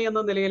ക്രിസ്ത്യാനി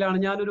എന്ന നിലയിലാണ്.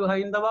 ഞാനൊരു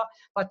ഹൈന്ദവ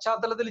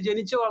പശ്ചാത്തലത്തിൽ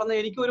ജനിച്ചു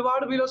വളർന്ന എനിക്ക്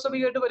ഒരുപാട് ഫിലോസഫി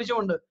കേട്ട്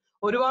പരിചയമുണ്ട്,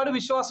 ഒരുപാട്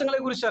വിശ്വാസങ്ങളെ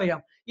കുറിച്ച് അറിയാം.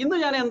 ഇന്ന്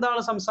ഞാൻ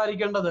എന്താണ്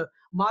സംസാരിക്കേണ്ടത്?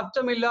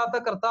 മാറ്റമില്ലാത്ത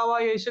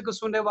കർത്താവായ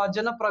യേശുക്രിസ്തുവിന്റെ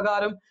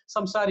വചനപ്രകാരം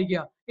സംസാരിക്കുക.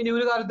 ഇനി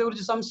ഒരു കാര്യത്തെ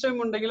കുറിച്ച്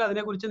സംശയമുണ്ടെങ്കിൽ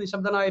അതിനെക്കുറിച്ച്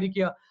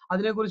നിശബ്ദനായിരിക്കുക,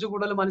 അതിനെക്കുറിച്ച്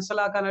കൂടുതൽ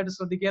മനസ്സിലാക്കാനായിട്ട്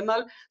ശ്രദ്ധിക്കുക.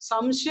 എന്നാൽ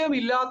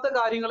സംശയമില്ലാത്ത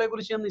കാര്യങ്ങളെ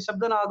കുറിച്ച് ഞാൻ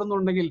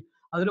നിശബ്ദനാകുന്നുണ്ടെങ്കിൽ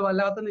അതൊരു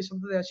വല്ലാത്ത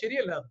നിശബ്ദത,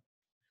 ശരിയല്ല അത്.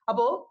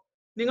 അപ്പോ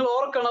നിങ്ങൾ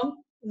ഓർക്കണം,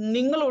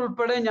 നിങ്ങൾ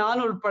ഉൾപ്പെടെ ഞാൻ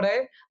ഉൾപ്പെടെ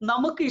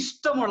നമുക്ക്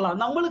ഇഷ്ടമുള്ള,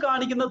 നമ്മൾ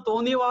കാണിക്കുന്ന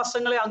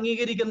തോന്നിയവാസങ്ങളെ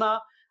അംഗീകരിക്കുന്ന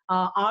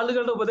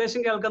ആളുകളുടെ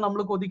ഉപദേശം കേൾക്കാൻ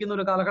നമ്മൾ കൊതിക്കുന്ന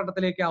ഒരു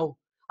കാലഘട്ടത്തിലേക്കാവും.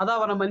 അതാ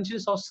പറഞ്ഞ മനുഷ്യൻ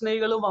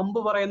സ്വസ്നേഹികളും വമ്പ്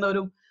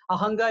പറയുന്നവരും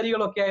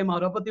അഹങ്കാരികളൊക്കെ ആയി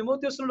മാറും. അപ്പൊ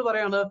തിമോത്തിയോസിനോട്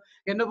പറയാണ്,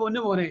 എന്റെ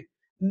പൊന്നു മോനെ,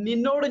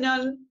 നിന്നോട് ഞാൻ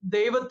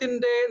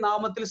ദൈവത്തിന്റെ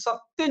നാമത്തിൽ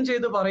സത്യം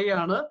ചെയ്ത്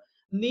പറയുകയാണ്,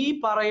 നീ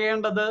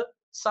പറയേണ്ടത്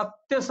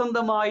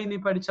സത്യസന്ധമായി നീ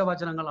പഠിച്ച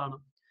വചനങ്ങളാണ്.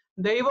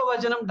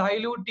 ദൈവവചനം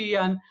ഡൈല്യൂട്ട്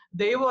ചെയ്യാൻ,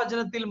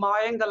 ദൈവവചനത്തിൽ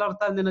മായം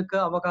കലർത്താൻ നിനക്ക്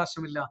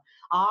അവകാശമില്ല.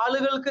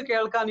 ആളുകൾക്ക്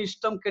കേൾക്കാൻ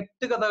ഇഷ്ടം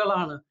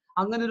കെട്ടുകഥകളാണ്.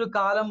 അങ്ങനെ ഒരു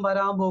കാലം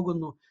വരാൻ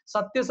പോകുന്നു.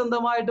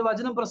 സത്യസന്ധമായിട്ട്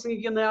വചനം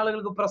പ്രസംഗിക്കുന്ന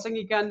ആളുകൾക്ക്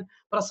പ്രസംഗിക്കാൻ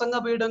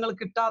പ്രസംഗപീഠങ്ങൾ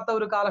കിട്ടാത്ത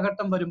ഒരു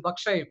കാലഘട്ടം വരും.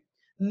 പക്ഷേ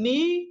നീ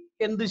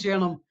എന്ത്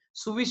ചെയ്യണം?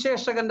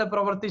 സുവിശേഷകന്റെ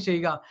പ്രവൃത്തി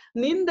ചെയ്യുക.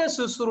 നിന്റെ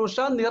ശുശ്രൂഷ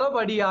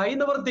നിറപടിയായി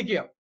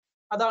നിവർത്തിക്കുക.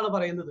 അതാണ്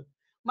പറയുന്നത്.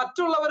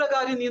 മറ്റുള്ളവരുടെ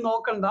കാര്യം നീ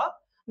നോക്കണ്ട.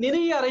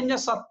 നീ അറിഞ്ഞ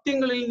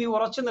സത്യങ്ങളിൽ നീ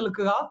ഉറച്ചു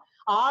നിൽക്കുക.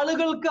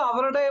 ആളുകൾക്ക്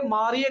അവരുടെ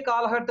മാറിയ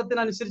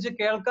കാലഘട്ടത്തിനനുസരിച്ച്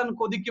കേൾക്കാൻ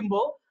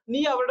കൊതിക്കുമ്പോ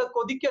നീ അവരുടെ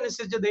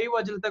കൊതിക്കനുസരിച്ച്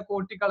ദൈവവചനത്തെ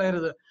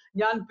കോട്ടിക്കളയരുത്.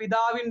 ഞാൻ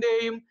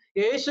പിതാവിന്റെയും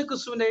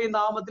യേശുക്രിസ്തുവിന്റെയും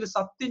നാമത്തിൽ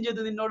സത്യം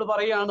ചെയ്ത് നിന്നോട്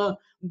പറയാണ്,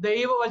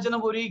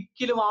 ദൈവവചനം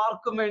ഒരിക്കലും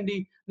ആർക്കും വേണ്ടി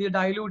നീ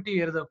ഡൈല്യൂട്ട്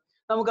ചെയ്യരുത്.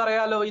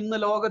 നമുക്കറിയാലോ, ഇന്ന്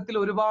ലോകത്തിൽ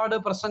ഒരുപാട്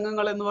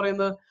പ്രസംഗങ്ങൾ എന്ന്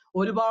പറയുന്നത്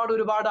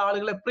ഒരുപാട്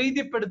ആളുകളെ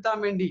പ്രീതിപ്പെടുത്താൻ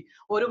വേണ്ടി,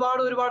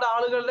 ഒരുപാട്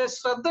ആളുകളുടെ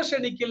ശ്രദ്ധ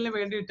ക്ഷണിക്കലിന്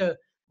വേണ്ടിയിട്ട്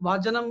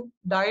വചനം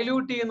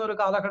ഡൈല്യൂട്ട് ചെയ്യുന്ന ഒരു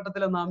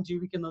കാലഘട്ടത്തിലാണ് നാം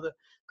ജീവിക്കുന്നത്.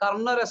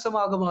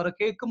 കർണരസമാകുമാറ്,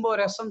 കേൾക്കുമ്പോൾ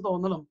രസം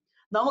തോന്നണം.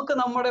 നമുക്ക്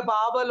നമ്മുടെ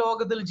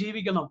പാപലോകത്തിൽ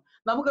ജീവിക്കണം.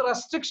 നമുക്ക്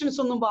റെസ്ട്രിക്ഷൻസ്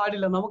ഒന്നും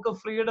പാടില്ല. നമുക്ക്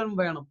ഫ്രീഡം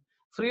വേണം.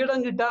 ഫ്രീഡം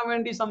കിട്ടാൻ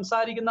വേണ്ടി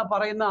സംസാരിക്കുന്ന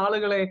പറയുന്ന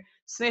ആളുകളെ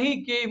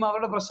സ്നേഹിക്കുകയും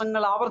അവരുടെ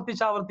പ്രസംഗങ്ങൾ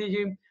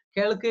ആവർത്തിക്കുകയും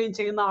കേൾക്കുകയും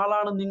ചെയ്യുന്ന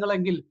ആളാണ്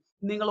നിങ്ങളെങ്കിൽ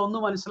നിങ്ങൾ ഒന്ന്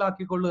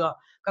മനസ്സിലാക്കിക്കൊള്ളുക.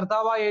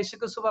 കർത്താവായ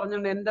യേശുക്രിസ്തു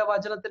പറഞ്ഞിട്ടുണ്ട്, എന്റെ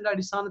വചനത്തിന്റെ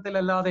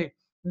അടിസ്ഥാനത്തിലല്ലാതെ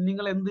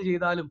നിങ്ങൾ എന്ത്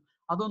ചെയ്താലും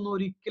അതൊന്നും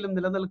ഒരിക്കലും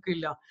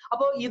നിലനിൽക്കില്ല.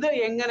 അപ്പൊ ഇത്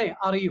എങ്ങനെ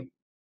അറിയും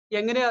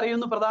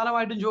എന്ന്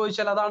പ്രധാനമായിട്ടും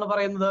ചോദിച്ചാൽ അതാണ്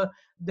പറയുന്നത്,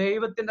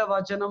 ദൈവത്തിന്റെ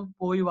വചനം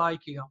പോയി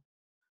വായിക്കുക,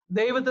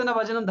 ദൈവത്തിന്റെ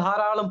വചനം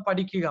ധാരാളം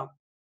പഠിക്കുക.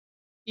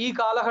 ഈ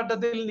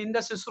കാലഘട്ടത്തിൽ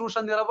നിന്റെ ശുശ്രൂഷ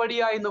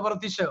നിറപടിയായി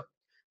നിവർത്തിച്ച്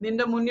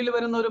നിന്റെ മുന്നിൽ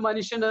വരുന്ന ഒരു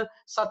മനുഷ്യന്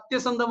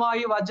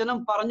സത്യസന്ധമായി വചനം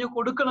പറഞ്ഞു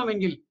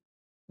കൊടുക്കണമെങ്കിൽ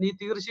നീ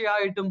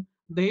തീർച്ചയായിട്ടും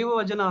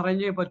ദൈവവചനം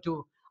അറിഞ്ഞേ പറ്റൂ.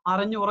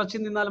 അറിഞ്ഞു ഉറച്ചു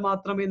നിന്നാൽ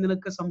മാത്രമേ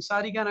നിനക്ക്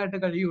സംസാരിക്കാനായിട്ട്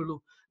കഴിയുള്ളൂ.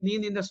 നീ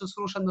നിന്റെ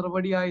ശുശ്രൂഷ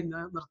നിറപടിയായി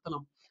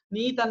നിർത്തണം.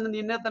 നീ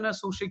നിന്നെ തന്നെ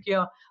സൂക്ഷിക്കുക,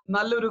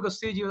 നല്ലൊരു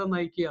ക്രിസ്തീയ ജീവിതം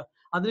നയിക്കുക.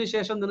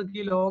 അതിനുശേഷം നിനക്ക്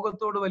ഈ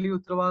ലോകത്തോട് വലിയ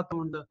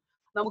ഉത്തരവാദിത്തമുണ്ട്.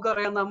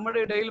 നമുക്കറിയാം, നമ്മുടെ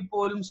ഇടയിൽ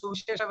പോലും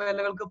സുവിശേഷ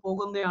വേലകൾക്ക്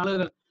പോകുന്ന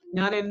ആളുകൾ,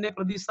 ഞാൻ എന്നെ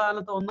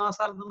പ്രതിസ്ഥാനത്ത് 1-ാം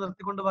സ്ഥാനത്ത്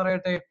നിർത്തിക്കൊണ്ട്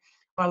പറയട്ടെ,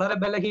 വളരെ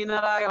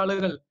ബലഹീനരായ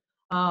ആളുകൾ,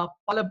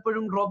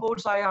 പലപ്പോഴും ഡ്രോപ്പ്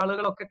ഔട്ട്സ് ആയ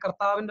ആളുകളൊക്കെ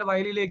കർത്താവിന്റെ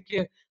വയലിലേക്ക്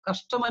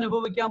കഷ്ടം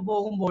അനുഭവിക്കാൻ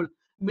പോകുമ്പോൾ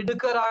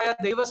മിടുക്കരായ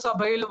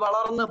ദൈവസഭയിൽ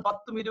വളർന്ന്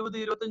 10, 20,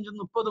 25,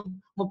 30,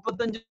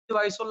 35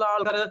 വയസ്സുള്ള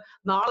ആൾക്കാർ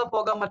നാളെ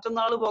പോകാം,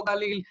 മറ്റന്നാൾ പോകാം,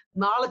 അല്ലെങ്കിൽ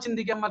നാളെ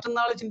ചിന്തിക്കാം,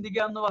 മറ്റന്നാൾ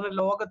ചിന്തിക്കാം എന്ന് പറഞ്ഞ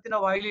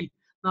ലോകത്തിന്റെ വയലിൽ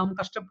നാം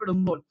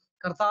കഷ്ടപ്പെടുമ്പോൾ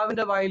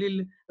കർത്താവിന്റെ വയലിൽ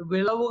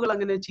വിളവുകൾ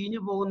അങ്ങനെ ചീഞ്ഞു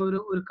പോകുന്ന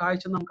ഒരു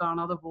കാഴ്ച നാം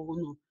കാണാതെ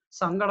പോകുന്നു.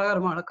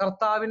 സങ്കടകരമാണ്.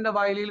 കർത്താവിന്റെ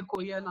വയലിൽ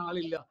കൊയ്യാൻ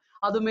ആളില്ല,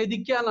 അത്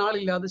മെതിക്കാൻ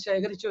ആളില്ല, അത്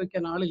ശേഖരിച്ചു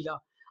വെക്കാൻ ആളില്ല,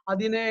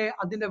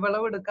 അതിന്റെ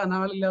വിളവെടുക്കാൻ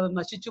ആളില്ലാതെ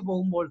നശിച്ചു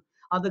പോകുമ്പോൾ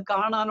അത്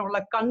കാണാനുള്ള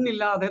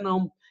കണ്ണില്ലാതെ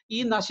നാം ഈ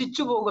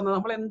നശിച്ചു പോകുന്ന,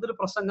 നമ്മൾ എന്തൊരു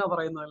പ്രസംഗം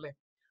പറയുന്നതല്ലേ.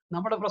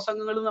 നമ്മുടെ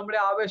പ്രസംഗങ്ങളും നമ്മുടെ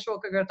ആവേശവും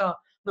ഒക്കെ കേട്ടാ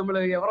നമ്മൾ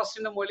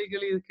എവറസ്റ്റിന്റെ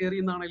മുകളിൽ കയറി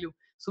എന്നാണേലും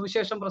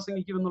സുവിശേഷം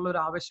പ്രസംഗിക്കും എന്നുള്ള ഒരു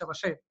ആവേശം,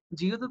 പക്ഷേ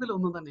ജീവിതത്തിൽ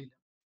ഒന്നും തന്നെ ഇല്ല.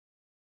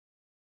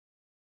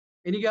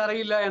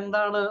 എനിക്കറിയില്ല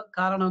എന്താണ്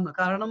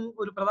കാരണമെന്ന്.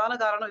 ഒരു പ്രധാന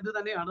കാരണം ഇത്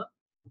തന്നെയാണ്.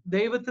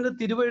 ദൈവത്തിന്റെ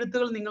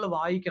തിരുവെഴുത്തുകൾ നിങ്ങൾ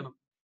വായിക്കണം.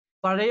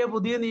 പഴയ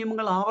പുതിയ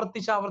നിയമങ്ങൾ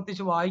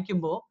ആവർത്തിച്ച്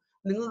വായിക്കുമ്പോൾ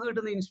നിങ്ങൾക്ക്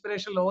കിട്ടുന്ന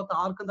ഇൻസ്പിറേഷൻ ലോകത്ത്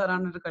ആർക്കും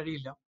തരാനായിട്ട്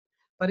കഴിയില്ല.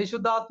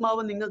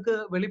 പരിശുദ്ധാത്മാവ് നിങ്ങൾക്ക്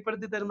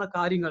വെളിപ്പെടുത്തി തരുന്ന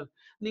കാര്യങ്ങൾ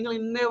നിങ്ങൾ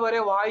ഇന്നേ വരെ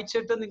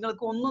വായിച്ചിട്ട്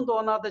നിങ്ങൾക്ക് ഒന്നും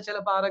തോന്നാത്ത ചില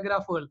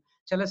പാരഗ്രാഫുകൾ,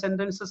 ചില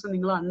സെന്റൻസസ്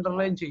നിങ്ങൾ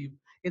അണ്ടർലൈൻ ചെയ്യും,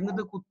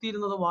 എന്നിട്ട്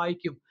കുത്തിയിരുന്നത്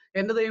വായിക്കും.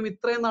 എന്റെ ദൈവം,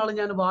 ഇത്രയും നാൾ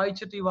ഞാൻ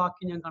വായിച്ചിട്ട് ഈ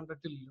വാക്യം ഞാൻ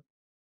കണ്ടിട്ടില്ലല്ലോ.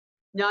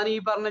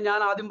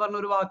 ഞാൻ ആദ്യം പറഞ്ഞ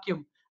ഒരു വാക്യം,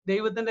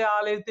 ദൈവത്തിന്റെ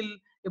ആലയത്തിൽ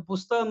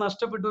പുസ്തകം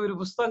നഷ്ടപ്പെട്ടു, ഒരു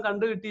പുസ്തകം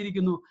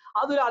കണ്ടുകിട്ടിയിരിക്കുന്നു,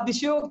 അതൊരു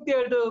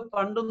അതിശയോക്തിയായിട്ട്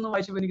പണ്ടൊന്നും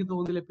വായിച്ചപ്പോ എനിക്ക്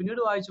തോന്നില്ല.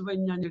 പിന്നീട് വായിച്ചപ്പോ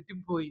ഞാൻ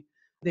ഞെട്ടിപ്പോയി.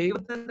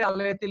 ദൈവത്തിന്റെ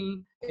ആലയത്തിൽ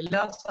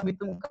എല്ലാ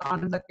സമയത്തും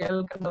കാണേണ്ട,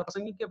 കേൾക്കേണ്ട,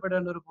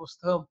 പ്രസംഗിക്കപ്പെടേണ്ട ഒരു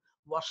പുസ്തകം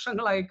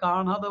വർഷങ്ങളായി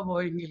കാണാതെ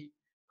പോയെങ്കിൽ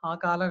ആ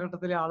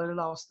കാലഘട്ടത്തിലെ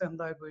ആളുകളുടെ അവസ്ഥ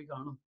എന്തായി പോയി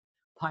കാണും?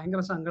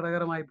 ഭയങ്കര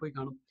സങ്കടകരമായി പോയി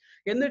കാണും.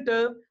 എന്നിട്ട്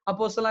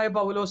അപ്പോസ്തലനായ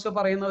പൗലോസ്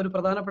പറയുന്ന ഒരു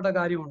പ്രധാനപ്പെട്ട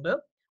കാര്യമുണ്ട്.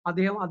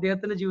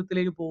 അദ്ദേഹത്തിന്റെ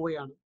ജീവിതത്തിലേക്ക്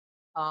പോവുകയാണ്.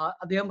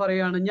 അദ്ദേഹം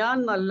പറയാണ്, ഞാൻ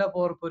നല്ല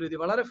പോർ പൊരുതി.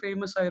 വളരെ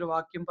ഫേമസ് ആയ ഒരു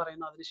വാക്യം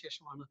പറയുന്ന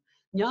അതിനുശേഷമാണ്,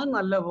 ഞാൻ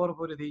നല്ല പോർ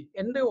പൊരുതി,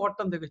 എന്റെ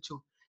ഓട്ടം തികച്ചു,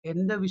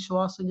 എന്റെ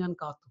വിശ്വാസം ഞാൻ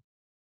കാത്തു.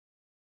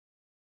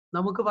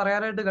 നമുക്ക്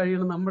പറയാനായിട്ട്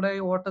കഴിയണം, നമ്മുടെ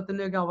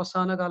ഓട്ടത്തിന്റെയൊക്കെ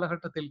അവസാന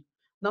കാലഘട്ടത്തിൽ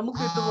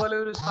നമുക്ക് ഇതുപോലെ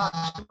ഒരു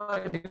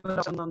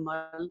സാക്ഷ്യം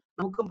തന്നാൽ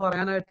നമുക്കും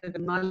പറയാനായിട്ട്,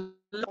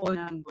 നല്ല പോലെ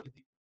ഞാൻ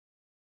പൊരുതി,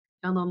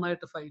 ഞാൻ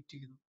നന്നായിട്ട് ഫൈറ്റ്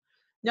ചെയ്തു,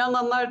 ഞാൻ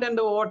നന്നായിട്ട്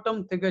എന്റെ ഓട്ടം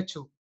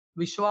തികച്ചു,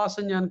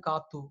 വിശ്വാസം ഞാൻ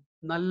കാത്തു,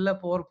 നല്ല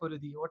പോർ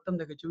പൊരുതി, ഓട്ടം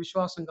തികച്ചു,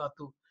 വിശ്വാസം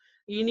കാത്തു,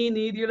 ഇനി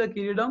നീതിയുടെ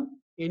കിരീടം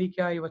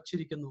എനിക്കായി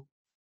വച്ചിരിക്കുന്നു,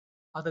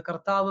 അത്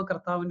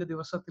കർത്താവിന്റെ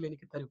ദിവസത്തിൽ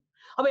എനിക്ക് തരും.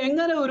 അപ്പൊ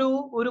എങ്ങനെ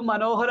ഒരു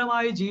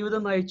മനോഹരമായ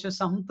ജീവിതം നയിച്ച്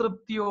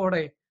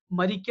സംതൃപ്തിയോടെ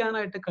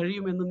മരിക്കാനായിട്ട്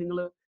കഴിയുമെന്ന് നിങ്ങൾ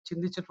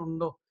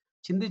ചിന്തിച്ചിട്ടുണ്ടോ?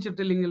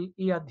 ചിന്തിച്ചിട്ടില്ലെങ്കിൽ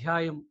ഈ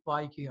അധ്യായം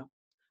വായിക്കുക.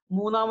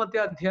 3-ാമത്തെ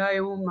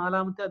അധ്യായവും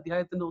 4-ാമത്തെ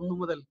അധ്യായത്തിന്റെ 1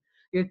 മുതൽ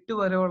 8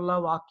 വരെയുള്ള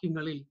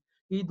വാക്യങ്ങളിൽ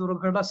ഈ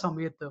ദുർഘട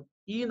സമയത്ത്,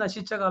 ഈ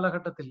നശിച്ച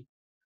കാലഘട്ടത്തിൽ,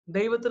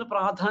 ദൈവത്തിന്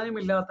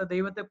പ്രാധാന്യമില്ലാത്ത,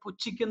 ദൈവത്തെ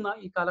പുച്ഛിക്കുന്ന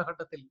ഈ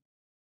കാലഘട്ടത്തിൽ,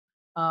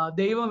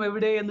 ദൈവം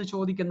എവിടെ എന്ന്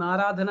ചോദിക്കുന്ന,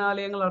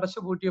 ആരാധനാലയങ്ങൾ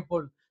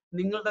അടച്ചുപൂട്ടിയപ്പോൾ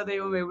നിങ്ങളുടെ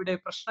ദൈവം എവിടെ?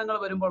 പ്രശ്നങ്ങൾ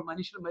വരുമ്പോൾ,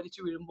 മനുഷ്യർ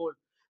മരിച്ചു വീഴുമ്പോൾ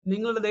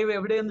നിങ്ങളുടെ ദൈവം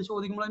എവിടെയെന്ന്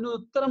ചോദിക്കുമ്പോൾ അതിന്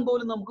ഉത്തരം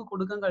പോലും നമുക്ക്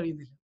കൊടുക്കാൻ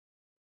കഴിയുന്നില്ല.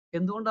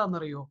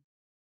 എന്തുകൊണ്ടാണെന്നറിയോ?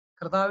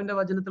 കർത്താവിന്റെ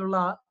വചനത്തിലുള്ള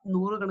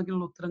 100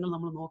 കണക്കിനുള്ള ഉത്തരങ്ങൾ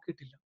നമ്മൾ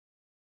നോക്കിയിട്ടില്ല.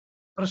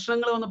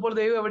 പ്രശ്നങ്ങൾ വന്നപ്പോൾ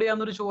ദൈവം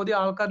എവിടെയാന്നൊരു ചോദ്യം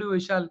ആൾക്കാർ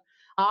ചോദിച്ചാൽ,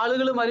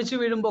 ആളുകൾ മരിച്ചു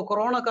വീഴുമ്പോൾ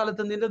കൊറോണ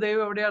കാലത്ത് നിന്റെ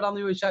ദൈവം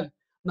എവിടെയാടാന്ന് ചോദിച്ചാൽ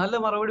നല്ല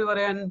മറുപടി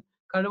പറയാൻ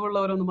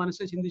കഴിവുള്ളവരൊന്ന്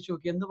മനസ്സിൽ ചിന്തിച്ചു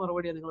നോക്കി, എന്ത്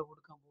മറുപടിയാണ് നിങ്ങൾ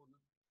കൊടുക്കാൻ പോകുന്നത്?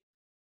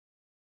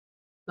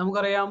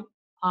 നമുക്കറിയാം,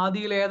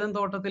 ആദിയിൽ ഏദൻ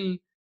തോട്ടത്തിൽ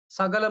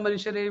സകല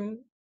മനുഷ്യരെയും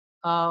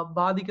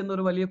ബാധിക്കുന്ന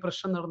ഒരു വലിയ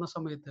പ്രശ്നം നടന്ന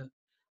സമയത്ത്,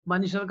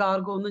 മനുഷ്യർക്ക്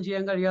ആർക്കും ഒന്നും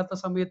ചെയ്യാൻ കഴിയാത്ത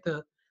സമയത്ത്,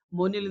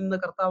 മുന്നിൽ നിന്ന്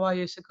കർത്താവായ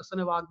യേശു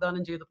ക്രിസ്തുവിനെ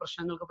വാഗ്ദാനം ചെയ്ത്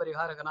പ്രശ്നങ്ങൾക്ക്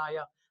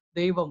പരിഹാരകനായ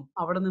ദൈവം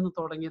അവിടെ നിന്ന്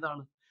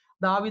തുടങ്ങിയതാണ്.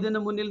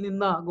 ദാവീദിന്റെ മുന്നിൽ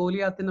നിന്ന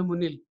ഗോലിയാത്തിന്റെ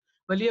മുന്നിൽ,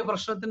 വലിയ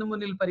പ്രശ്നത്തിന്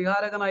മുന്നിൽ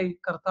പരിഹാരകനായി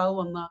കർത്താവ്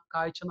വന്ന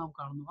കാഴ്ച നാം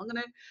കാണുന്നു.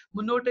 അങ്ങനെ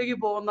മുന്നോട്ടേക്ക്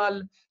പോന്നാൽ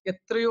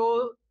എത്രയോ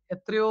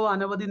എത്രയോ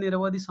അനവധി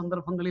നിരവധി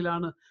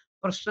സന്ദർഭങ്ങളിലാണ്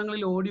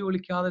പ്രശ്നങ്ങളിൽ ഓടി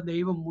ഒളിക്കാതെ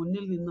ദൈവം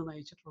മുന്നിൽ നിന്ന്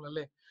നയിച്ചിട്ടുള്ളത്,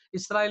 അല്ലെ?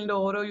 ഇസ്രായേലിന്റെ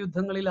ഓരോ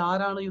യുദ്ധങ്ങളിൽ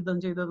ആരാണ് യുദ്ധം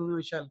ചെയ്തതെന്ന്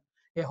ചോദിച്ചാൽ,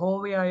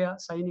 യഹോവയായ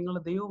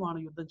സൈന്യങ്ങളുടെ ദൈവമാണ്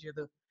യുദ്ധം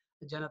ചെയ്ത്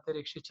ജനത്തെ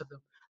രക്ഷിച്ചത്.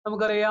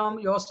 നമുക്കറിയാം,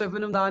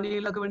 യോസെഫിനും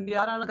ദാനിയേലിനൊക്കെ വേണ്ടി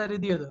ആരാണ്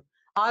കരുതിയത്?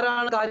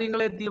 ആരാണ്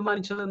കാര്യങ്ങളെ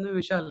തീരുമാനിച്ചത് എന്ന്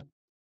ചോദിച്ചാൽ,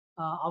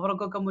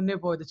 അവർക്കൊക്കെ മുന്നേ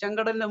പോയത്.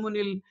 ചെങ്കടലിന്റെ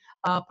മുന്നിൽ,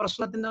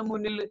 പ്രശ്നത്തിന്റെ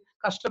മുന്നിൽ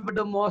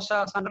കഷ്ടപ്പെട്ട് മോശ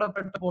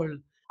സങ്കടപ്പെട്ടപ്പോൾ,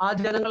 ആ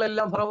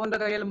ജനങ്ങളെല്ലാം ഫറവോന്റെ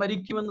കയ്യിൽ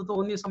മരിക്കുമെന്ന്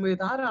തോന്നിയ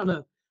സമയത്ത് ആരാണ്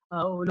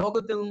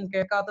ലോകത്തിൽ നിന്നും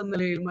കേൾക്കാത്ത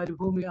നിലയിൽ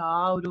മരുഭൂമി ആ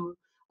ഒരു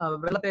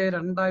വെള്ളത്തെ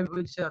രണ്ടായി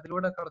വിഭജിച്ച്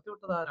അതിലൂടെ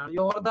കടത്തിവിട്ടത് ആരാണ്?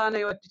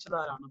 യോർദാനെ വറ്റിച്ചത്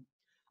ആരാണ്?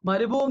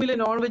 മരുഭൂമിയിലെ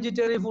നോൺ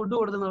വെജിറ്റേറിയൻ ഫുഡ്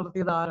കൊടുത്ത്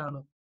നടത്തിയത് ആരാണ്?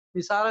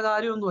 നിസാര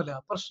കാര്യമൊന്നുമല്ല.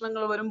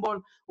 പ്രശ്നങ്ങൾ വരുമ്പോൾ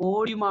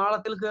ഓടി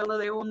മാളത്തിൽ കയറുന്ന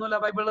ദൈവമൊന്നുമല്ല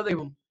ബൈബിളിലെ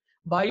ദൈവം.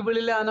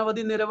 ബൈബിളിലെ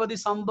അനവധി നിരവധി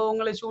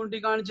സംഭവങ്ങളെ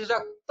ചൂണ്ടിക്കാണിച്ച്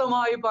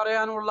ശക്തമായി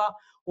പറയാനുള്ള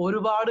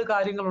ഒരുപാട്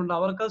കാര്യങ്ങളുണ്ട്.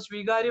 അവർക്ക്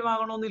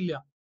സ്വീകാര്യമാകണമെന്നില്ല.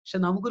 പക്ഷെ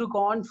നമുക്കൊരു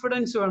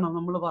കോൺഫിഡൻസ് വേണം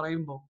നമ്മൾ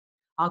പറയുമ്പോൾ.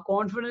 ആ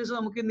കോൺഫിഡൻസ്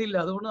നമുക്ക് ഇന്നില്ല.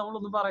 അതുകൊണ്ട്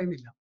നമ്മളൊന്നും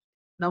പറയുന്നില്ല.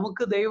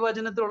 നമുക്ക്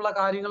ദൈവവചനത്തിലുള്ള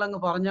കാര്യങ്ങൾ അങ്ങ്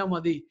പറഞ്ഞാൽ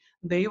മതി.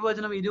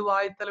 ദൈവവചനം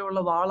ഇരുവായ്ത്തലയുള്ള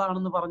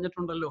വാളാണെന്ന്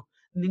പറഞ്ഞിട്ടുണ്ടല്ലോ.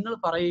 നിങ്ങൾ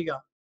പറയുക.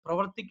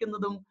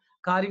 പ്രവർത്തിക്കുന്നതും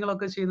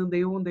കാര്യങ്ങളൊക്കെ ചെയ്യുന്നതും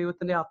ദൈവവും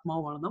ദൈവത്തിന്റെ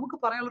ആത്മാവുമാണ്. നമുക്ക്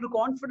പറയാനുള്ള ഒരു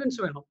കോൺഫിഡൻസ്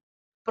വേണം.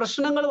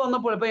 പ്രശ്നങ്ങൾ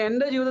വന്നപ്പോൾ, ഇപ്പൊ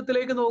എന്റെ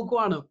ജീവിതത്തിലേക്ക്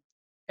നോക്കുവാണ്.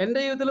 എന്റെ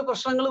ജീവിതത്തിൽ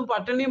പ്രശ്നങ്ങളും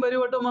പട്ടിണിയും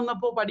പരിവട്ടവും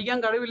വന്നപ്പോൾ, പഠിക്കാൻ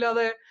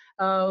കഴിവില്ലാതെ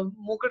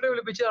മൂക്കട്ടെ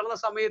വിളിപ്പിച്ച് നടന്ന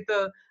സമയത്ത്,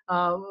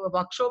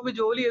 വർക്ക്ഷോപ്പിൽ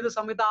ജോലി ചെയ്ത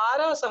സമയത്ത്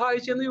ആരാ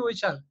സഹായിച്ചെന്ന്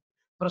ചോദിച്ചാൽ,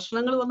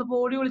 പ്രശ്നങ്ങൾ വന്നപ്പോൾ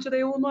ഓടി വിളിച്ച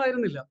ദൈവമൊന്നും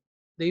ആയിരുന്നില്ല.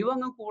 ദൈവം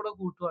അങ്ങ് കൂടെ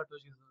കൂട്ടുവാട്ടോ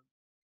ചെയ്തത്.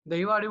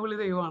 ദൈവം അടിപൊളി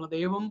ദൈവമാണ്.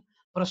 ദൈവം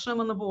പ്രശ്നം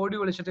വന്നപ്പോൾ ഓടി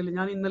വിളിച്ചിട്ടില്ല.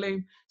 ഞാൻ ഇന്നലെയും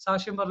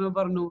സാക്ഷ്യം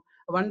പറഞ്ഞു,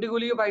 വണ്ടി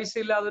കൂലിക്ക് പൈസ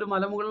ഇല്ലാതെ ഒരു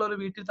മലമുകളിൽ ഒരു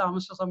വീട്ടിൽ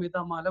താമസിച്ച സമയത്ത്,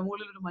 ആ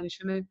മലമുകളിൽ ഒരു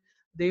മനുഷ്യനെ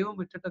ദൈവം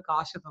വിട്ടിട്ട്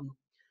കാശ് തന്നു.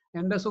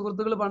 എന്റെ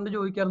സുഹൃത്തുക്കൾ പണ്ട്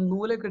ചോദിക്കാറ്,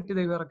 നൂലെ കെട്ടി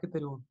ദൈവം ഇറക്കി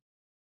തരുമോ?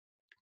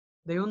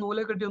 ദൈവം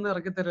നൂലെ കെട്ടി ഒന്നും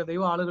ഇറക്കി തരില്ല.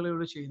 ദൈവം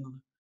ആളുകളോട് ചെയ്യുന്നത്.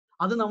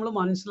 അത് നമ്മൾ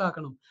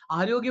മനസ്സിലാക്കണം.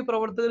 ആരോഗ്യ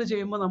പ്രവർത്തകർ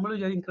ചെയ്യുമ്പോൾ നമ്മൾ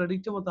വിചാരിക്കും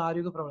ക്രെഡിറ്റ് മൊത്തം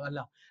ആരോഗ്യ പ്രവർത്തകർ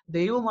അല്ല.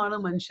 ദൈവമാണ്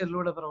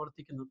മനുഷ്യരിലൂടെ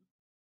പ്രവർത്തിക്കുന്നത്.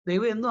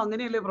 ദൈവം എന്നും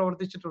അങ്ങനെയല്ലേ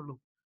പ്രവർത്തിച്ചിട്ടുള്ളൂ.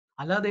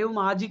 അല്ലാതെ ദൈവം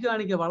മാജിക്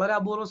കാണിക്കുക. വളരെ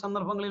അപൂർവ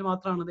സന്ദർഭങ്ങളിൽ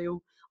മാത്രമാണ് ദൈവം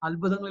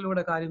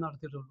അത്ഭുതങ്ങളിലൂടെ കാര്യം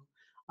നടത്തിയിട്ടുള്ളൂ.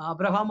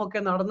 അബ്രഹാം ഒക്കെ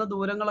നടന്ന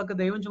ദൂരങ്ങളൊക്കെ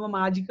ദൈവം ചുമ്മാ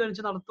മാജിക്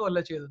കാണിച്ച് നടത്തുകയല്ല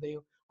ചെയ്തത്.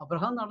 ദൈവം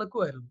അബ്രഹാം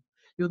നടക്കുമായിരുന്നു.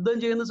 യുദ്ധം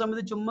ചെയ്യുന്ന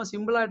സമയത്ത് ചുമ്മാ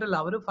സിമ്പിൾ ആയിട്ടല്ല,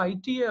 അവർ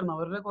ഫൈറ്റ് ചെയ്യായിരുന്നു.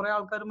 അവരുടെ കുറെ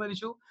ആൾക്കാർ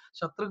മരിച്ചു,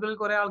 ശത്രുക്കളിൽ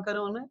കുറെ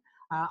ആൾക്കാരുമാണ്.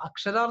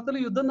 അക്ഷരാർത്ഥത്തിൽ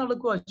യുദ്ധം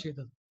നടക്കുക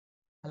ചെയ്തത്.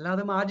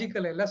 അല്ലാതെ മാജിക്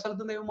അല്ല. എല്ലാ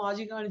സ്ഥലത്തും ദൈവം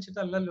മാജിക്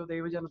കാണിച്ചിട്ടല്ലല്ലോ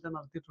ദൈവജനത്തെ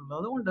നടത്തിയിട്ടുള്ളത്.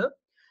 അതുകൊണ്ട്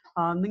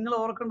നിങ്ങൾ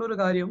ഓർക്കേണ്ട ഒരു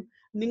കാര്യം,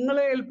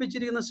 നിങ്ങളെ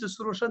ഏൽപ്പിച്ചിരിക്കുന്ന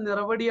ശുശ്രൂഷ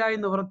നിറവടിയായി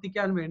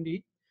നിവർത്തിക്കാൻ വേണ്ടി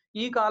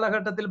ഈ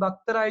കാലഘട്ടത്തിൽ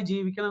ഭക്തരായി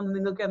ജീവിക്കണം എന്ന്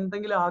നിങ്ങൾക്ക്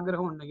എന്തെങ്കിലും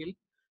ആഗ്രഹം ഉണ്ടെങ്കിൽ,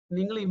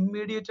 നിങ്ങൾ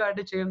ഇമ്മീഡിയറ്റ്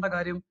ആയിട്ട് ചെയ്യേണ്ട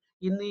കാര്യം,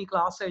 ഇന്ന് ഈ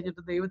ക്ലാസ്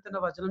കഴിഞ്ഞിട്ട് ദൈവത്തിന്റെ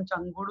വചനം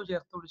ചങ്കോട്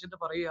ചേർത്ത് പിടിച്ചിട്ട്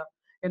പറയുക,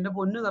 എന്റെ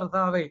പൊന്നു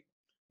കർത്താവേ,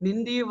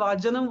 നിന്റെ ഈ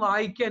വചനം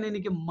വായിക്കാൻ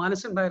എനിക്ക്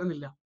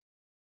മനസ്സുണ്ടായിരുന്നില്ല.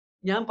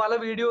 ഞാൻ പല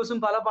വീഡിയോസും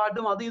പല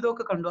പാട്ടും അത്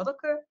ഇതൊക്കെ കണ്ടു.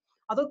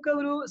 അതൊക്കെ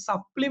ഒരു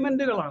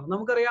സപ്ലിമെന്റുകളാണ്.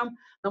 നമുക്കറിയാം,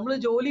 നമ്മൾ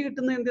ജോലി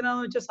കിട്ടുന്നത്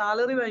എന്തിനാന്ന് വെച്ചാൽ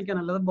സാലറി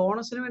വാങ്ങിക്കാനല്ല, അത്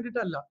ബോണസിന്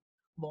വേണ്ടിയിട്ടല്ല.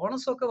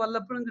 ബോണസ് ഒക്കെ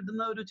വല്ലപ്പോഴും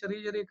കിട്ടുന്ന ഒരു ചെറിയ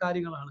ചെറിയ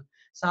കാര്യങ്ങളാണ്.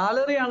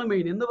 സാലറിയാണ്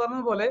മെയിൻ. എന്ന്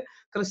പറഞ്ഞ പോലെ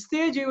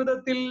ക്രിസ്തീയ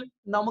ജീവിതത്തിൽ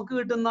നമുക്ക്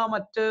കിട്ടുന്ന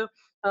മറ്റ്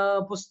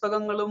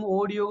പുസ്തകങ്ങളും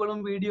ഓഡിയോകളും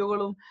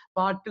വീഡിയോകളും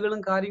പാട്ടുകളും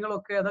കാര്യങ്ങളും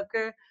ഒക്കെ,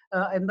 അതൊക്കെ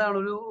എന്താണ്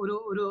ഒരു ഒരു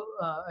ഒരു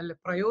അല്ല,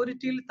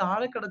 പ്രയോറിറ്റിയിൽ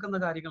താഴെ കിടക്കുന്ന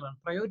കാര്യങ്ങളാണ്.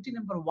 Priority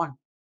number 1,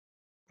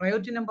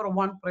 priority number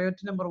 1,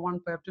 priority number 1,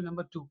 priority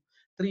number 2,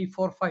 3,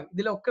 4, 5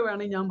 ഇതിലൊക്കെ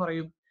വേണമെങ്കിൽ ഞാൻ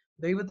പറയും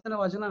ദൈവത്തിന്റെ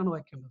വചനമാണ്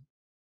വയ്ക്കേണ്ടത്.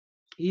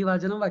 ഈ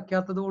വചനം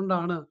വയ്ക്കാത്തത്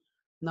കൊണ്ടാണ്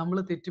നമ്മൾ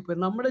തെറ്റിപ്പോയി.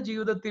 നമ്മുടെ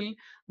ജീവിതത്തിൽ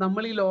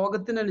നമ്മൾ ഈ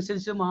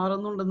ലോകത്തിനനുസരിച്ച്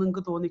മാറുന്നുണ്ടെന്ന്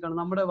നിങ്ങൾക്ക് തോന്നിക്കാണും.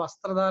 നമ്മുടെ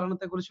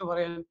വസ്ത്രധാരണത്തെ കുറിച്ച്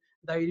പറയാൻ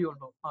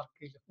ധൈര്യമുണ്ടോ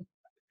ആർക്കെങ്കിലും?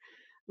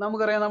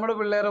 നമുക്കറിയാം, നമ്മുടെ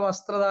പിള്ളേരെ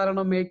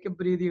വസ്ത്രധാരണം,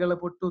 മേക്കപ്പ് രീതികൾ,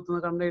 പൊട്ടുകുത്തുന്നു,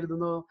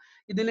 കണ്ണെഴുതുന്നു,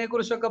 ഇതിനെ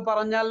കുറിച്ചൊക്കെ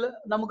പറഞ്ഞാൽ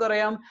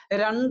നമുക്കറിയാം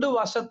 2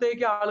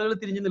 വശത്തേക്ക് ആളുകൾ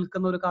തിരിഞ്ഞു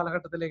നിൽക്കുന്ന ഒരു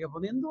കാലഘട്ടത്തിലേക്ക്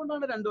പോകുന്നത്.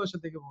 എന്തുകൊണ്ടാണ് 2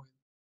 വശത്തേക്ക് പോയത്?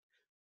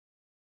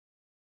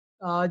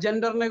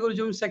 ജെൻഡറിനെ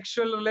കുറിച്ചും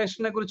സെക്ഷൽ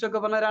റിലേഷനെ കുറിച്ചൊക്കെ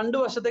പറഞ്ഞാൽ 2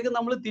 വശത്തേക്ക്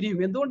നമ്മൾ തിരിയും.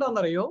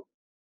 എന്തുകൊണ്ടാണെന്നറിയോ?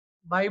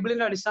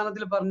 ബൈബിളിന്റെ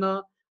അടിസ്ഥാനത്തിൽ പറഞ്ഞ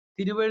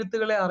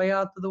തിരുവെഴുത്തുകളെ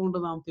അറിയാത്തത് കൊണ്ട്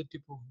നാം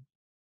തെറ്റിപ്പോകും.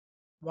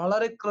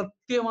 വളരെ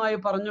കൃത്യമായി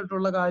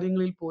പറഞ്ഞിട്ടുള്ള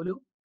കാര്യങ്ങളിൽ പോലും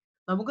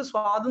നമുക്ക്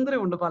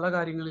സ്വാതന്ത്ര്യമുണ്ട് പല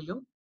കാര്യങ്ങളിലും.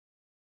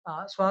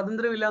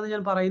 സ്വാതന്ത്ര്യമില്ല എന്ന്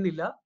ഞാൻ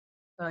പറയുന്നില്ല,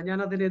 ഞാൻ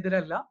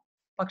അതിനെതിരല്ല.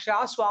 പക്ഷെ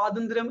ആ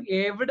സ്വാതന്ത്ര്യം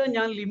എവിടെ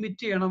ഞാൻ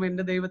ലിമിറ്റ് ചെയ്യണം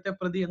എന്റെ ദൈവത്തെ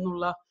പ്രതി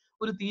എന്നുള്ള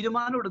ഒരു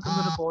തീരുമാനം എടുക്കുന്ന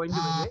ഒരു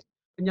പോയിന്റ് വരെ,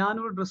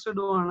 ഞാനൊരു ഡ്രസ്സ്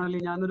ഇടുവാണ്,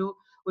 അല്ലെങ്കിൽ ഞാനൊരു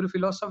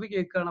ഫിലോസഫി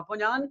കേൾക്കുകയാണ്, അപ്പൊ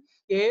ഞാൻ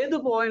ഏത്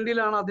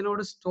പോയിന്റിലാണ്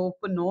അതിനോട്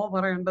സ്റ്റോപ്പ്, നോ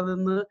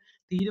പറയേണ്ടതെന്ന്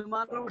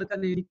തീരുമാനം എടുക്കാൻ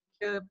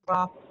എനിക്ക്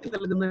പ്രാപ്തി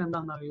നൽകുന്നത്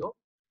എന്താണെന്നറിയോ?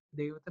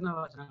 ദൈവത്തിന്റെ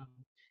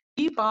വചനമാണ്.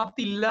 ഈ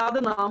പ്രാപ്തി ഇല്ലാതെ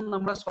നാം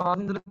നമ്മുടെ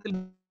സ്വാതന്ത്ര്യത്തിൽ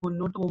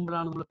മുന്നോട്ട്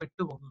പോകുമ്പോഴാണ് നമ്മൾ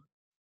പെട്ടുപോകുന്നത്.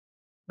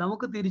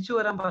 നമുക്ക് തിരിച്ചു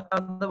വരാൻ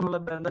പറ്റാത്തതുള്ള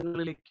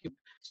ബന്ധങ്ങളിലേക്കും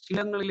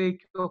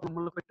ശീലങ്ങളിലേക്കോ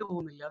നമ്മൾ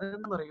പെട്ടുപോകുന്നില്ല.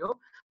 അതെന്തെന്നറിയോ?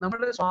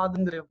 നമ്മുടെ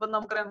സ്വാതന്ത്ര്യം. ഇപ്പൊ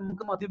നമുക്കറിയാം,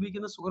 നമുക്ക്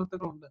മദ്യപിക്കുന്ന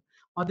സുഹൃത്തുക്കളുണ്ട്.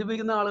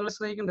 മദ്യപിക്കുന്ന ആളുകളെ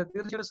സ്നേഹിക്കണ്ടേ?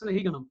 തീർച്ചയായിട്ടും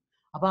സ്നേഹിക്കണം.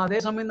 അപ്പൊ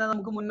അതേസമയം തന്നെ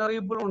നമുക്ക്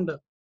മുന്നറിയിപ്പുകളുണ്ട്.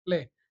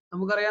 അല്ലെ?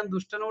 നമുക്കറിയാം,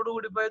 ദുഷ്ടനോട്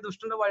കൂടി പോയ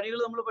ദുഷ്ടന്റെ വഴികൾ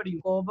നമ്മൾ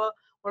പഠിക്കും.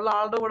 ഉള്ള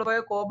ആളുടെ കൂടെ പോയ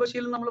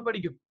കോപശീലം നമ്മൾ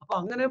പഠിക്കും. അപ്പൊ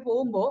അങ്ങനെ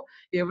പോകുമ്പോ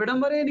എവിടം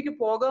വരെ എനിക്ക്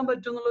പോകാൻ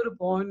പറ്റും എന്നുള്ള ഒരു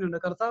പോയിന്റ് ഉണ്ട്.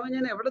 കർത്താവ്,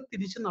 ഞാൻ എവിടെ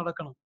തിരിച്ച്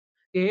നടക്കണം?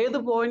 ഏത്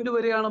പോയിന്റ്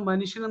വരെയാണ്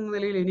മനുഷ്യൻ എന്ന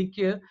നിലയിൽ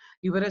എനിക്ക്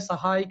ഇവരെ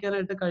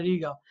സഹായിക്കാനായിട്ട്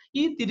കഴിയുക?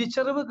 ഈ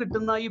തിരിച്ചറിവ്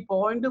കിട്ടുന്ന ഈ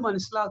പോയിന്റ്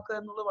മനസ്സിലാക്കുക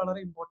എന്നുള്ളത് വളരെ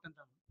ഇമ്പോർട്ടന്റ്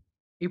ആണ്.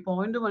 ഈ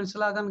പോയിന്റ്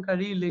മനസ്സിലാക്കാൻ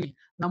കഴിയില്ലെങ്കിൽ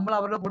നമ്മൾ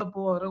അവരുടെ കൂടെ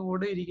പോകും, അവരുടെ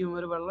കൂടെ ഇരിക്കും,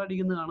 അവർ വെള്ളം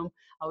അടിക്കുന്നത് കാണും,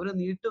 അവര്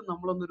നീട്ടും,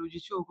 നമ്മളൊന്ന്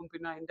രുചിച്ചു നോക്കും,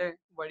 പിന്നെ അതിന്റെ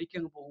വഴിക്ക്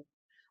അങ്ങ് പോകും.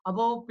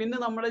 അപ്പോ പിന്നെ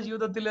നമ്മുടെ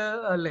ജീവിതത്തില്,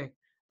 അല്ലേ,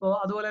 ഇപ്പൊ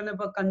അതുപോലെ തന്നെ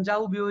ഇപ്പൊ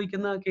കഞ്ചാവ്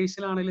ഉപയോഗിക്കുന്ന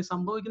കേസിലാണെങ്കിൽ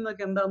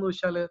സംഭവിക്കുന്നതൊക്കെ എന്താന്ന്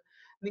വെച്ചാല്,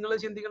 നിങ്ങൾ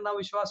ചിന്തിക്കേണ്ട,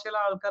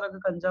 വിശ്വാസികളായ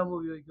ആൾക്കാരൊക്കെ കഞ്ചാവ്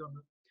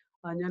ഉപയോഗിക്കുന്നുണ്ട്.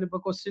 ഞാനിപ്പോ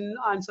ക്വസ്റ്റ്യൻ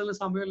ആൻസറിന്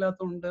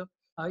സമയമില്ലാത്തതുകൊണ്ട്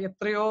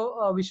എത്രയോ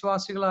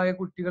വിശ്വാസികളായ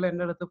കുട്ടികൾ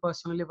എൻ്റെ അടുത്ത്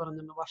പേഴ്സണലി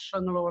പറഞ്ഞിട്ടുണ്ട്,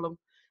 വർഷങ്ങളോളം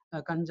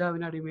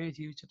കഞ്ചാവിന് അടിമയായി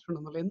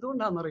ജീവിച്ചിട്ടുണ്ടെന്നുള്ളത്.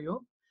 എന്തുകൊണ്ടാണെന്നറിയോ?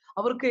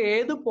 അവർക്ക്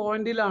ഏത്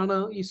പോയിന്റിലാണ്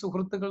ഈ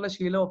സുഹൃത്തുക്കളുടെ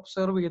ശീലം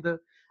ഒബ്സർവ് ചെയ്ത്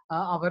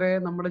അവരെ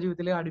നമ്മുടെ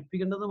ജീവിതത്തിലേക്ക്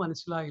അടുപ്പിക്കേണ്ടത്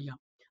മനസ്സിലായില്ല.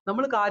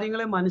 നമ്മൾ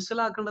കാര്യങ്ങളെ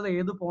മനസ്സിലാക്കേണ്ടത്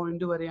ഏത്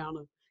പോയിന്റ്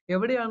വരെയാണ്,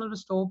 എവിടെയാണ് ഒരു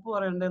സ്റ്റോപ്പ്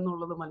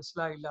പറയേണ്ടതെന്നുള്ളത്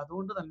മനസ്സിലായില്ല.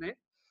 അതുകൊണ്ട് തന്നെ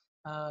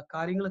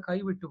കാര്യങ്ങൾ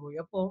കൈവിട്ടുപോയി.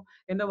 അപ്പോ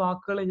എന്റെ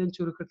വാക്കുകളെ ഞാൻ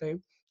ചുരുക്കട്ടെ.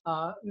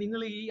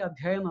 നിങ്ങൾ ഈ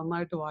അധ്യായം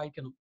നന്നായിട്ട്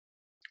വായിക്കണം.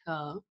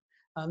 ആഹ്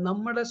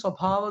നമ്മുടെ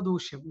സ്വഭാവ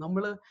ദൂഷ്യം,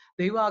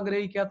 ദൈവം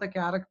ആഗ്രഹിക്കാത്ത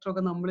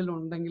ക്യാരക്ടറൊക്കെ നമ്മളിൽ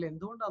ഉണ്ടെങ്കിൽ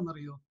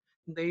എന്തുകൊണ്ടാണെന്നറിയോ?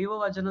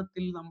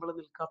 ദൈവവചനത്തിൽ നമ്മൾ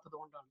നിൽക്കാത്തത്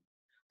കൊണ്ടാണ്.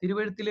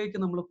 തിരുവഴുത്തിലേക്ക്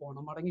നമ്മൾ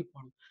പോകണം,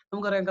 മടങ്ങിപ്പോണം.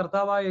 നമുക്കറിയാം,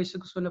 കർത്താവായ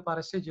യേശുക്രിസ്തുവിന്റെ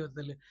പരസ്യ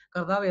ജീവിതത്തിൽ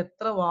കർത്താവ്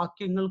എത്ര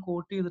വാക്യങ്ങൾ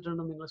കോട്ട്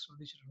ചെയ്തിട്ടുണ്ടെന്ന് നിങ്ങൾ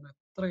ശ്രദ്ധിച്ചിട്ടുണ്ടോ?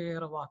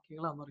 എത്രയേറെ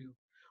വാക്യങ്ങളാണെന്നറിയോ?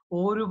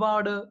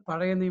 ഒരുപാട്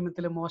പഴയ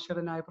നിയമത്തിലെ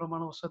മോശയുടെ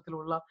ന്യായപ്രമാണ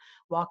പുസ്തകത്തിലുള്ള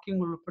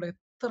വാക്യങ്ങൾ ഉൾപ്പെടെ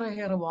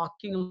എത്രയേറെ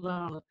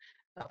വാക്യങ്ങളാണ്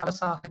പല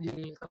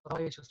സാഹചര്യങ്ങളിൽ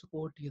കർത്താവായ യേശുക്രിസ്തു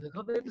കോട്ട് ചെയ്ത്.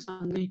 ഹൃദയത്തിൽ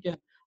സംഗ്രഹിക്കാൻ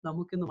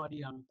നമുക്കിന്ന്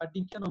മടിയാണ്,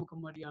 പഠിക്കാൻ നമുക്ക്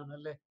മടിയാണ്,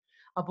 അല്ലെ?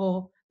 അപ്പോ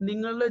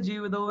നിങ്ങളുടെ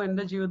ജീവിതവും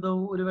എന്റെ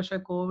ജീവിതവും ഒരുപക്ഷെ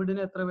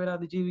കോവിഡിനെ എത്ര പേര്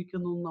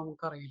അതിജീവിക്കുന്നു എന്ന്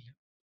നമുക്കറിയില്ല.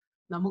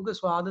 നമുക്ക്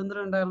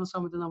സ്വാതന്ത്ര്യം ഉണ്ടായിരുന്ന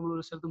സമയത്ത് നമ്മൾ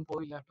ഒരു സ്ഥലത്തും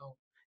പോയില്ല കേട്ടോ.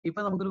 ഇപ്പൊ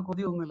നമുക്കൊരു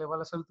കൊതി ഒന്നുമില്ല,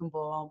 പല സ്ഥലത്തും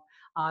പോവാം,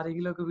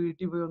 ആരെങ്കിലും ഒക്കെ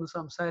വീട്ടിൽ പോയി ഒന്ന്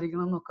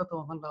സംസാരിക്കണം എന്നൊക്കെ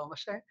തോന്നുന്നുണ്ടാവും.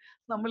 പക്ഷെ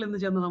നമ്മൾ ഇന്ന്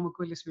ചെന്ന് നമുക്ക്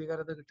വലിയ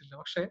സ്വീകാര്യത കിട്ടില്ല.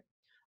 പക്ഷെ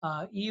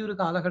ഈ ഒരു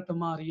കാലഘട്ടം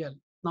മാറിയാൽ,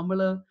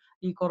 നമ്മള്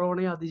ഈ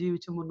കൊറോണയെ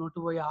അതിജീവിച്ച് മുന്നോട്ട്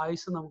പോയി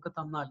ആയുസ് നമുക്ക്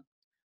തന്നാൽ,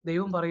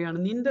 ദൈവം പറയാണ്,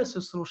 നിന്റെ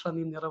ശുശ്രൂഷ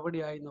നീ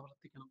നിറവടിയായി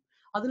നിവർത്തിക്കണം.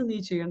 അതിന് നീ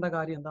ചെയ്യേണ്ട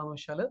കാര്യം എന്താണെന്ന്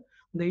വെച്ചാൽ,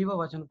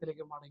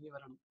 ദൈവവചനത്തിലേക്ക് മടങ്ങി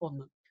വരണം.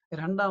 ഒന്ന്.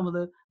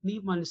 രണ്ടാമത്, നീ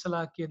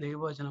മനസ്സിലാക്കിയ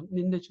ദൈവവചനം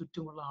നിന്റെ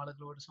ചുറ്റുമുള്ള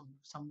ആളുകളോട്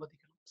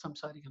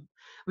സംസാരിക്കണം.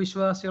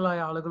 വിശ്വാസികളായ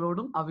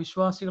ആളുകളോടും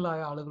അവിശ്വാസികളായ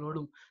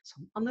ആളുകളോടും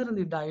അന്നേരം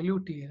നീ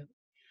ഡയല്യൂട്ട് ചെയ്യരുത്.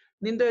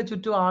 നിന്റെ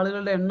ചുറ്റും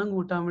ആളുകളുടെ എണ്ണം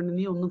കൂട്ടാൻ വേണ്ടി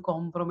നീ ഒന്നും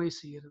കോംപ്രമൈസ്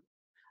ചെയ്യരുത്.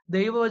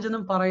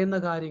 ദൈവവചനം പറയുന്ന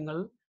കാര്യങ്ങൾ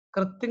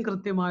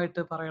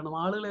കൃത്യമായിട്ട് പറയണം.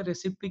 ആളുകളെ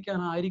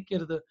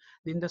രസിപ്പിക്കാനായിരിക്കരുത്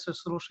നിന്റെ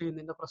ശുശ്രൂഷയും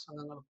നിന്റെ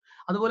പ്രസംഗങ്ങളും.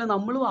 അതുപോലെ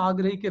നമ്മളും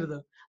ആഗ്രഹിക്കരുത്,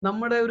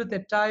 നമ്മുടെ ഒരു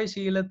തെറ്റായ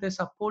ശീലത്തെ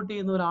സപ്പോർട്ട്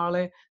ചെയ്യുന്ന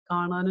ഒരാളെ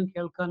കാണാനും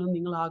കേൾക്കാനും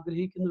നിങ്ങൾ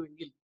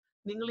ആഗ്രഹിക്കുന്നുവെങ്കിൽ,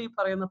 നിങ്ങൾ ഈ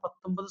പറയുന്ന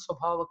 19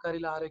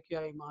 സ്വഭാവക്കാരിൽ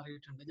ആരൊക്കെയായി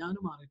മാറിയിട്ടുണ്ട്?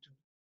 ഞാനും മാറിയിട്ടുണ്ട്.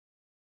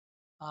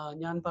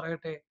 ഞാൻ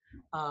പറയട്ടെ,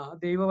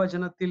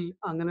 ദൈവവചനത്തിൽ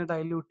അങ്ങനെ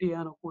ഡൈല്യൂട്ട്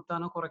ചെയ്യാനോ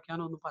കൂട്ടാനോ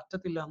കുറയ്ക്കാനോ ഒന്നും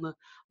പറ്റത്തില്ല എന്ന്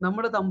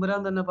നമ്മുടെ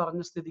തമ്പുരാൻ തന്നെ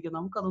പറഞ്ഞ സ്ഥിതിക്ക്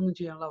നമുക്കതൊന്നും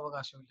ചെയ്യാനുള്ള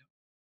അവകാശമില്ല.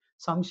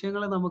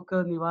 സംശയങ്ങളെ നമുക്ക്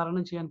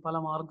നിവാരണം ചെയ്യാൻ പല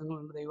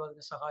മാർഗങ്ങളുണ്ട്. ദൈവം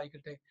അതിനെ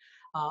സഹായിക്കട്ടെ.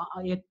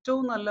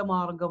 ഏറ്റവും നല്ല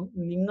മാർഗം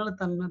നിങ്ങൾ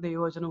തന്നെ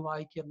ദൈവവചനം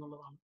വായിക്കുക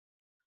എന്നുള്ളതാണ്.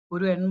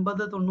 ഒരു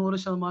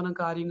 80-90%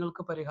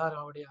 കാര്യങ്ങൾക്ക് പരിഹാരം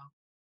അവിടെയാണ്.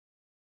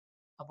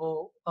 അപ്പോ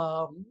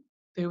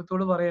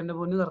ദൈവത്തോട് പറയാം, എൻ്റെ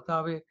പൊന്നു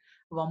കർത്താവേ,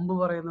 വമ്പ്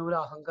പറയുന്നവരും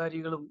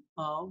അഹങ്കാരികളും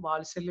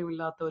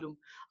വാത്സല്യമില്ലാത്തവരും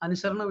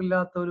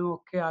അനുസരണമില്ലാത്തവരും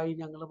ഒക്കെ ആയി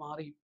ഞങ്ങൾ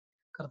മാറി.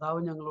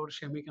 കർത്താവ് ഞങ്ങളോട്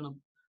ക്ഷമിക്കണം.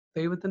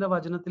 ദൈവത്തിന്റെ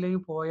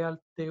വചനത്തിലേക്ക് പോയാൽ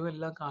ദൈവം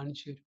എല്ലാം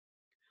കാണിച്ചു തരും.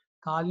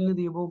 കാലിന്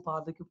ദീപവും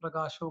പാതയ്ക്ക്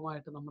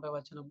പ്രകാശവുമായിട്ട് നമ്മുടെ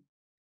വചനം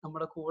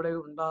നമ്മുടെ കൂടെ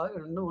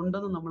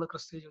ഉണ്ടെന്ന് നമ്മൾ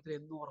ക്രിസ്തീയ ജീവിതത്തിൽ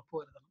എന്നും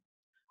ഉറപ്പുവരുത്തണം.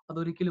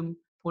 അതൊരിക്കലും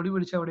പൊടി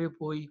പിടിച്ച് അവിടെ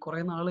പോയി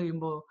കുറെ നാൾ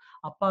കഴിയുമ്പോൾ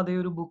അതേ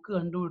ഒരു ബുക്ക്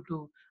കണ്ടുവിട്ടു,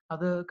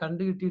 അത്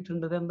കണ്ടു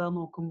കിട്ടിയിട്ടുണ്ട്, ഇതെന്താന്ന്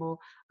നോക്കുമ്പോൾ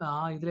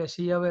ഇതിൽ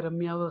യെശയ്യാവ്,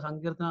 യിരെമ്യാവ്,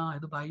 സങ്കീർത്തന,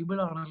 ഇത് ബൈബിൾ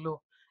ആണല്ലോ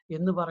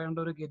എന്ന് പറയേണ്ട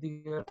ഒരു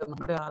ഗതികേട്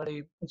നമ്മുടെ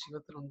ആരുടെയും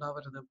ജീവിതത്തിൽ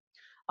ഉണ്ടാവരുത്.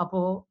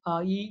 അപ്പോ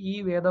ഈ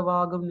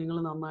വേദഭാഗം നിങ്ങൾ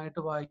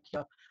നന്നായിട്ട്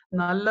വായിക്കുക.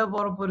 നല്ല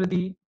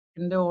പുറപ്പൊരുതി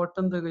എന്റെ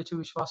ഓട്ടം തികച്ചു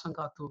വിശ്വാസം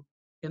കാത്തു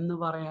എന്ന്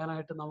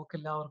പറയാനായിട്ട് നമുക്ക്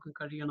എല്ലാവർക്കും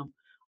കഴിയണം.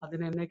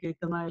 അതിന് എന്നെ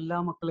കേൾക്കുന്ന എല്ലാ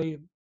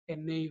മക്കളെയും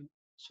എന്നെയും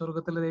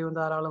സ്വർഗത്തിലെ ദൈവം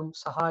ധാരാളം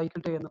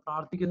സഹായിക്കട്ടെ എന്ന്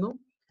പ്രാർത്ഥിക്കുന്നു.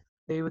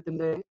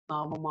 ദൈവത്തിന്റെ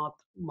നാമം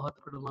മാത്രം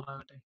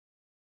മഹത്വപ്പെടുമാറാകട്ടെ.